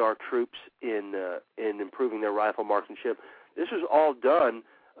instruct our troops in improving their rifle marksmanship. This was all done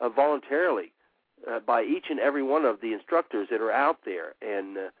voluntarily by each and every one of the instructors that are out there,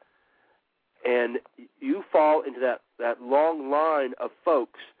 and you fall into that long line of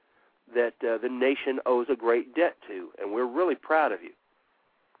folks that the nation owes a great debt to, and we're really proud of you.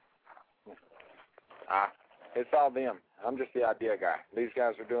 It's all them. I'm just the idea guy. These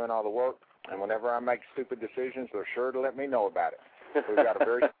guys are doing all the work. And whenever I make stupid decisions, they're sure to let me know about it. We've got a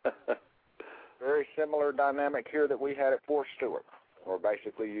very similar dynamic here that we had at Fort Stewart, where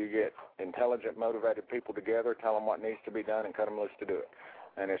basically you get intelligent, motivated people together, tell them what needs to be done, and cut them loose to do it.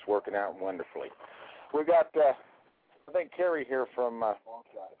 And it's working out wonderfully. We got, I think, Kerry here from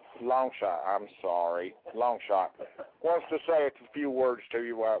Longshot. Wants to say a few words to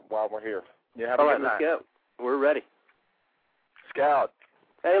you while we're here. You have a good night. Let's go. We're ready. Scout.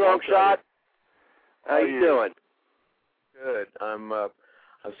 Hey, Longshot. How you doing? Good. I'm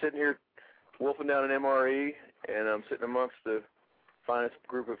sitting here wolfing down an MRE, and I'm sitting amongst the finest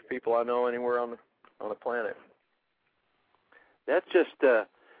group of people I know anywhere on the planet. That's just a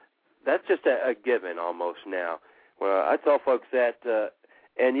given almost now. Well, I tell folks that,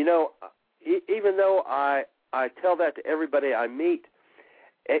 and you know, even though I tell that to everybody I meet,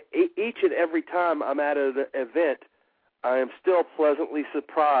 each and every time I'm at an event, I am still pleasantly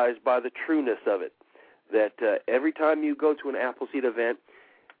surprised by the trueness of it. That every time you go to an Appleseed event,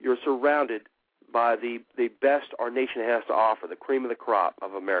 you're surrounded by the best our nation has to offer, the cream of the crop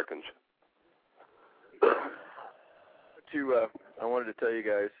of Americans. I wanted to tell you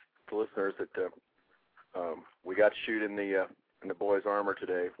guys, the listeners, that we got to shoot in the boys' armor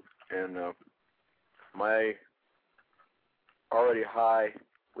today, and my already high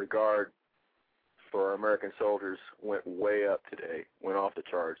regard for our American soldiers went way up today, went off the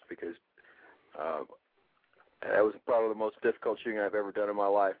charts, because that was probably the most difficult shooting I've ever done in my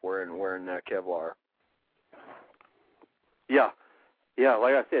life, wearing Kevlar. Yeah,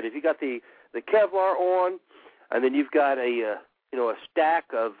 like I said, if you got the Kevlar on, and then you've got a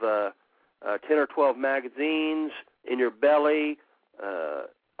stack of 10 or 12 magazines in your belly,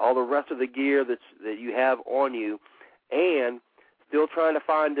 all the rest of the gear that you have on you, and still trying to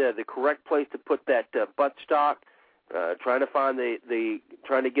find the correct place to put that butt stock, trying to find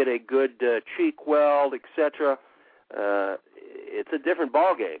trying to get a good cheek weld, etc. It's a different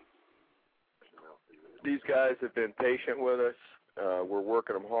ball game. These guys have been patient with us. We're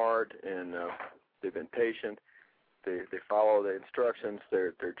working them hard, and they've been patient. They follow the instructions.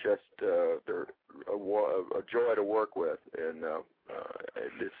 They're just they're a joy to work with, and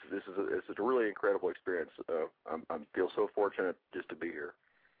it's a really incredible experience. I feel so fortunate just to be here.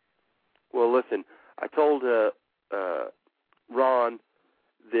 Well, listen, I told Ron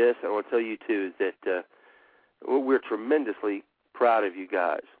this, and I want to tell you too, is that we're tremendously proud of you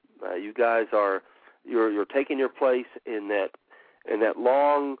guys. You guys you're taking your place in that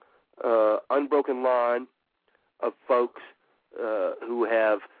long, unbroken line of folks who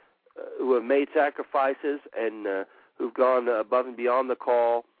have made sacrifices and who've gone above and beyond the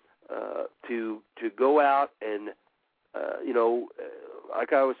call to go out and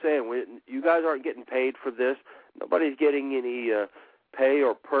like I was saying, you guys aren't getting paid for this. Nobody's getting any pay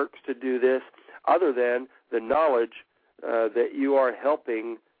or perks to do this, other than the knowledge that you are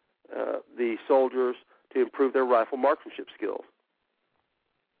helping the soldiers to improve their rifle marksmanship skills.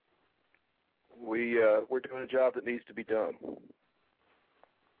 We're doing a job that needs to be done.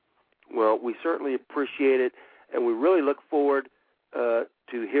 Well, we certainly appreciate it, and we really look forward to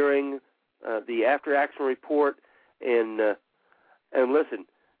hearing the after-action report. And listen,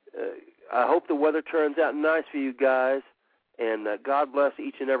 I hope the weather turns out nice for you guys, and God bless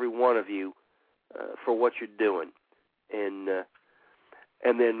each and every one of you for what you're doing.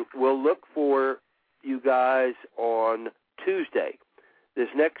 And then we'll look for you guys on Tuesday, this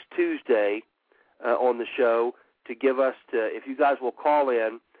next Tuesday on the show, to give us, if you guys will call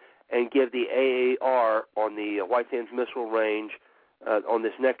in and give the AAR on the White Sands Missile Range on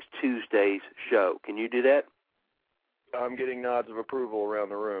this next Tuesday's show. Can you do that? I'm getting nods of approval around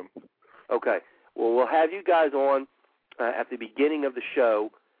the room. Okay. Well, we'll have you guys on at the beginning of the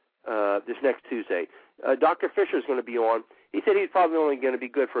show this next Tuesday. Dr. Fisher is going to be on. He said he's probably only going to be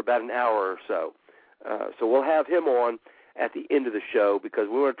good for about an hour or so. So we'll have him on at the end of the show because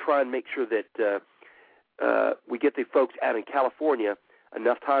we want to try and make sure that we get the folks out in California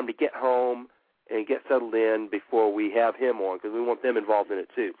enough time to get home and get settled in before we have him on, because we want them involved in it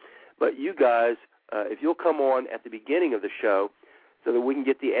too. But you guys, if you'll come on at the beginning of the show so that we can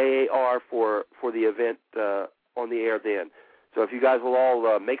get the AAR for the event on the air then. So if you guys will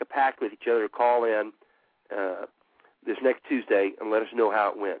all make a pact with each other to call in this next Tuesday and let us know how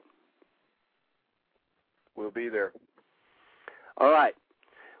it went. We'll be there. All right.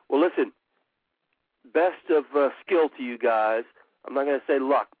 Well, listen, best of skill to you guys. I'm not going to say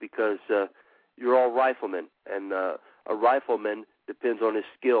luck because you're all riflemen, and a rifleman depends on his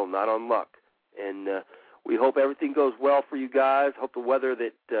skill, not on luck. And we hope everything goes well for you guys. Hope the weather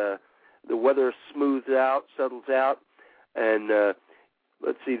smooths out, settles out, and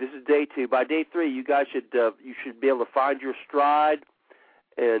let's see. This is day 2. By day 3, you guys should be able to find your stride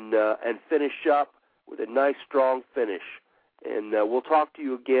and finish up with a nice, strong finish. And we'll talk to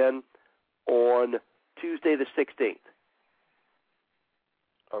you again on Tuesday the 16th.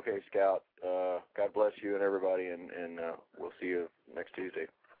 Okay, Scout. God bless you and everybody, and we'll see you next Tuesday.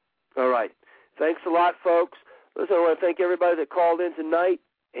 All right. Thanks a lot, folks. Listen, I want to thank everybody that called in tonight,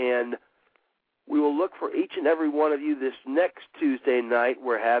 and we will look for each and every one of you this next Tuesday night.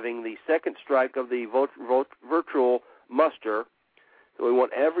 We're having the second strike of the virtual muster. So we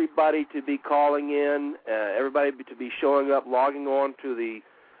want everybody to be calling in, everybody to be showing up, logging on to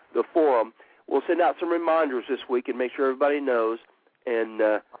the forum. We'll send out some reminders this week and make sure everybody knows. And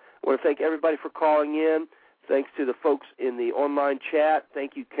I want to thank everybody for calling in. Thanks to the folks in the online chat.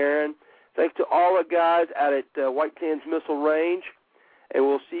 Thank you, Karen. Thanks to all the guys out at White Sands Missile Range. And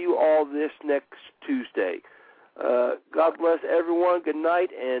we'll see you all this next Tuesday. God bless everyone. Good night,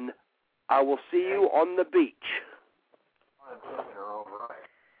 and I will see you on the beach.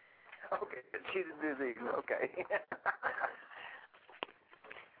 Okay, she's busy. Okay.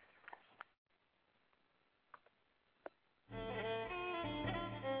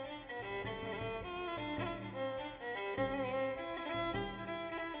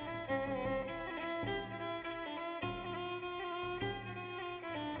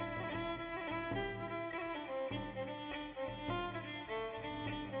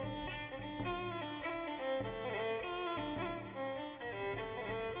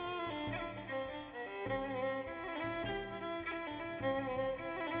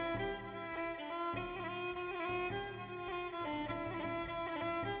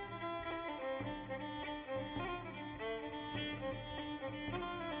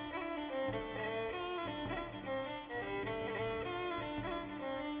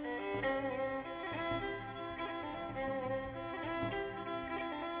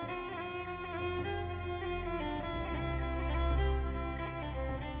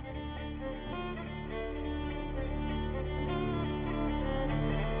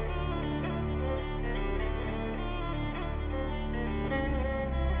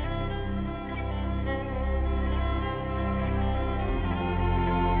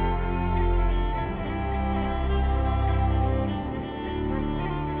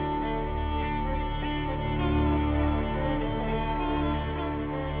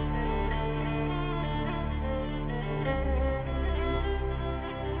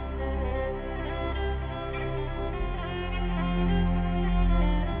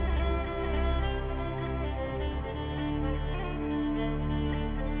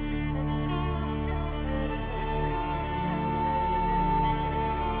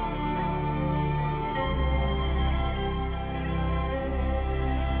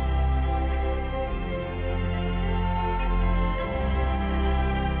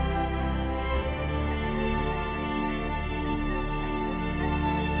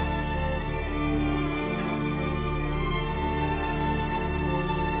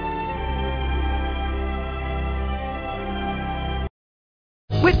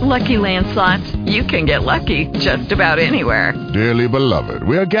 With Lucky Land Slots, you can get lucky just about anywhere. Dearly beloved,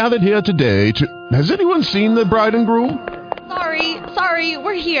 we are gathered here today to... Has anyone seen the bride and groom? Sorry,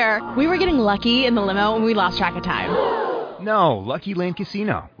 we're here. We were getting lucky in the limo and we lost track of time. No, Lucky Land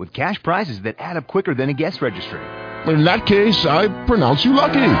Casino, with cash prizes that add up quicker than a guest registry. In that case, I pronounce you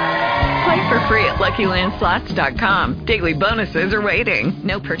lucky. Play for free at LuckyLandSlots.com. Daily bonuses are waiting.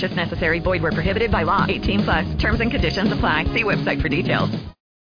 No purchase necessary. Void where prohibited by law. 18+. Terms and conditions apply. See website for details.